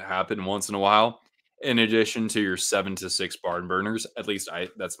like that happen once in a while, in addition to your 7-6 barn burners. At least I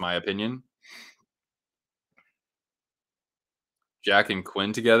that's my opinion. Jack and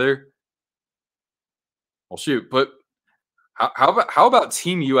Quinn together. Well shoot. But how about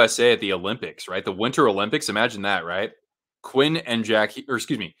Team USA at the Olympics, right? The Winter Olympics. Imagine that, right? Quinn and Jack, or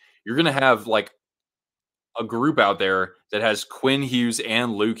excuse me, you're gonna have like a group out there that has Quinn Hughes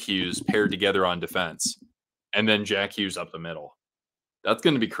and Luke Hughes paired together on defense, and then Jack Hughes up the middle. That's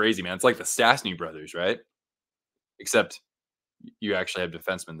gonna be crazy, man. It's like the Stastny brothers, right? Except you actually have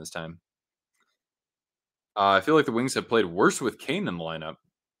defensemen this time. I feel like the Wings have played worse with Kane in the lineup.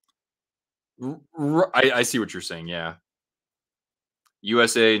 I see what you're saying. Yeah,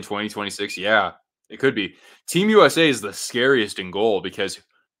 USA in 2026. Yeah, it could be. Team USA is the scariest in goal because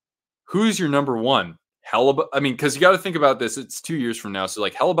who's your number one? Hellebuck. I mean, because you got to think about this. It's 2 years from now, so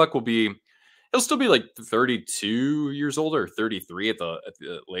like Hellebuck will be, he'll still be like 32 years old or 33 at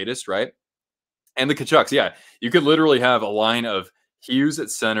the latest, right? And the Kachucks, yeah, you could literally have a line of Hughes at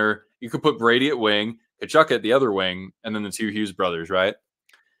center. You could put Brady at wing, Kachuk at the other wing, and then the two Hughes brothers, right?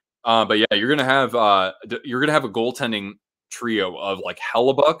 But yeah, you're gonna have a goaltending trio of like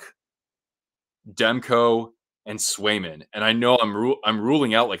Hellebuck, Demko, and Swayman. And I know I'm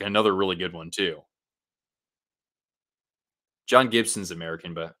ruling out like another really good one too. John Gibson's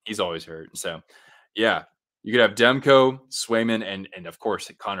American, but he's always hurt. So yeah, you could have Demko, Swayman, and of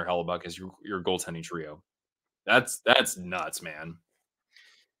course Connor Hellebuck as your goaltending trio. That's nuts, man.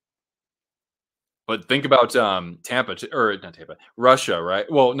 But think about Tampa or not Tampa, Russia,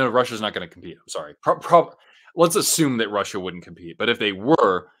 right? Well, no, Russia's not going to compete. I'm sorry. Let's assume that Russia wouldn't compete, but if they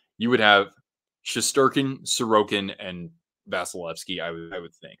were, you would have Shosturkin, Sorokin, and Vasilevsky. I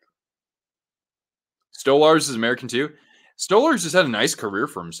would think. Stolarz is American too. Stolarz has had a nice career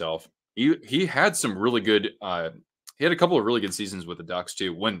for himself. He had some really good. He had a couple of really good seasons with the Ducks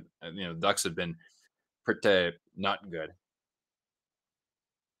too. When the Ducks have been pretty not good.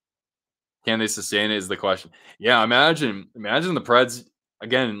 Can they sustain it is the question. Yeah, imagine the Preds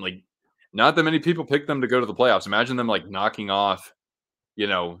again, like not that many people picked them to go to the playoffs. Imagine them like knocking off, you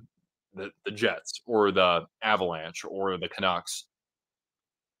know, the Jets or the Avalanche or the Canucks.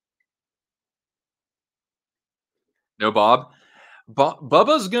 No Bob.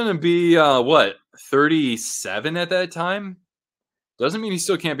 Bubba's gonna be what 37 at that time. Doesn't mean he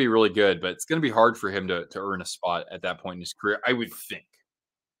still can't be really good, but it's gonna be hard for him to earn a spot at that point in his career, I would think.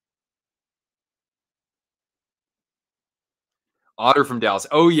 Otter from Dallas.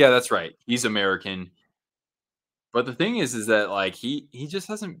 Oh yeah, that's right. He's American. But the thing is that, like, he just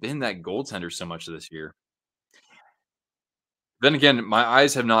hasn't been that goaltender so much this year. Then again, my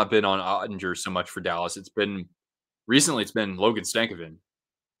eyes have not been on Ottinger so much for Dallas. It's been Logan Stankoven,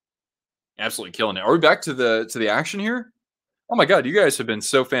 absolutely killing it. Are we back to the action here? Oh my god, you guys have been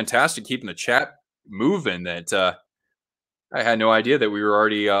so fantastic keeping the chat moving that, I had no idea that we were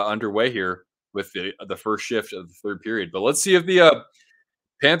already, underway here with the first shift of the 3rd period. But let's see if the,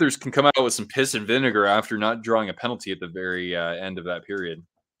 Panthers can come out with some piss and vinegar after not drawing a penalty at the very, end of that period.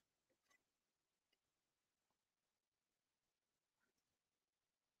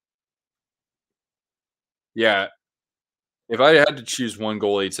 Yeah, if I had to choose one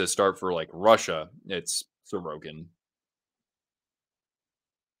goalie to start for, like, Russia, it's Sorokin.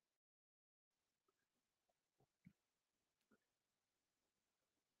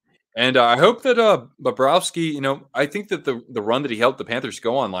 And I hope that, Bobrovsky, I think that the run that he helped the Panthers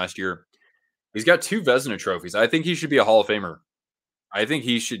go on last year, he's got 2 Vezina trophies. I think he should be a Hall of Famer. I think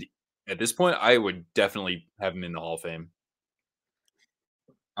he should at this point, I would definitely have him in the Hall of Fame.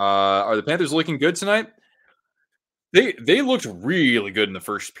 Are the Panthers looking good tonight? They looked really good in the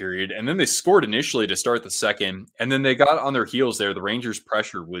first period, and then they scored initially to start the second, and then they got on their heels there. The Rangers'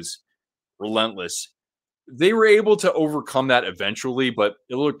 pressure was relentless. They were able to overcome that eventually, but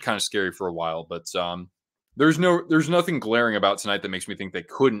it looked kind of scary for a while. But there's nothing glaring about tonight that makes me think they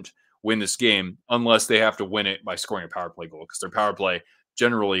couldn't win this game unless they have to win it by scoring a power play goal because their power play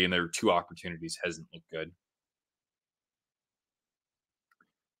generally in their 2 opportunities hasn't looked good.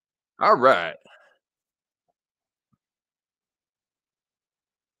 All right.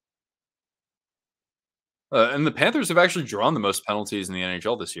 And the Panthers have actually drawn the most penalties in the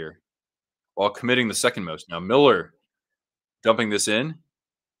NHL this year, while committing the second most. Now Miller dumping this in.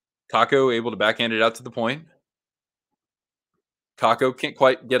 Kako able to backhand it out to the point. Kako can't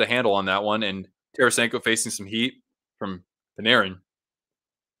quite get a handle on that one, and Tarasenko facing some heat from Panarin.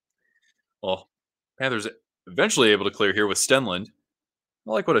 Well, Panthers eventually able to clear here with Stenlund.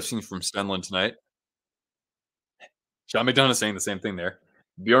 I like what I've seen from Stenlund tonight. Sean McDonough saying the same thing there.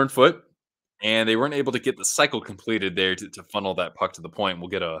 Bjorn Foot, and they weren't able to get the cycle completed there to funnel that puck to the point. We'll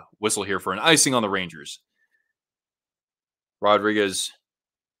get a whistle here for an icing on the Rangers. Rodriguez,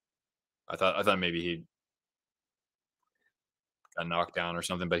 I thought maybe he got knocked down or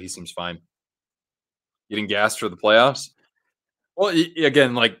something, but he seems fine. Getting gassed for the playoffs. Well,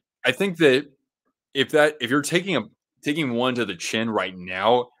 again, like I think that if you're taking one to the chin right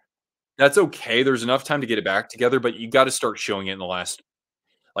now, that's okay. There's enough time to get it back together, but you got to start showing it in the last.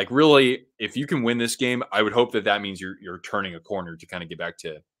 Like really, if you can win this game, I would hope that that means you're turning a corner to kind of get back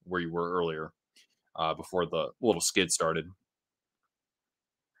to where you were earlier before the little skid started.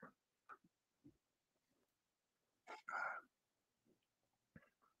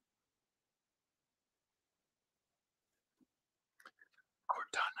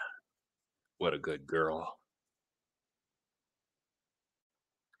 Cortana, what a good girl.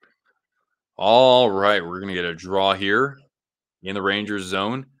 All right, we're gonna get a draw here in the Rangers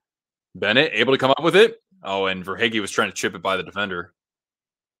zone. Bennett able to come up with it. Oh, and Verhage was trying to chip it by the defender.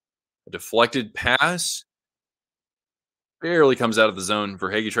 A deflected pass barely comes out of the zone.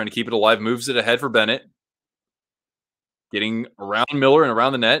 Verhage trying to keep it alive, moves it ahead for Bennett. Getting around Miller and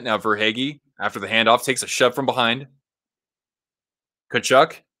around the net. Now Verhage, after the handoff, takes a shove from behind.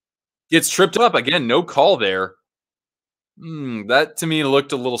 Kachuk gets tripped up. Again, no call there. That to me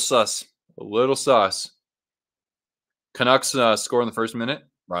looked a little sus. A little sus. Canucks score in the first minute.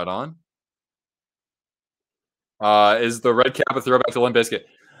 Right on. Is the red cap a throwback to Limp Bizkit?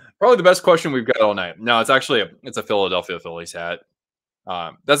 Probably the best question we've got all night. No, it's actually it's a Philadelphia Phillies hat.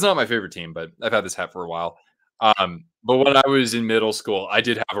 That's not my favorite team, but I've had this hat for a while. But when I was in middle school, I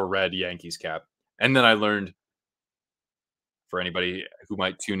did have a red Yankees cap. And then I learned, for anybody who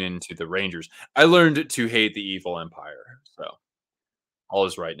might tune into the Rangers, I learned to hate the evil empire. So all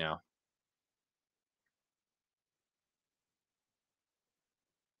is right now.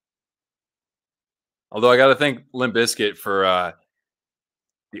 Although I got to thank Limp Bizkit for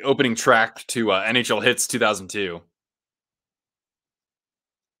the opening track to NHL Hits 2002.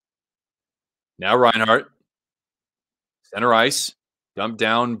 Now Reinhardt, center ice, dumped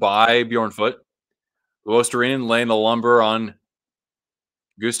down by Bjornfoot. Luostarinen laying the lumber on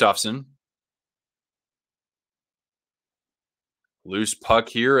Gustafsson. Loose puck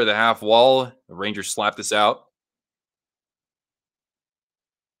here at the half wall. The Rangers slap this out.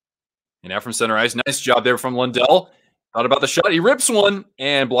 And now from center ice. Nice job there from Lundell. Thought about the shot. He rips one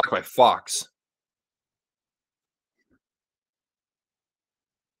and blocked by Fox.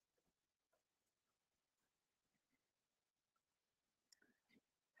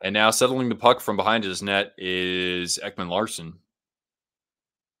 And now settling the puck from behind his net is Ekman Larson.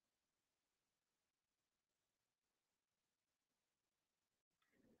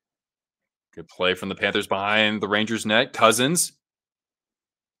 Good play from the Panthers behind the Rangers net. Cousins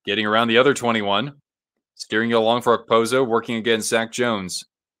getting around the other 21. Steering it along for Okposo, working against Zach Jones.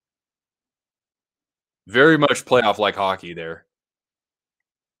 Very much playoff-like hockey there.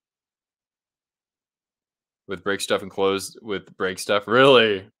 With break stuff and closed with break stuff.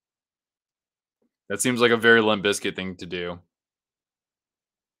 Really? That seems like a very Limp Bizkit thing to do.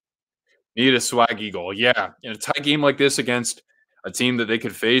 Need a swaggy goal. Yeah. In a tight game like this against a team that they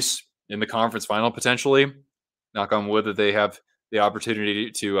could face in the conference final potentially, knock on wood that they have the opportunity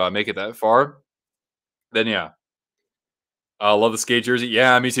to make it that far, then yeah. I love the skate jersey.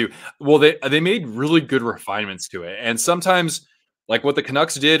 Yeah, me too. Well, they made really good refinements to it. And sometimes like what the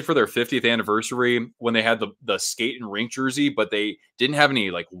Canucks did for their 50th anniversary when they had the skate and rink jersey, but they didn't have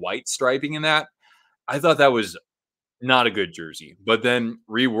any like white striping in that. I thought that was not a good jersey. But then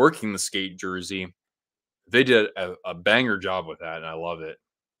reworking the skate jersey, they did a banger job with that, and I love it.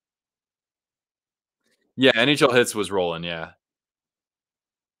 Yeah, NHL Hits was rolling. Yeah,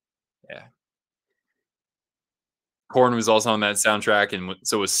 yeah. Korn was also on that soundtrack, and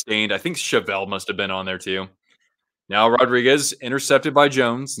so was Stained. I think Chevelle must have been on there too. Now Rodriguez intercepted by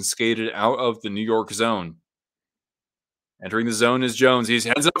Jones and skated out of the New York zone. Entering the zone is Jones. He's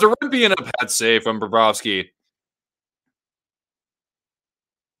heads up to Rimpey and a pad save from Bobrovsky.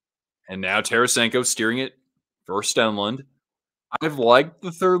 And now Tarasenko steering it for Stenlund. I've liked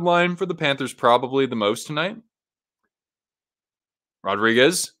the third line for the Panthers probably the most tonight.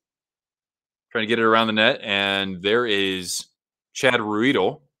 Rodriguez trying to get it around the net, and there is Chad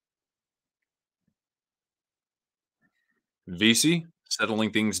Ruedel. VC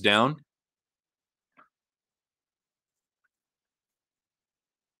settling things down.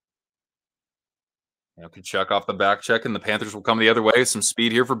 Can check off the back check, and the Panthers will come the other way. Some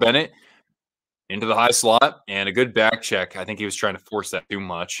speed here for Bennett into the high slot, and a good back check. I think he was trying to force that too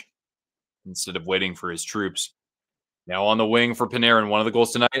much instead of waiting for his troops. Now on the wing for Panarin, one of the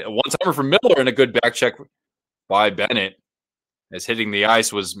goals tonight. A one-timer for Miller, and a good back check by Bennett. As hitting the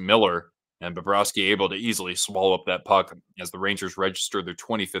ice was Miller, and Bobrovsky able to easily swallow up that puck as the Rangers registered their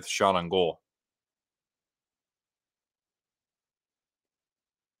 25th shot on goal.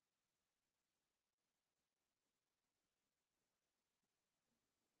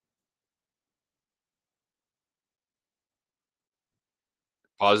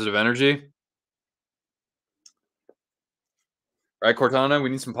 Positive energy. Right, Cortana? We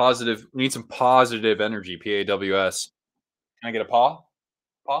need some positive energy. PAWS. Can I get a paw?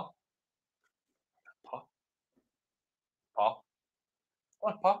 Paw? Paw? Paw?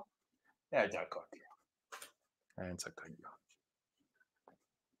 What paw? Yeah, it's a good. It's a good.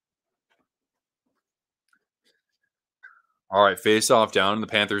 All right, face off down in the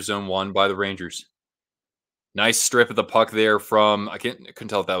Panthers zone one by the Rangers. Nice strip of the puck there from couldn't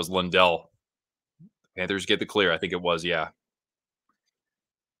tell if that was Lundell. Panthers get the clear. I think it was, yeah.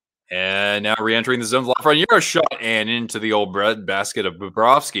 And now re-entering the zone, Lafreniere shot and into the old bread basket of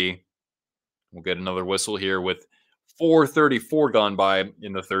Bobrovsky. We'll get another whistle here with 4:34 gone by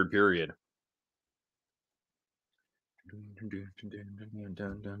in the third period.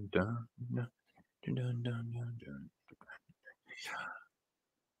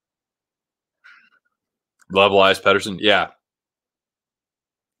 Love Pedersen. Yeah.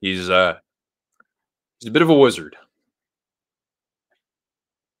 He's a bit of a wizard.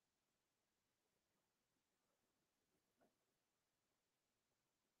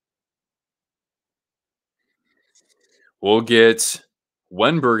 We'll get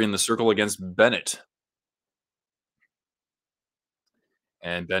Wenberg in the circle against Bennett.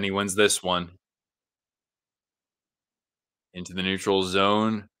 And Benny wins this one. Into the neutral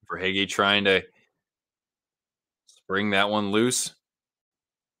zone for Hagee trying to spring that one loose.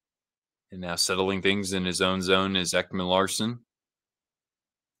 And now settling things in his own zone is Ekman Larson.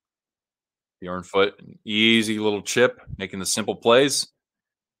 Bjornfoot, an easy little chip, making the simple plays.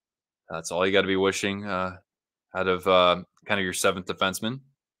 That's all you got to be wishing out of kind of your seventh defenseman.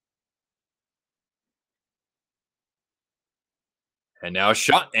 And now a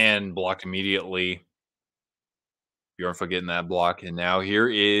shot and blocked immediately. Bjornfoot getting that block. And now here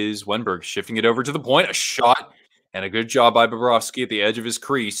is Wenberg shifting it over to the point. A shot and a good job by Bobrovsky at the edge of his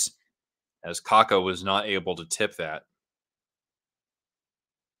crease as Kakko was not able to tip that.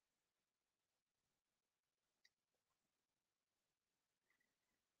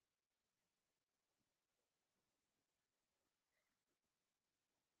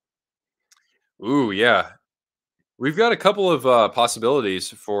 Ooh, yeah. We've got a couple of possibilities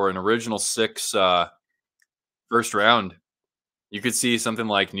for an original six first round. You could see something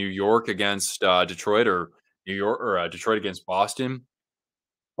like New York against Detroit, or New York or Detroit against Boston,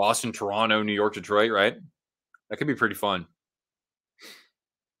 Boston, Toronto, New York, Detroit. Right? That could be pretty fun.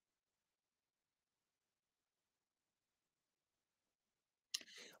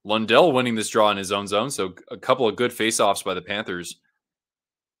 Lundell winning this draw in his own zone, so a couple of good faceoffs by the Panthers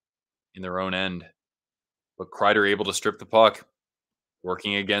in their own end. But Kreider able to strip the puck,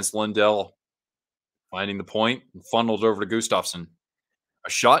 working against Lundell, finding the point and funneled over to Gustafsson. A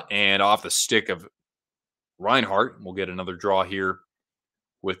shot and off the stick of Reinhart. We'll get another draw here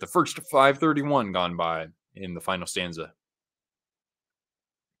with the first 5:31 gone by in the final stanza.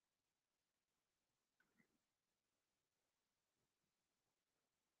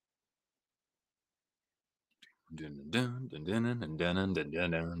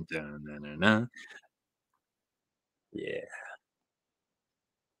 Yeah.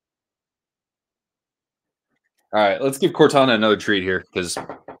 All right, let's give Cortana another treat here because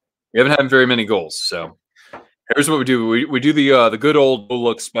we haven't had very many goals. So here's what we do: we do the good old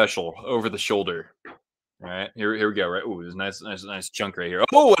look special over the shoulder. All right, here we go. Right, ooh, there's a nice chunk right here.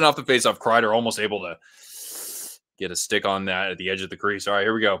 Oh, and off the face off, Kreider almost able to get a stick on that at the edge of the crease. All right,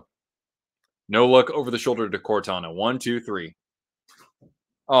 here we go. No look over the shoulder to Cortana. 1, 2, 3.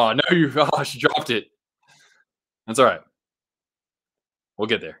 Oh no, she dropped it. That's all right. We'll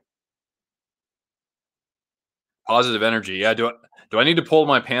get there. Positive energy. Yeah. Do I need to pull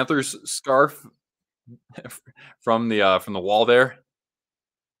my Panthers scarf from the wall there.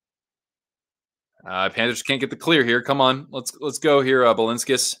 Panthers can't get the clear here. Come on, let's go here.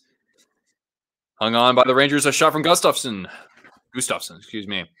 Balinskis hung on by the Rangers. A shot from Gustafson, excuse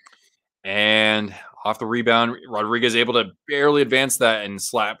me, and off the rebound, Rodriguez able to barely advance that and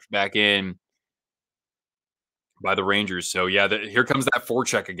slapped back in by the Rangers. So yeah, here comes that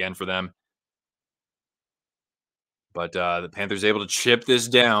forecheck again for them. But the Panthers able to chip this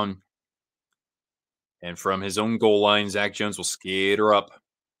down, and from his own goal line, Zach Jones will skate her up.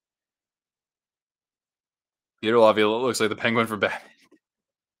 Peter Laviolette looks like the Penguin from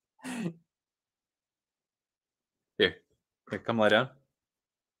Batman. Here, come lie down.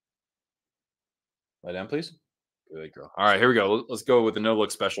 Lie down, please. Good girl. All right, here we go. Let's go with the no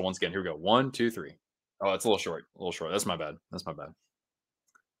look special once again. Here we go. 1, 2, 3. Oh, it's a little short. A little short. That's my bad. That's my bad.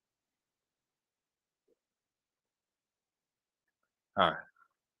 All right.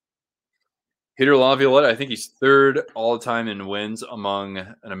 Peter Laviolette, I think he's third all the time in wins among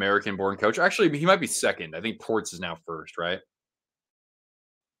an American-born coach. Actually, he might be second. I think Ports is now first, right?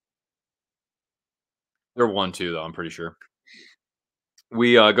 They're 1-2 though. I'm pretty sure.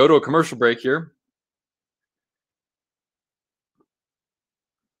 We go to a commercial break here.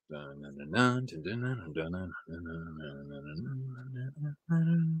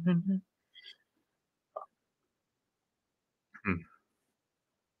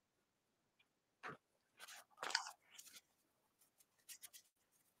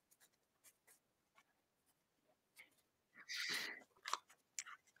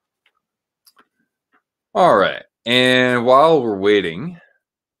 All right. And while we're waiting,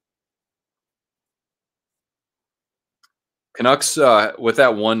 Canucks with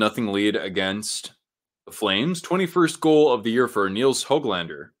that 1-0 lead against the Flames. 21st goal of the year for Niels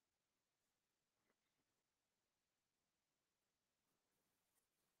Hoglander.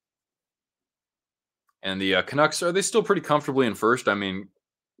 And the Canucks, are they still pretty comfortably in first? I mean,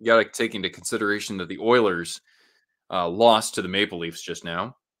 you got to take into consideration that the Oilers lost to the Maple Leafs just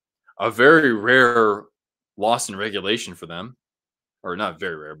now. A very rare loss in regulation for them. Or not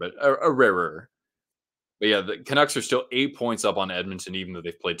very rare, but a rarer. But yeah, the Canucks are still 8 points up on Edmonton, even though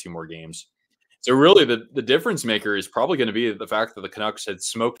they've played 2 more games. So really, the difference maker is probably going to be the fact that the Canucks had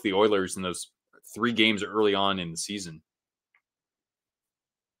smoked the Oilers in those 3 games early on in the season.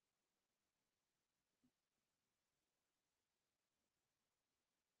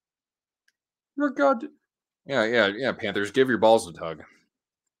 Oh God. Yeah. Panthers, give your balls a tug.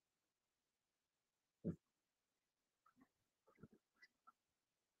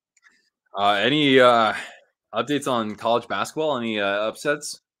 Any updates on college basketball? Any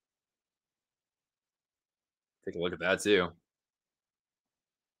upsets? Take a look at that too.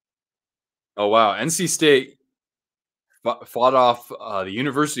 Oh wow, NC State fought off the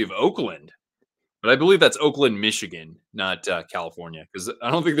University of Oakland, but I believe that's Oakland, Michigan, not California, because I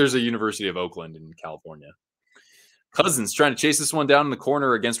don't think there's a University of Oakland in California. Cousins trying to chase this one down in the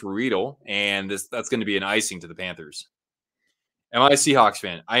corner against Riedel, and that's going to be an icing to the Panthers. Am I a Seahawks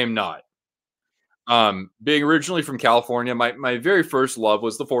fan? I am not. Being originally from California, my very first love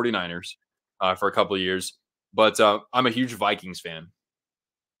was the 49ers for a couple of years, but I'm a huge Vikings fan.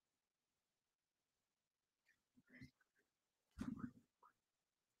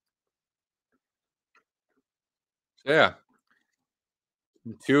 Yeah,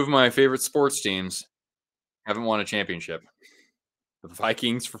 2 of my favorite sports teams haven't won a championship. The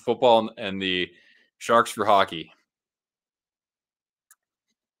Vikings for football and the Sharks for hockey.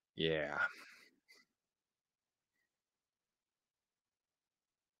 Yeah.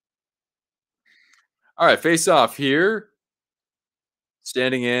 All right, face off here.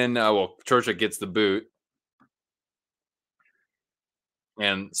 Standing in, well, Churchill gets the boot.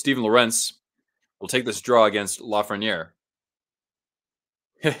 And Steven Lorentz will take this draw against Lafreniere.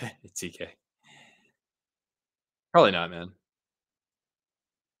 TK. Probably not, man.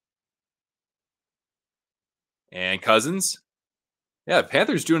 And Cousins. Yeah,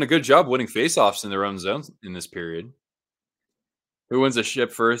 Panthers doing a good job winning faceoffs in their own zones in this period. Who wins a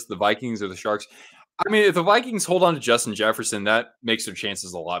ship first, the Vikings or the Sharks? I mean, if the Vikings hold on to Justin Jefferson, that makes their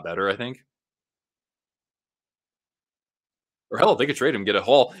chances a lot better, I think. Or hell, they could trade him, get a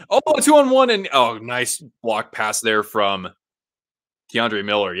haul. Oh, a 2-on-1, and oh, nice block pass there from Keandre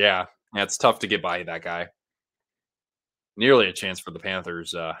Miller. Yeah, it's tough to get by that guy. Nearly a chance for the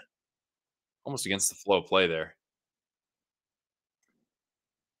Panthers. Almost against the flow play there.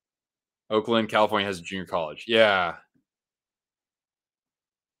 Oakland, California has a junior college. Yeah.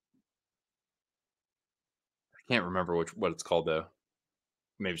 I can't remember what it's called though.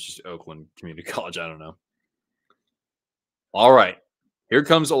 Maybe it's just Oakland Community College. I don't know. All right. Here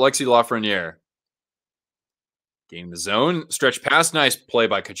comes Alexi Lafreniere. Gaining the zone. Stretch pass. Nice play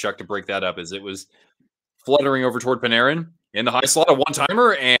by Kachuk to break that up as it was fluttering over toward Panarin. In the high slot, a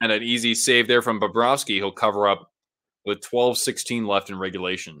one-timer and an easy save there from Bobrovsky. He'll cover up with 12:16 left in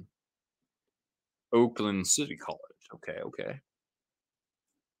regulation. Oakland City College. Okay, okay.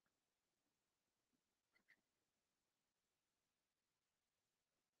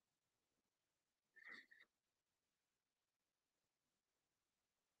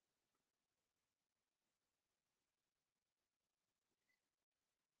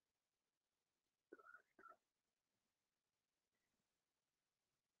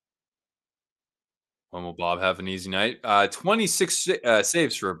 When will Bob have an easy night? 26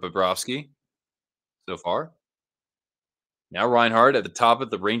 saves for Bobrovsky so far. Now Reinhardt at the top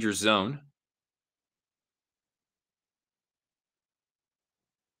of the Rangers zone.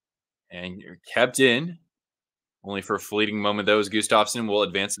 And you're kept in. Only for a fleeting moment, though, as Gustafsson will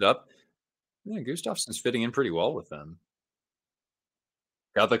advance it up. Yeah, Gustafsson's fitting in pretty well with them.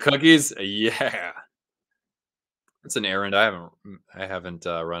 Got the cookies? Yeah. That's an errand I haven't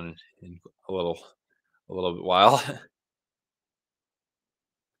run in a little while. Of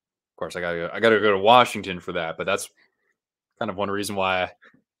course, I gotta go to Washington for that, but that's kind of one reason why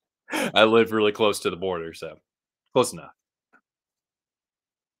I live really close to the border, so close enough.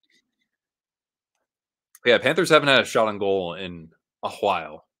 Yeah, Panthers haven't had a shot on goal in a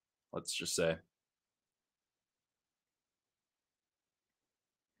while, let's just say.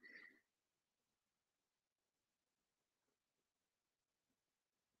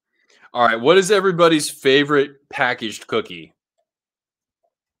 All right, what is everybody's favorite packaged cookie?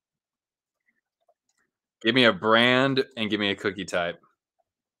 Give me a brand and give me a cookie type.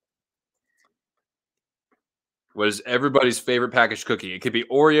 What is everybody's favorite packaged cookie? It could be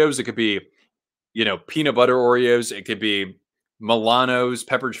Oreos, it could be, peanut butter Oreos, it could be Milano's,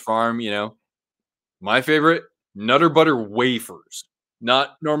 Pepperidge Farm. My favorite, Nutter Butter wafers,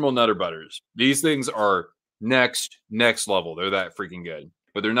 not normal Nutter Butters. These things are next level. They're that freaking good,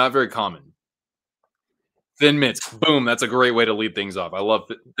 but they're not very common. Thin Mints, boom, that's a great way to lead things off. I love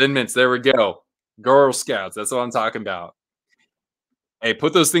Thin Mints. There we go. Girl Scouts, that's what I'm talking about. Hey,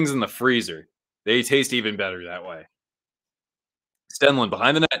 put those things in the freezer. They taste even better that way. Stenlin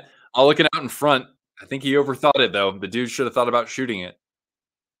behind the net. All looking out in front. I think he overthought it, though. The dude should have thought about shooting it.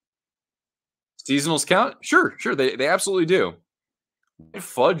 Seasonals count? Sure, sure. They absolutely do.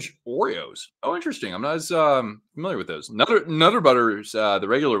 Fudge Oreos. Oh, interesting. I'm not as familiar with those. Nutter Butters, the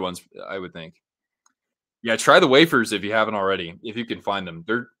regular ones, I would think. Yeah, try the wafers if you haven't already, if you can find them.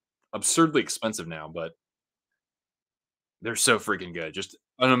 They're absurdly expensive now, but they're so freaking good. Just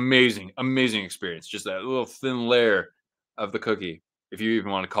an amazing experience. Just that little thin layer of the cookie, if you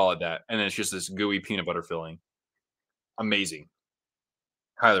even want to call it that. And then it's just this gooey peanut butter filling. Amazing.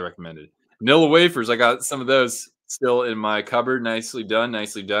 Highly recommended. Vanilla wafers. I got some of those still in my cupboard. Nicely done.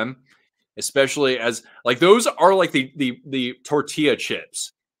 Nicely done. Especially as like those are like the tortilla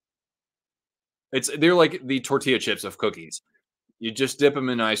chips. They're like the tortilla chips of cookies. You just dip them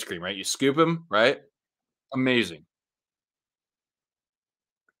in ice cream, right? You scoop them, right? Amazing.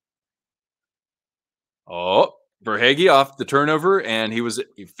 Oh, Verhage off the turnover, and he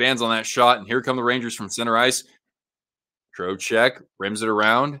fans on that shot. And here come the Rangers from center ice. Trocheck rims it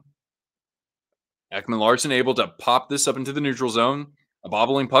around. Ekman Larson able to pop this up into the neutral zone. A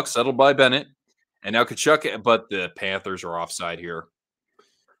bobbling puck settled by Bennett. And now Kachuk, but the Panthers are offside here.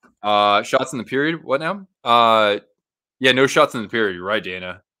 Shots in the period. What now? Yeah, no shots in the period. You're right,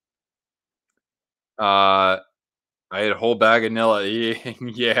 Dana. I had a whole bag of Nilla.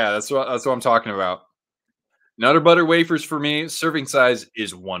 Yeah, that's what I'm talking about. Nutter butter wafers for me, serving size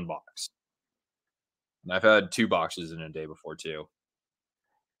is 1 box. And I've had 2 boxes in a day before too.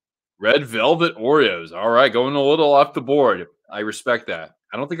 Red velvet Oreos. All right, going a little off the board. I respect that.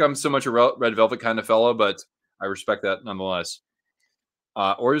 I don't think I'm so much a red velvet kind of fellow, but I respect that nonetheless.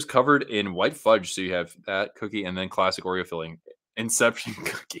 Oreos covered in white fudge, so you have that cookie and then classic Oreo filling. Inception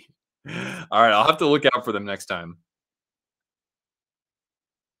cookie. All right, I'll have to look out for them next time.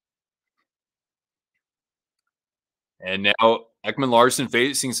 And now Ekman Larson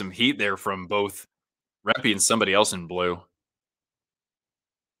facing some heat there from both Rempe and somebody else in blue.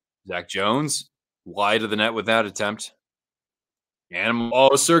 Zach Jones wide of the net with that attempt. Animal.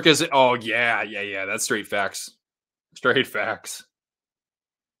 Oh, Circus. Oh, yeah. That's straight facts. Straight facts.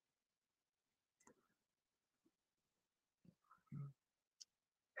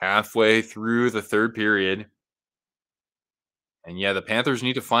 Halfway through the third period. And yeah, the Panthers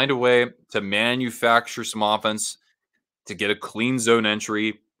need to find a way to manufacture some offense to get a clean zone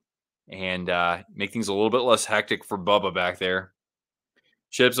entry and make things a little bit less hectic for Bubba back there.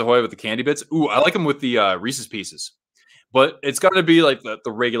 Chips Ahoy with the candy bits. Ooh, I like them with the Reese's Pieces, but it's got to be like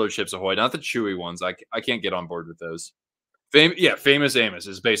the regular Chips Ahoy, not the chewy ones. I can't get on board with those. Yeah, Famous Amos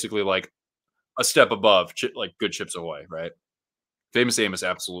is basically like a step above like good Chips Ahoy, right? Famous Amos,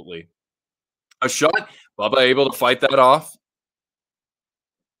 absolutely. A shot. Bubba able to fight that off.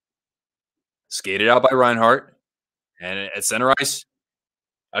 Skated out by Reinhardt. And at center ice,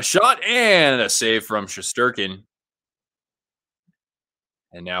 a shot and a save from Shesterkin.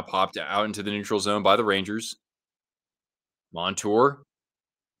 And now popped out into the neutral zone by the Rangers. Montour.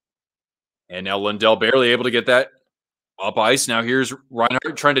 And now Lundell barely able to get that up ice. Now here's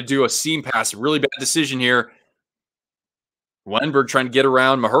Reinhardt trying to do a seam pass. Really bad decision here. Wenberg trying to get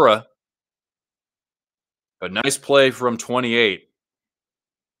around Mahura. But nice play from 28.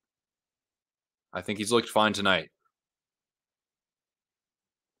 I think he's looked fine tonight.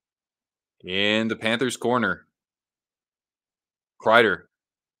 In the Panthers' corner. Kreider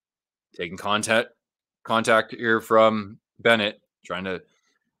taking contact here from Bennett, trying to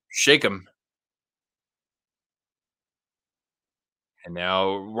shake him. And now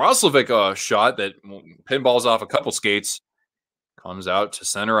Roslovic, a shot that pinballs off a couple skates, comes out to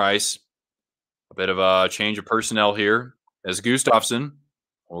center ice. A bit of a change of personnel here as Gustafsson.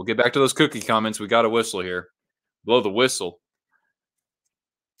 We'll get back to those cookie comments. We got a whistle here. Blow the whistle.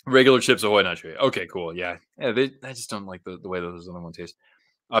 Regular Chips Ahoy, not chewy. Okay, cool. Yeah. I just don't like the way those other ones taste.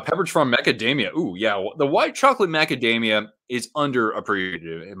 Pepperidge Farm Macadamia. Ooh, yeah. The white chocolate macadamia is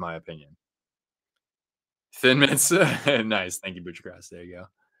underappreciated, in my opinion. Thin Mints. Nice. Thank you, Butchergrass. There you go.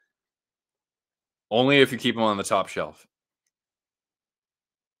 Only if you keep them on the top shelf.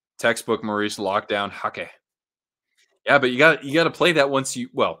 Textbook Maurice Lockdown Hake. Yeah, but you got to play that once you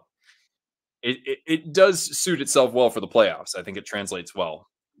it does suit itself well for the playoffs. I think it translates well.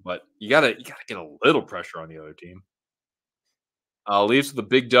 But you gotta get a little pressure on the other team. Leafs with a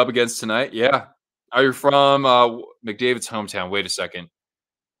big dub against tonight. Yeah. Are you from McDavid's hometown? Wait a second.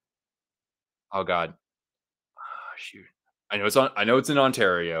 Oh God. Oh, shoot. I know it's in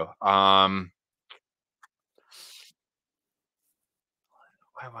Ontario. Why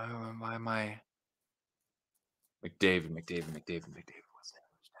am I McDavid? What's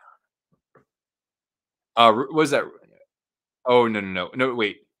that? What is that? Oh no!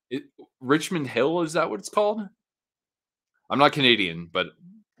 Wait, Richmond Hill, is that what it's called? I'm not Canadian, but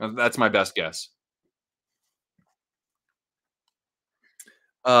that's my best guess.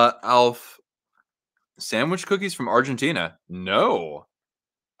 Alf, sandwich cookies from Argentina? No,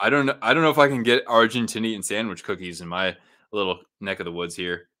 I don't know. I don't know if I can get Argentinian sandwich cookies in my little neck of the woods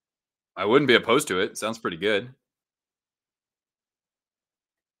here. I wouldn't be opposed to it. Sounds pretty good.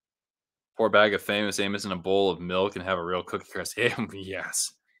 Pour a bag of Famous Amos in a bowl of milk and have a real cookie crust.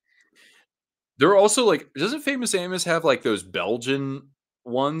 Yes. There are also doesn't Famous Amos have like those Belgian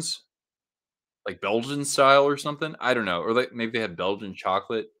ones? Like Belgian style or something? I don't know. Or maybe they have Belgian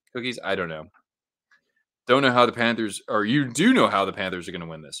chocolate cookies. I don't know. Don't know how the Panthers, or you do know how the Panthers are going to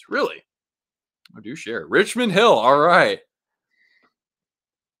win this. Really? I do share. Richmond Hill. All right.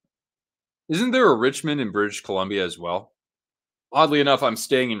 Isn't there a Richmond in British Columbia as well? Oddly enough, I'm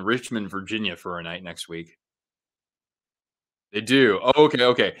staying in Richmond, Virginia for a night next week. They do. Oh,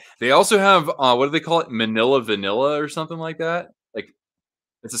 okay. They also have what do they call it? Manila vanilla or something like that. Like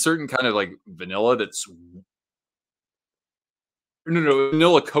it's a certain kind of like vanilla that's no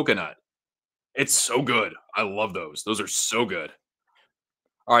vanilla coconut. It's so good. I love those. Those are so good.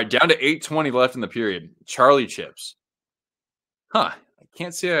 All right, down to 8:20 left in the period. Charlie chips. Huh. I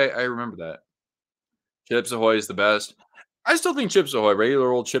can't say I remember that. Chips Ahoy is the best. I still think Chips Ahoy,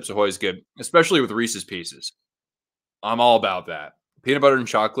 regular old Chips Ahoy is good, especially with Reese's Pieces. I'm all about that. Peanut butter and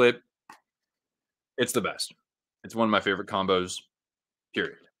chocolate. It's the best. It's one of my favorite combos,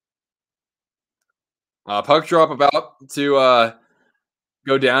 period. Puck drop about to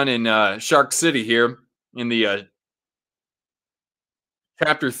go down in Shark City here in the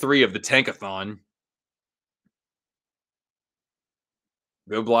Chapter 3 of the Tankathon.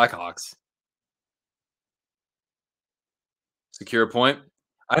 Go Blackhawks. Secure a point?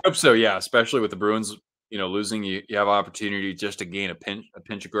 I hope so, yeah, especially with the Bruins, losing, you have opportunity just to gain a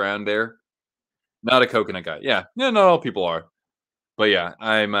pinch of ground there. Not a coconut guy. Yeah, not all people are. But yeah,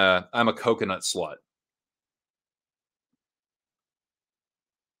 I'm a coconut slut.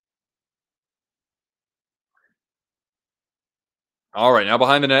 All right, now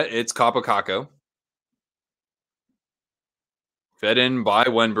behind the net, it's Kapokako. Fed in by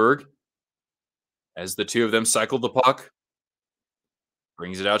Wenberg as the two of them cycle the puck.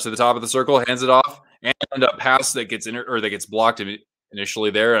 Brings it out to the top of the circle, hands it off, and a pass that gets that gets blocked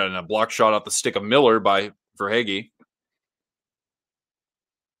initially there, and a block shot off the stick of Miller by Verhaeghe.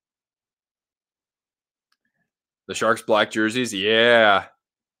 The Sharks black jerseys, yeah.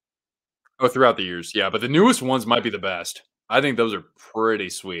 Oh, throughout the years, yeah, but the newest ones might be the best. I think those are pretty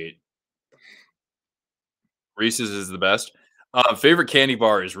sweet. Reese's is the best. Favorite candy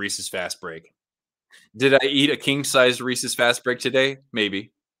bar is Reese's Fast Break. Did I eat a king sized Reese's Fast Break today?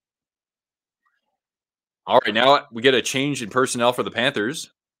 Maybe. All right, now we get a change in personnel for the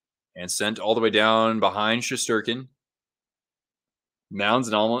Panthers and sent all the way down behind Shesterkin. Mounds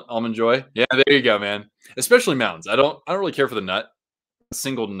and almond joy. Yeah, there you go, man. Especially mounds. I don't really care for the nut,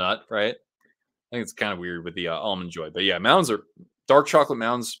 single nut, right? I think it's kind of weird with the almond joy, but yeah, mounds are dark chocolate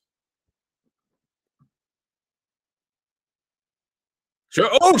mounds.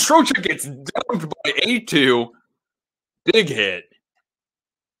 Oh, Trocha gets dumped by A2. Big hit.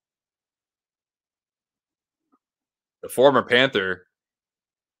 The former Panther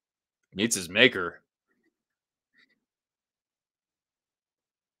meets his maker.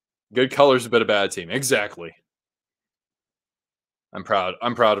 Good colors, but a bad team. Exactly. I'm proud.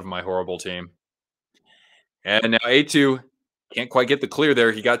 I'm proud of my horrible team. And now A2 can't quite get the clear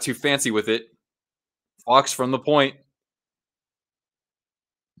there. He got too fancy with it. Fox from the point.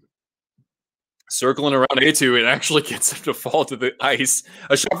 Circling around A2, it actually gets him to fall to the ice.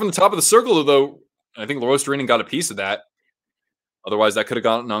 A shot from the top of the circle, though. I think Lorostrinen got a piece of that. Otherwise, that could have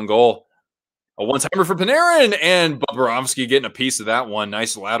gotten on goal. A one-timer for Panarin, and Bobrovsky getting a piece of that one.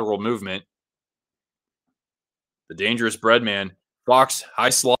 Nice lateral movement. The dangerous bread man. Fox, high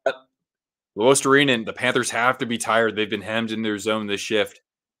slot. Lorostrinen, the Panthers have to be tired. They've been hemmed in their zone this shift.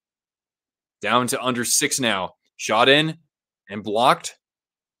 Down to under 6 now. Shot in and blocked.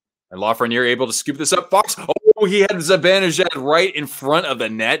 And Lafreniere able to scoop this up. Fox, oh, he had Zibanejad right in front of the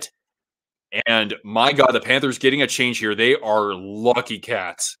net. And my God, the Panthers getting a change here. They are lucky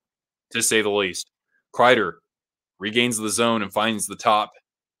cats, to say the least. Kreider regains the zone and finds the top,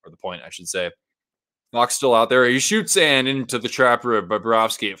 or the point, I should say. Fox still out there. He shoots and into the trapper of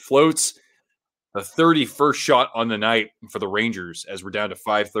Bobrovsky. It floats. The 31st shot on the night for the Rangers as we're down to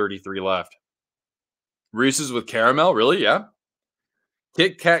 5:33 left. Reese's with caramel, really? Yeah.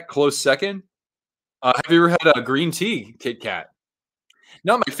 Kit Kat close second. Have you ever had a green tea Kit Kat?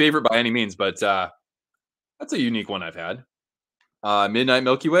 Not my favorite by any means, but that's a unique one I've had. Midnight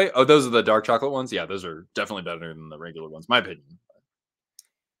Milky Way. Oh, those are the dark chocolate ones. Yeah, those are definitely better than the regular ones, my opinion.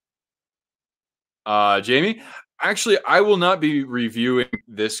 Jamie, actually, I will not be reviewing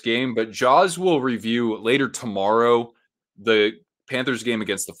this game, but Jaws will review later tomorrow the Panthers game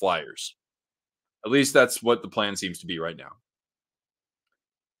against the Flyers. At least that's what the plan seems to be right now.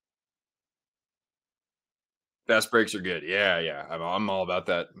 Fast breaks are good. Yeah, yeah. I'm all about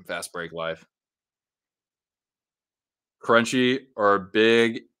that fast break life. Crunchy or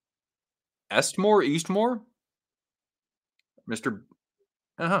big Eastmore? Mr.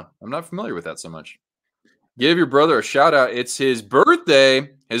 I'm not familiar with that so much. Give your brother a shout out. It's his birthday.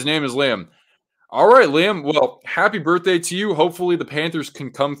 His name is Liam. All right, Liam. Well, happy birthday to you. Hopefully, the Panthers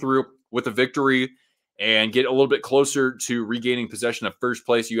can come through with a victory and get a little bit closer to regaining possession of first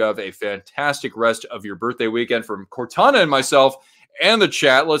place. You have a fantastic rest of your birthday weekend. From Cortana and myself and the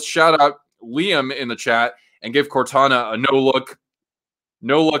chat, let's shout out Liam in the chat and give Cortana a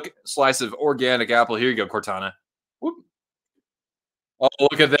no look slice of organic apple. Here you go, Cortana. Whoop. Oh,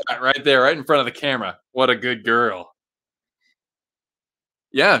 look at that right there, right in front of the camera. What a good girl.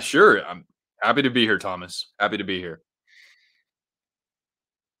 Yeah, sure. I'm happy to be here, Thomas. Happy to be here.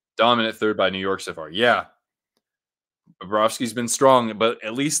 Dominant third by New York so far. Yeah. Bobrovsky's been strong, but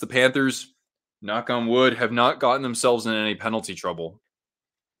at least the Panthers, knock on wood, have not gotten themselves in any penalty trouble.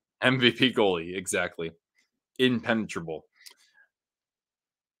 MVP goalie, exactly. Impenetrable.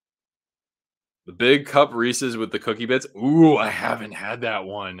 The big cup Reese's with the cookie bits. Ooh, I haven't had that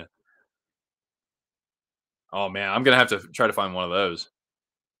one. Oh, man. I'm going to have to try to find one of those.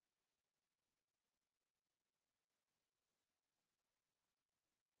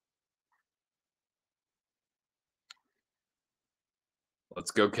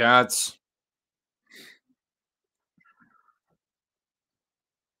 Let's go, Cats.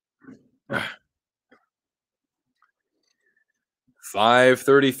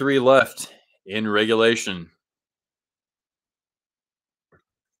 $5:33 left in regulation.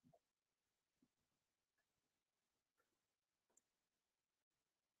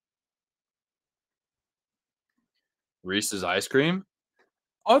 Reese's ice cream?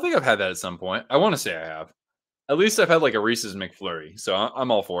 Oh, I think I've had that at some point. I want to say I have. At least I've had like a Reese's McFlurry, so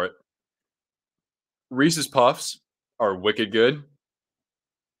I'm all for it. Reese's Puffs are wicked good.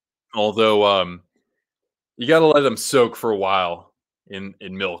 Although you got to let them soak for a while in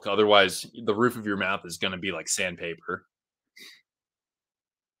milk. Otherwise, the roof of your mouth is going to be like sandpaper.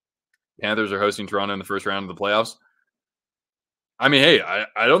 Panthers are hosting Toronto in the first round of the playoffs. I mean, hey,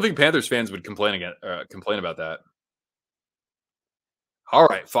 I don't think Panthers fans would complain about that. All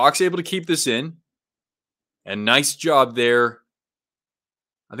right, Fox able to keep this in, and nice job there.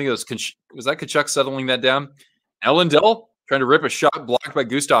 I think it was that Kachuk settling that down. Ellendell trying to rip a shot blocked by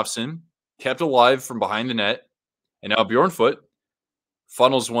Gustafsson, kept alive from behind the net, and now Bjornfoot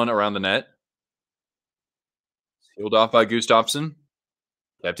funnels one around the net, sealed off by Gustafsson,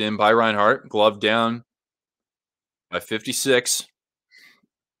 kept in by Reinhart, glove down by 56.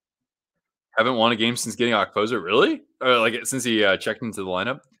 Haven't won a game since getting Okposo, really? Like since he checked into the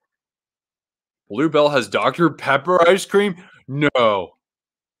lineup. Bluebell has Dr. Pepper ice cream? No.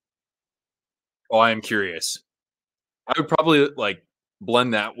 Oh, I am curious. I would probably like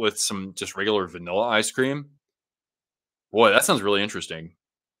blend that with some just regular vanilla ice cream. Boy, that sounds really interesting.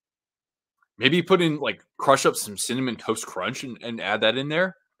 Maybe put in like crush up some cinnamon toast crunch and add that in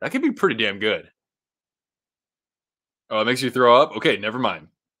there. That could be pretty damn good. Oh, it makes you throw up? Okay, never mind.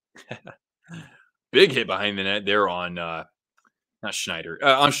 Big hit behind the net there on not Schneider.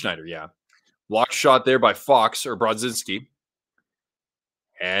 On Schneider, yeah. Block shot there by Fox or Brodzinski.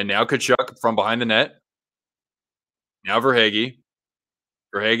 And now Kachuk from behind the net. Now Verhaeghe.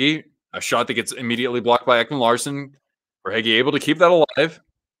 Verhaeghe, a shot that gets immediately blocked by Ekman Larson. Verhaeghe able to keep that alive.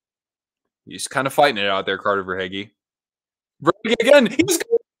 He's kind of fighting it out there, Carter Verhaeghe. Verhaeghe again. He's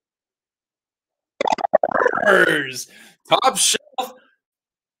top shelf.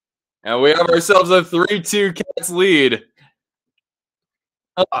 And we have ourselves a 3-2 Cats lead.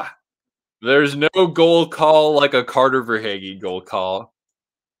 There's no goal call like a Carter Verhaeghe goal call.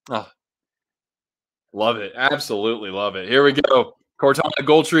 Love it. Absolutely love it. Here we go. Cortana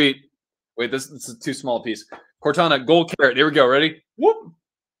goal treat. Wait, this is too small a piece. Cortana goal carrot. Here we go. Ready? Whoop.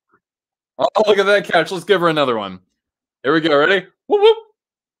 Oh, look at that catch. Let's give her another one. Here we go. Ready? Whoop, whoop.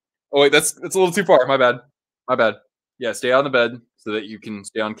 Oh, wait, that's a little too far. My bad. My bad. Yeah, stay on the bed so that you can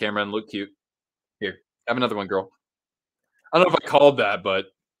stay on camera and look cute. Here, have another one, girl. I don't know if I called that, but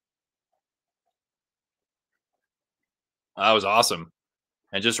that was awesome.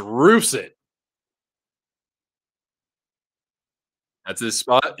 And just roofs it. That's his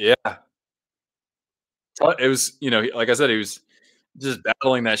spot. Yeah. It was, like I said, he was just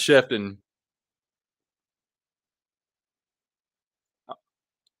battling that shift, and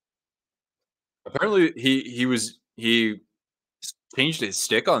apparently he changed his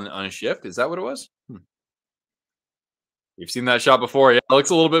stick on a shift. Is that what it was? You've seen that shot before. Yeah, it looks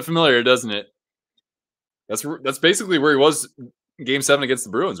a little bit familiar, doesn't it? That's basically where he was Game 7 against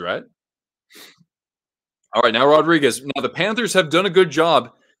the Bruins, right? All right, now Rodriguez. Now the Panthers have done a good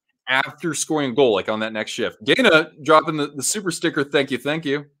job after scoring a goal, like on that next shift. Dana dropping the super sticker. Thank you, thank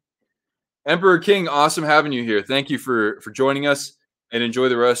you. Emperor King, awesome having you here. Thank you for joining us, and enjoy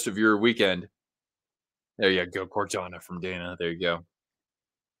the rest of your weekend. There you go, Cortana from Dana. There you go.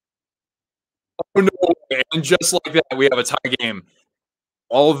 Oh no! And just like that, we have a tie game.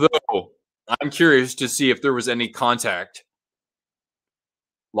 Although I'm curious to see if there was any contact.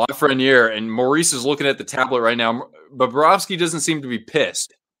 Lafreniere and Maurice is looking at the tablet right now. Bobrovsky doesn't seem to be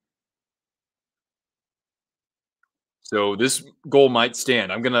pissed. So this goal might stand.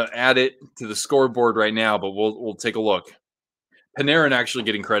 I'm going to add it to the scoreboard right now, but we'll take a look. Panarin actually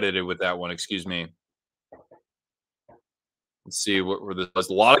getting credited with that one. Excuse me. Let's see where this was.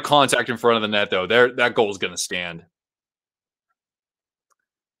 A lot of contact in front of the net, though. That goal is going to stand.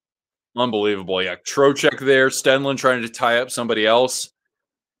 Unbelievable. Yeah, Trocheck there. Stenlund trying to tie up somebody else.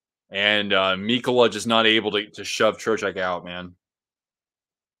 And Mikkola just not able to shove Trocheck out, man.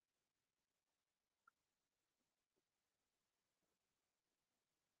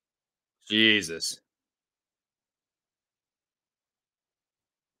 Jesus.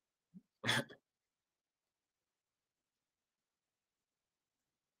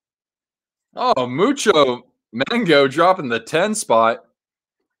 Oh, Mucho Mango dropping the 10 spot.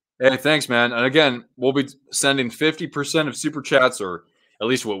 Hey, thanks, man. And again, we'll be sending 50% of super chats, or at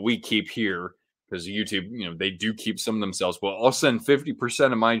least what we keep here, because YouTube, they do keep some of themselves. Well, I'll send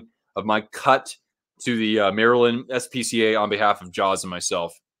 50% of my cut to the Maryland SPCA on behalf of Jaws and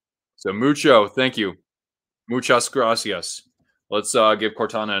myself. So Mucho, thank you. Muchas gracias. Let's give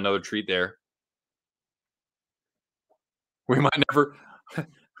Cortana another treat there. We might never.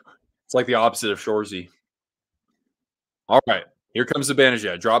 It's like the opposite of Shorzy. All right. Here comes the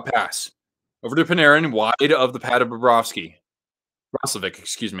Banija. Drop pass. Over to Panarin, wide of the pad of Bobrovsky. Roslovic,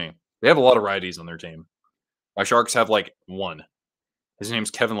 excuse me. They have a lot of righties on their team. My Sharks have like one. His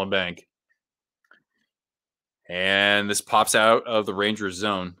name's Kevin LeBanc. And this pops out of the Rangers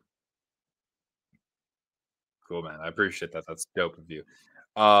zone. Cool, man. I appreciate that. That's dope of you.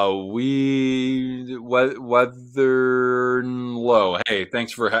 Weather low. Hey,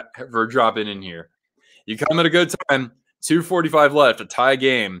 thanks for dropping in here. You come at a good time. 2:45 left, a tie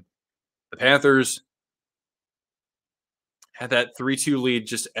game. The Panthers had that 3-2 lead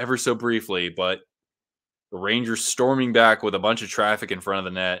just ever so briefly, but the Rangers storming back with a bunch of traffic in front of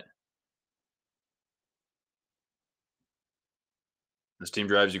the net. This team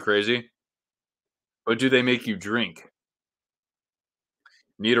drives you crazy. But do they make you drink?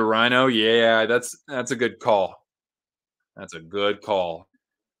 Need a rhino? Yeah, that's a good call. That's a good call.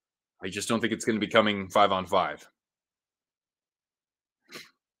 I just don't think it's going to be coming 5-on-5.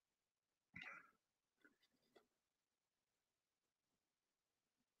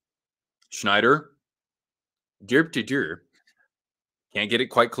 Schneider, dear to dear, can't get it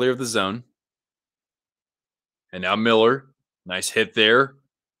quite clear of the zone. And now Miller, nice hit there.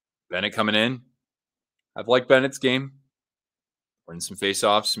 Bennett coming in. I've liked Bennett's game. Winning some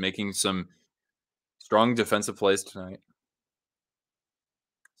faceoffs, making some strong defensive plays tonight.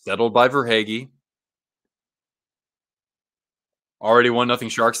 Settled by Verhage. Already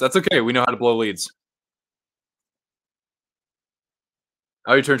 1-0 Sharks. That's okay. We know how to blow leads.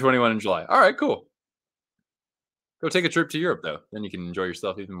 Oh, you turned 21 in July. All right, cool. Go take a trip to Europe, though. Then you can enjoy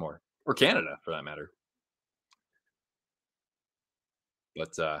yourself even more. Or Canada, for that matter.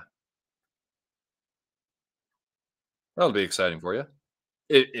 But that'll be exciting for you.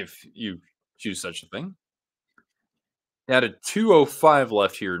 If you choose such a thing. Now to 2:05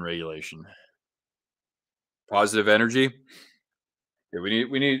 left here in regulation. Positive energy. Yeah, we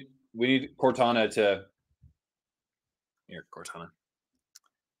need Cortana to here, Cortana.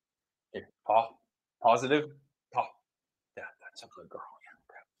 Here, positive. Yeah, that's a good girl.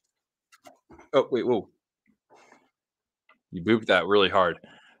 Oh, wait, whoa. You booped that really hard.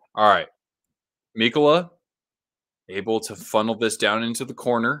 All right. Mikola able to funnel this down into the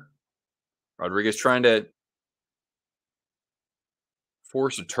corner. Rodriguez trying to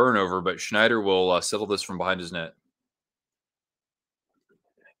force a turnover, but Schneider will settle this from behind his net.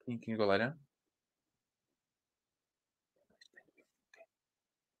 Can you go lie down?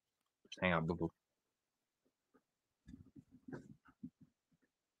 Just hang on, boo boo.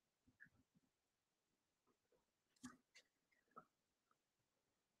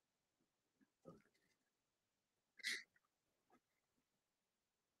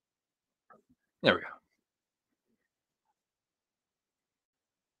 There we go.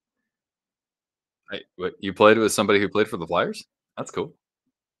 Hey, what, you played with somebody who played for the Flyers? That's cool.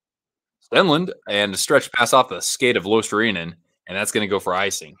 Stenlund and a stretch pass off the skate of Losterinen, and that's going to go for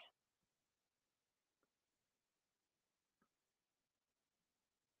icing.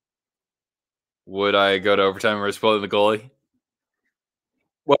 Would I go to overtime and risk pulling the goalie?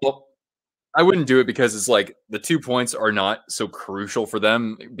 Well, I wouldn't do it because it's like the 2 points are not so crucial for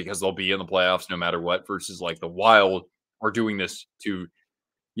them because they'll be in the playoffs no matter what. Versus like the Wild are doing this to,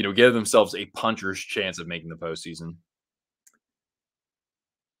 give themselves a puncher's chance of making the postseason.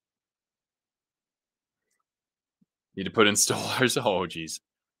 Need to put in Stolarz. Oh, geez.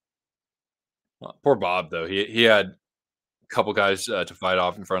 Poor Bob though. He had a couple guys to fight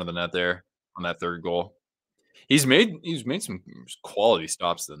off in front of the net there on that third goal. He's made some quality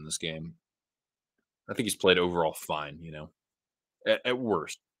stops in this game. I think he's played overall fine. At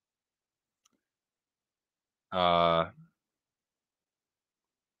worst. Uh,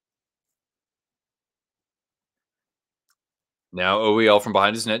 Now OEL from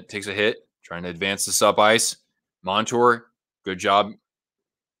behind his net takes a hit, trying to advance the sub ice. Montour, good job,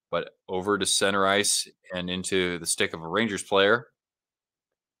 but over to center ice and into the stick of a Rangers player.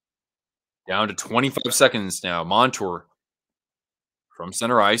 Down to 25 seconds now. Montour from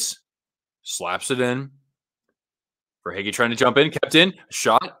center ice slaps it in. Verhage trying to jump in, kept in,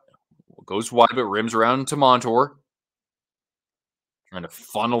 shot goes wide, but rims around to Montour. Trying to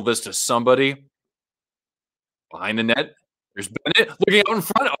funnel this to somebody behind the net. There's Bennett looking out in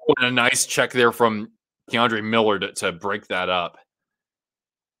front. Oh, and a nice check there from Keandre Miller to break that up.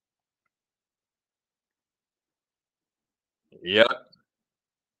 Yep.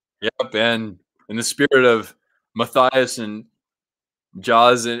 Yep. And in the spirit of Matthias and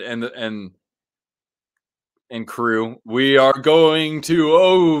Jaws and crew, we are going to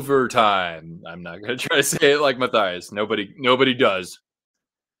overtime. I'm not going to try to say it like Matthias. Nobody does.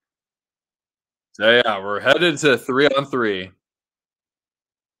 So yeah, we're headed to 3-on-3.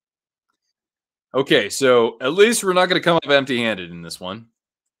 Okay, so at least we're not going to come up empty-handed in this one.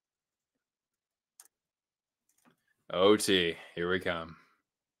 OT, here we come.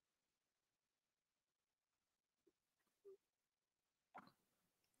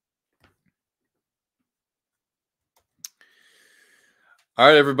 All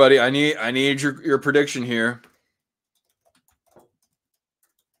right, everybody. I need your prediction here.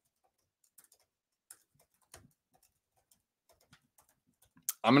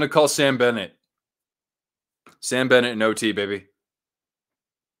 I'm gonna call Sam Bennett. Sam Bennett and OT, baby.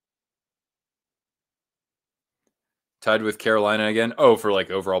 Tied with Carolina again. Oh, for like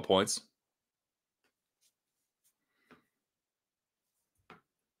overall points.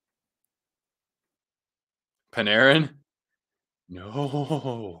 Panarin?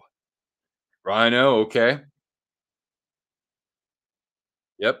 No. Rhino, okay.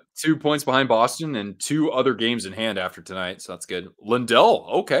 Yep. 2 points behind Boston and two other games in hand after tonight. So that's good. Lindell,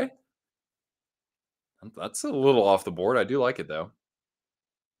 okay. That's a little off the board. I do like it though.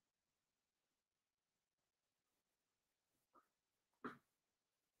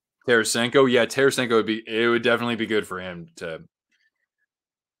 Tarasenko, yeah, Tarasenko would definitely be good for him to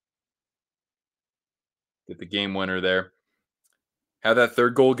get the game winner there. Have that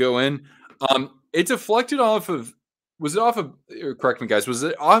third goal go in. It deflected off of was it off of correct me guys, was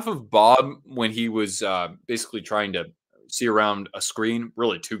it off of Bob when he was basically trying to see around a screen?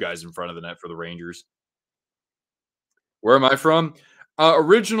 Really two guys in front of the net for the Rangers. Where am I from?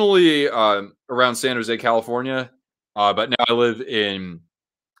 Originally around San Jose, California, but now I live in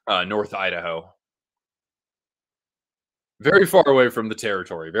North Idaho. Very far away from the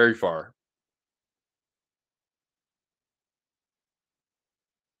territory, very far.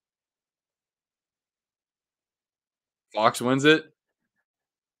 Fox wins it.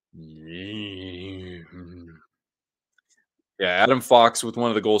 Yeah, Adam Fox with one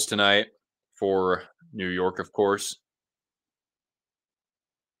of the goals tonight for New York, of course.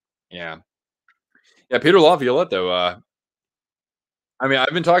 Yeah. Yeah, Peter Laviolette, though, I mean,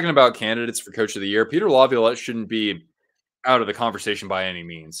 I've been talking about candidates for coach of the year. Peter Laviolette shouldn't be out of the conversation by any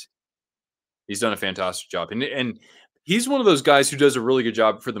means. He's done a fantastic job. And he's one of those guys who does a really good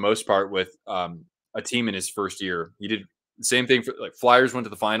job for the most part with a team in his first year. He did the same thing for like Flyers went to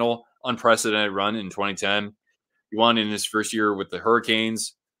the final, unprecedented run in 2010. He won in his first year with the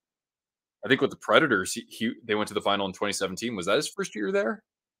Hurricanes. I think with the Predators, they went to the final in 2017. Was that his first year there?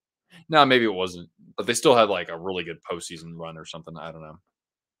 No, maybe it wasn't, but they still had like a really good postseason run or something. I don't know.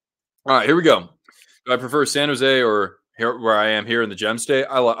 All right, here we go. Do I prefer San Jose or here where I am here in the Gem State?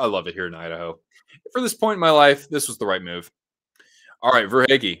 I love it here in Idaho. For this point in my life, this was the right move. All right,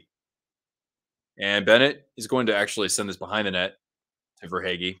 Verhage and Bennett is going to actually send this behind the net to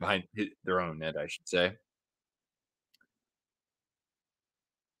Verhage, behind their own net, I should say.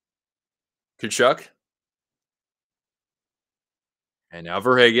 Kachuk, and now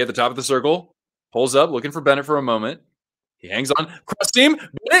Verhage at the top of the circle, pulls up, looking for Bennett for a moment. He hangs on, cross team,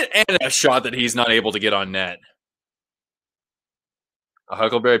 Bennett, and a shot that he's not able to get on net. A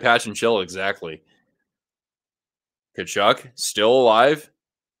Huckleberry Patch and chill, exactly. Kachuk still alive.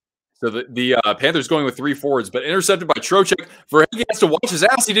 So the Panthers going with three forwards, but intercepted by Trocheck. Verhage has to watch his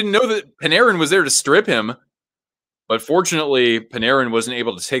ass. He didn't know that Panarin was there to strip him, but fortunately, Panarin wasn't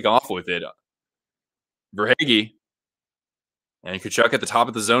able to take off with it. Verhage and Kachuk at the top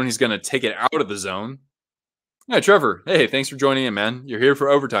of the zone. He's going to take it out of the zone. Yeah, Trevor. Hey, thanks for joining in, man. You're here for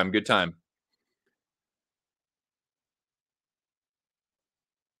overtime. Good time.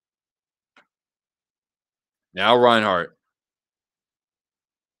 Now Reinhardt.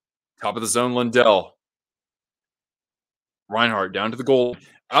 Top of the zone, Lindell. Reinhardt down to the goal.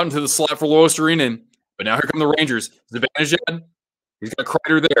 Out into the slot for Loesterinen. But now here come the Rangers. Zibanejad. He's got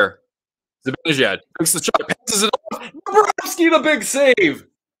Kreider there. Zibanejad takes the shot, passes it off. Bobrovsky, the big save.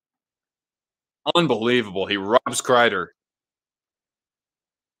 Unbelievable. He robs Kreider.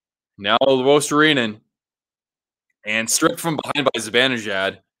 Now Loesterinen. And stripped from behind by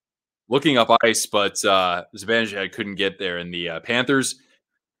Zibanejad. Looking up ice, but Zibanejad couldn't get there. And the Panthers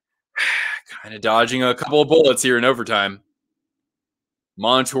kind of dodging a couple of bullets here in overtime.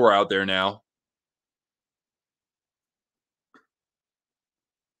 Montour out there now.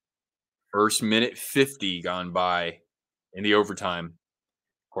 First minute 50 gone by in the overtime.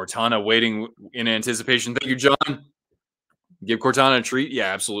 Cortana waiting in anticipation. Thank you, John. Give Cortana a treat?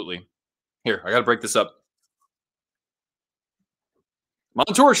 Yeah, absolutely. Here, I got to break this up.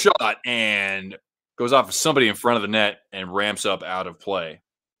 Montour shot and goes off of somebody in front of the net and ramps up out of play.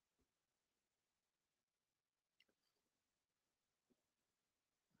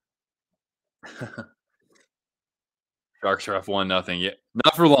 Sharks are up 1-0. Yeah,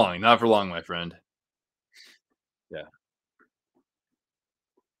 not for long. Not for long, my friend. Yeah.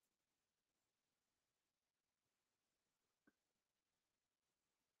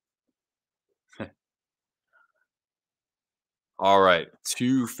 All right.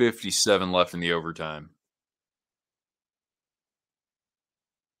 2:57 left in the overtime.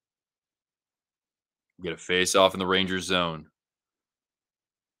 Get a face off in the Rangers zone.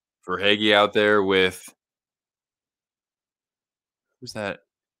 Verhage out there with who's that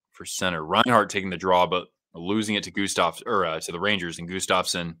for center? Reinhardt taking the draw, but losing it to Gustav or to the Rangers, and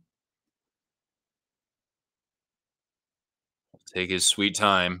Gustafsson take his sweet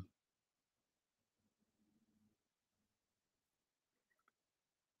time.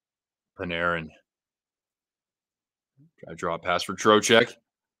 Panarin. Try to draw a pass for Trocheck.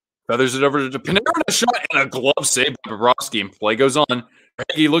 Feathers it over to Panarin, a shot and a glove save by Bobrovsky, and play goes on.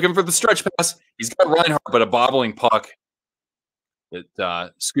 Verhage looking for the stretch pass. He's got Reinhardt, but a bobbling puck. It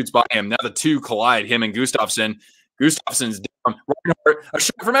scoots by him. Now the two collide, him and Gustafsson. Gustafsson's down. Reinhardt, a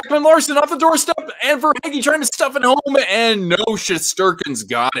shot from Ekman Larson off the doorstep, and Verhage trying to stuff it home, and no, Shesterkin's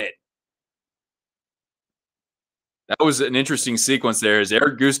got it. That was an interesting sequence there as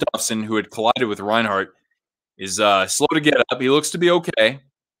Eric Gustafsson, who had collided with Reinhardt, is slow to get up. He looks to be okay.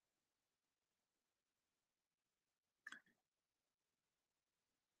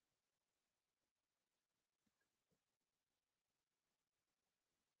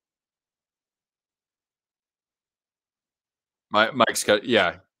 My mic's cut.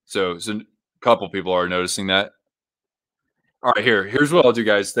 Yeah. So a couple people are noticing that. All right, here's what I'll do,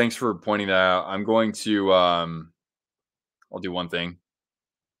 guys. Thanks for pointing that out. I'm going to I'll do one thing.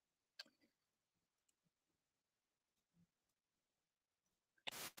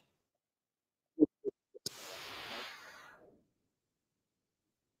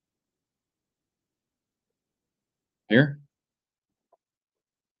 Here.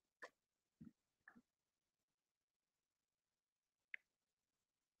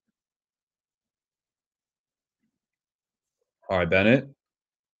 All right, Bennett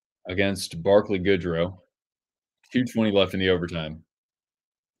against Barclay Goodrow. 2:20 left in the overtime.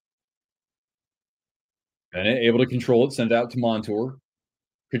 Bennett able to control it, send it out to Montour.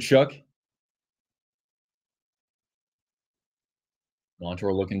 Kachuk.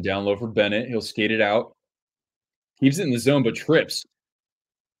 Montour looking down low for Bennett. He'll skate it out. Keeps it in the zone, but trips.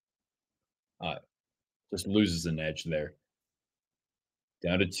 Just loses an edge there.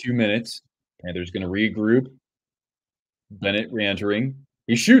 Down to 2 minutes. Panthers going to regroup. Bennett re-entering.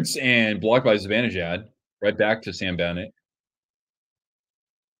 He shoots and blocked by Zibanejad. Right back to Sam Bennett.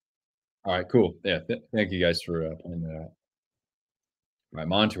 All right, cool. Yeah, thank you guys for pointing that out. All right,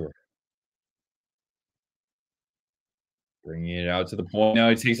 Montour. Bringing it out to the point. Now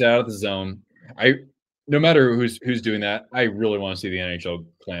he takes it out of the zone. No matter who's doing that, I really want to see the NHL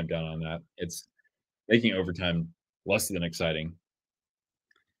clamp down on that. It's making overtime less than exciting.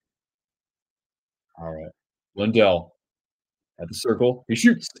 All right. Lundell at the circle. He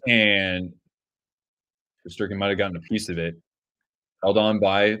shoots, and Shesterkin might have gotten a piece of it. Held on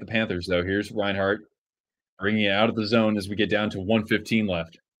by the Panthers, though. Here's Reinhardt bringing it out of the zone as we get down to 1:15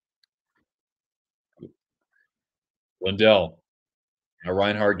 left. Lundell. Now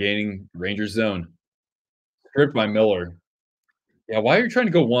Reinhardt gaining Rangers zone. Stripped by Miller. Yeah, why are you trying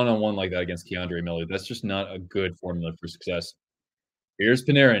to go one-on-one like that against Keandre Miller? That's just not a good formula for success. Here's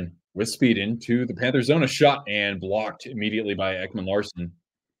Panarin with speed into the Panthers zone. A shot and blocked immediately by Ekman Larson.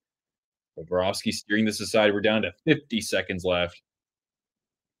 Bobrovsky steering this aside. We're down to 50 seconds left.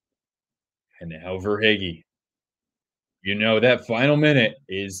 And now Verhage. You know that final minute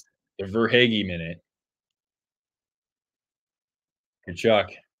is the Verhage minute. Kachuk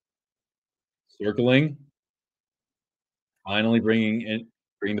circling. Finally bringing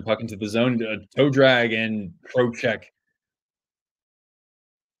the puck into the zone. A toe drag and pro check.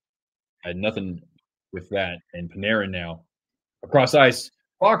 Had nothing with that. And Panarin now across ice.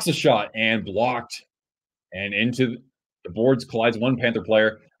 Blocks a shot and blocked. And into the boards collides one Panther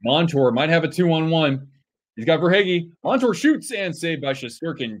player. Montour might have a 2-on-1. He's got Verhage. Montour shoots and saved by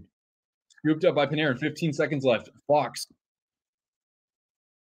Shesterkin. Scooped up by Panarin. 15 seconds left. Fox.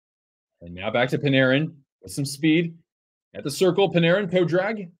 And now back to Panarin with some speed. At the circle, Panarin, toe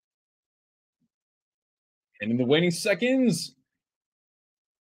drag. And in the waiting seconds.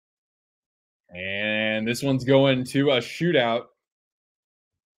 And this one's going to a shootout.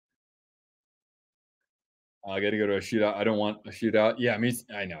 I got to go to a shootout. I don't want a shootout. Yeah,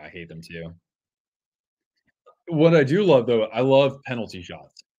 I know. I hate them too. What I do love, though, I love penalty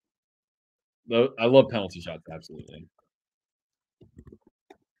shots. I love penalty shots, absolutely.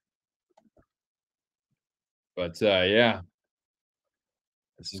 But yeah,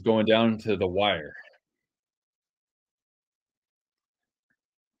 this is going down to the wire.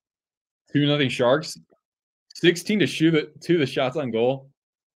 2-0 Sharks. 16 to shoot it to the shots on goal.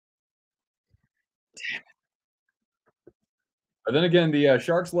 But then again, the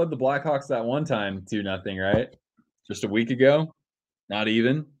Sharks led the Blackhawks that one time 2-0, right? Just a week ago. Not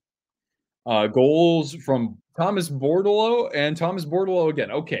even. Goals from Thomas Bordolo and Thomas Bordolo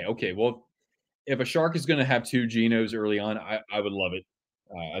again. Okay, okay. Well, if a Shark is going to have two Genos early on, I would love it.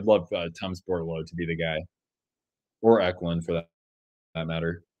 I'd love Thomas Bordolo to be the guy, or Eklund for that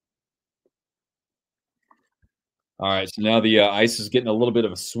matter. All right, so now the ice is getting a little bit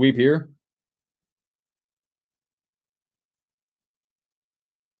of a sweep here.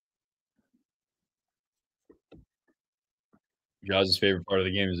 Jaws' favorite part of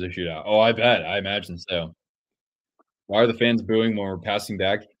the game is the shootout. Oh, I bet. I imagine so. Why are the fans booing when we're passing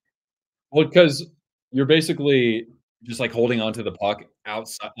back? Well, because you're basically just like holding onto the puck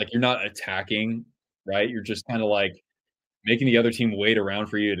outside, like you're not attacking, right? You're just kind of like making the other team wait around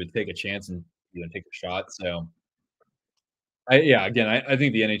for you to take a chance and take a shot. So, yeah, again, I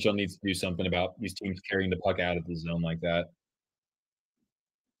think the NHL needs to do something about these teams carrying the puck out of the zone like that.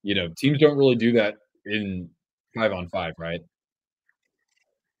 Teams don't really do that in 5-on-5, right?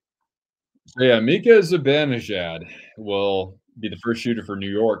 So yeah, Mika Zibanejad will be the first shooter for New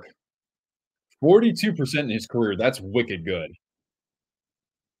York. 42% in his career. That's wicked good.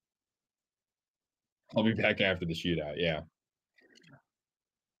 I'll be back after the shootout. Yeah.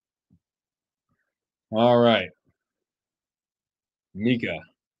 All right. Mika.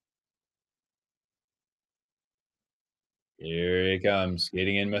 Here he comes.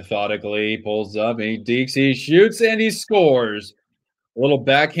 Skating in methodically. Pulls up. And he dekes. He shoots and he scores. A little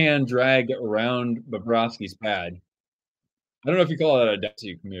backhand drag around Bobrovsky's pad. I don't know if you call that a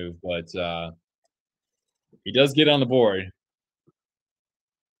dicey move, but he does get on the board.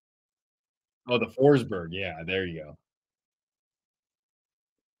 Oh, the Forsberg. Yeah, there you go.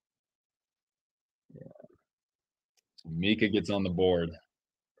 So Mika gets on the board.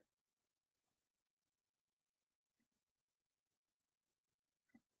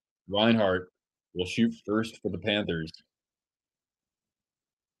 Reinhardt will shoot first for the Panthers.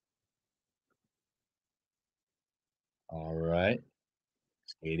 All right.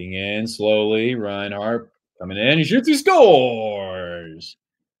 Skating in slowly. Reinhardt coming in. He shoots. He scores.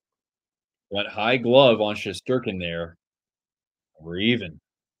 Went high glove on Shesterkin there. We're even.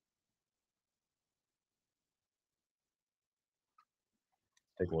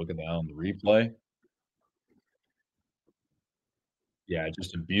 Take a look at that on the replay. Yeah,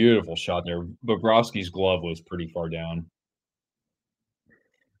 just a beautiful shot there. Bobrovsky's glove was pretty far down.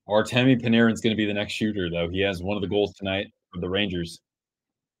 Artemi Panarin's going to be the next shooter, though. He has one of the goals tonight for the Rangers.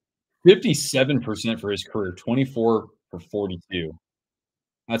 57% for his career, 24 for 42.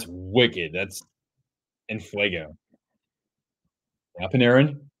 That's wicked. That's in Fuego. Now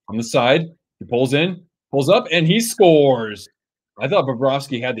Panarin on the side. He pulls in, pulls up, and he scores. I thought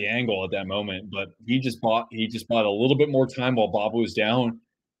Bobrovsky had the angle at that moment, but he just bought a little bit more time while Bob was down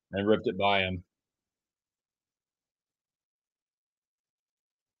and ripped it by him.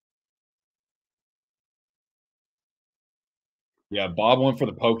 Yeah, Bob went for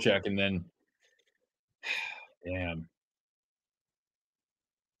the poke check, and then, damn,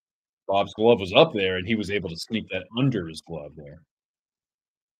 Bob's glove was up there, and he was able to sneak that under his glove there.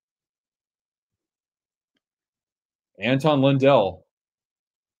 Anton Lindell,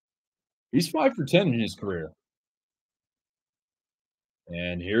 he's 5 for 10 in his career.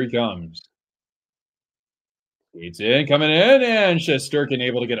 And here he comes. Skates in, coming in, and Shesterkin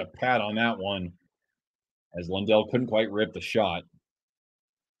able to get a pat on that one as Lindell couldn't quite rip the shot.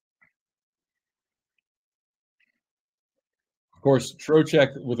 Of course,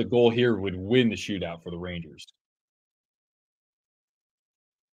 Trocheck with a goal here would win the shootout for the Rangers.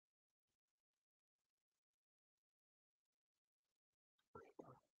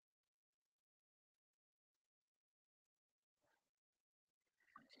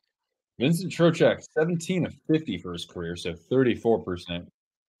 Vincent Trocheck, 17 of 50 for his career, so 34%.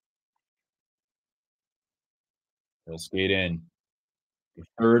 He'll skate in. The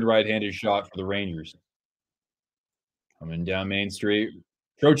third right-handed shot for the Rangers. Coming down Main Street.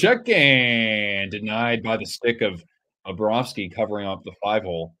 Trocheck and denied by the stick of Bobrovsky covering up the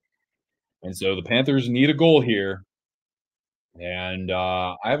 5-hole. And so the Panthers need a goal here. And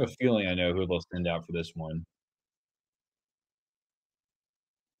I have a feeling I know who they'll send out for this one.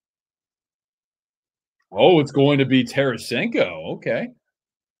 Oh, it's going to be Tarasenko. Okay.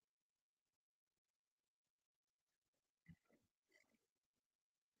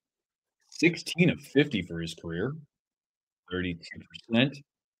 16 of 50 for his career, 32%. And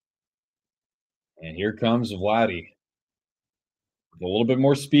here comes Vladdy with a little bit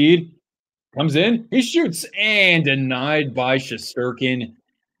more speed. Comes in, he shoots, and denied by Shesterkin.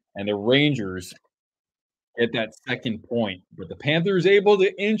 And the Rangers get that second point. But the Panthers able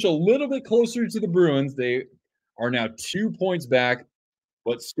to inch a little bit closer to the Bruins. They are now 2 points back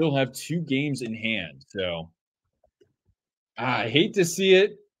but still have 2 games in hand. So I hate to see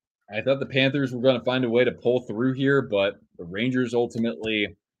it. I thought the Panthers were going to find a way to pull through here, but the Rangers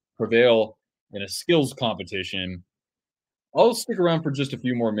ultimately prevail in a skills competition. I'll stick around for just a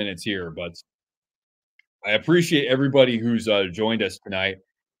few more minutes here, but I appreciate everybody who's joined us tonight,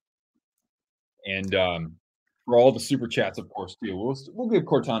 and for all the super chats, of course, too. We'll give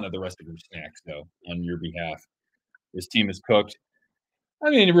Cortana the rest of her snacks, though, on your behalf. This team is cooked. I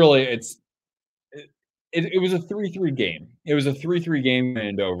mean, really, it, it was a 3-3 game. It was a 3-3 game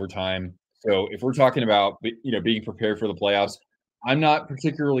into overtime. So if we're talking about being prepared for the playoffs, I'm not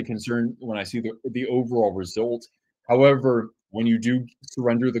particularly concerned when I see the overall result. However, when you do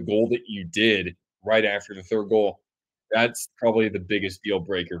surrender the goal that you did right after the third goal, that's probably the biggest deal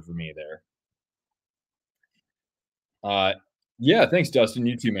breaker for me there. Uh, yeah, thanks, Dustin.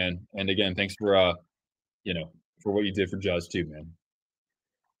 You too, man. And again, thanks for you know, for what you did for Jazz too, man.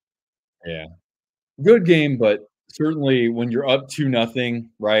 Yeah. Good game, but certainly when you're up 2-0,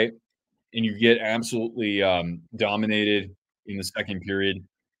 right? And you get absolutely dominated in the second period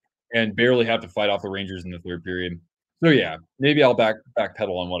and barely have to fight off the Rangers in the third period. So yeah, maybe I'll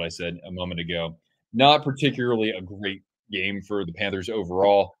backpedal on what I said a moment ago. Not particularly a great game for the Panthers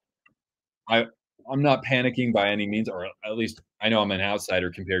overall. I I'm not panicking by any means, or at least I know I'm an outsider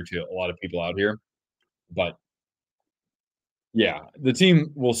compared to a lot of people out here. But yeah, the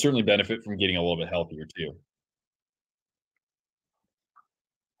team will certainly benefit from getting a little bit healthier too.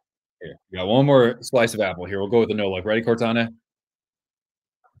 Here, we got one more slice of apple here. We'll go with the no luck. Ready, Cortana?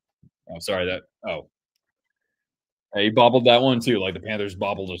 Oh, sorry that. Oh, he bobbled that one too. Like the Panthers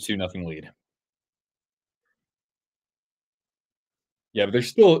bobbled a 2-0 lead. Yeah, but there's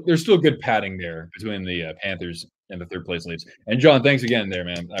still good padding there between the Panthers and the third place leads. And John, thanks again there,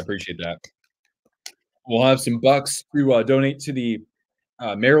 man. I appreciate that. We'll have some bucks to donate to the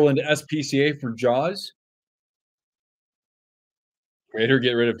Maryland SPCA for Jaws. Raider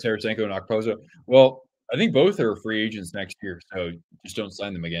get rid of Tarasenko and Okposo. Well, I think both are free agents next year, so just don't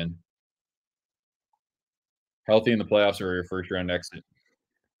sign them again. Healthy in the playoffs or your first round exit.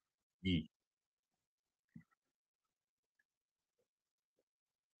 Yee.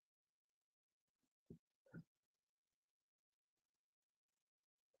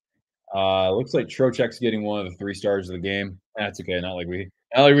 Looks like Trocheck's getting one of the 3 stars of the game. That's okay. Not like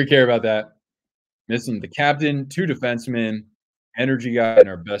we care about that. Missing the captain, 2 defensemen, energy guy, and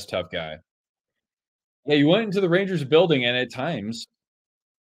our best tough guy. Yeah, you went into the Rangers building, and at times,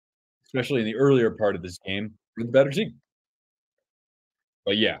 especially in the earlier part of this game, we're the better team.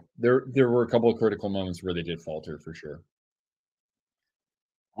 But yeah, there were a couple of critical moments where they did falter for sure.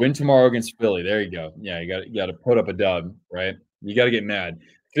 Win tomorrow against Philly. There you go. Yeah, you got to put up a dub, right? You got to get mad.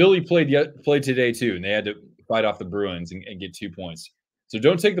 Philly played today too, and they had to fight off the Bruins and get 2 points. So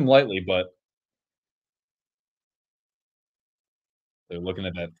don't take them lightly, but they're looking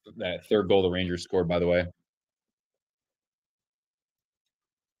at that third goal the Rangers scored, by the way.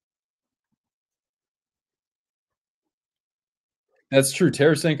 That's true.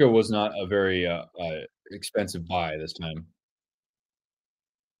 Tarasenko was not a very expensive buy this time.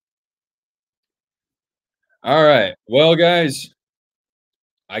 All right. Well, guys,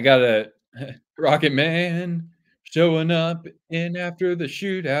 I got a Rocket Man showing up in after the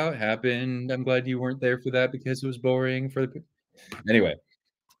shootout happened. I'm glad you weren't there for that because it was boring for the anyway.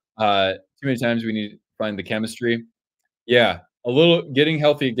 Too many times we need to find the chemistry. Yeah, a little getting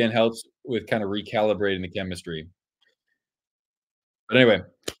healthy again helps with kind of recalibrating the chemistry. But anyway,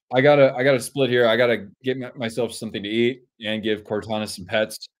 I gotta split here. I gotta get myself something to eat and give Cortana some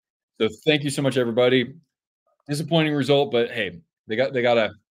pets. So thank you so much, everybody. Disappointing result, but hey, they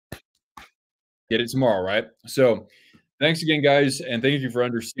gotta get it tomorrow, right? So thanks again, guys, and thank you for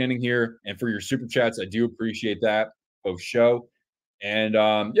understanding here and for your super chats. I do appreciate that both show and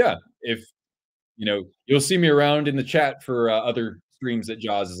yeah, if you'll see me around in the chat for other streams that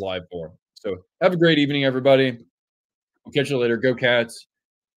Jaws is live for. So have a great evening, everybody. We'll catch you later. Go Cats.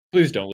 Please don't.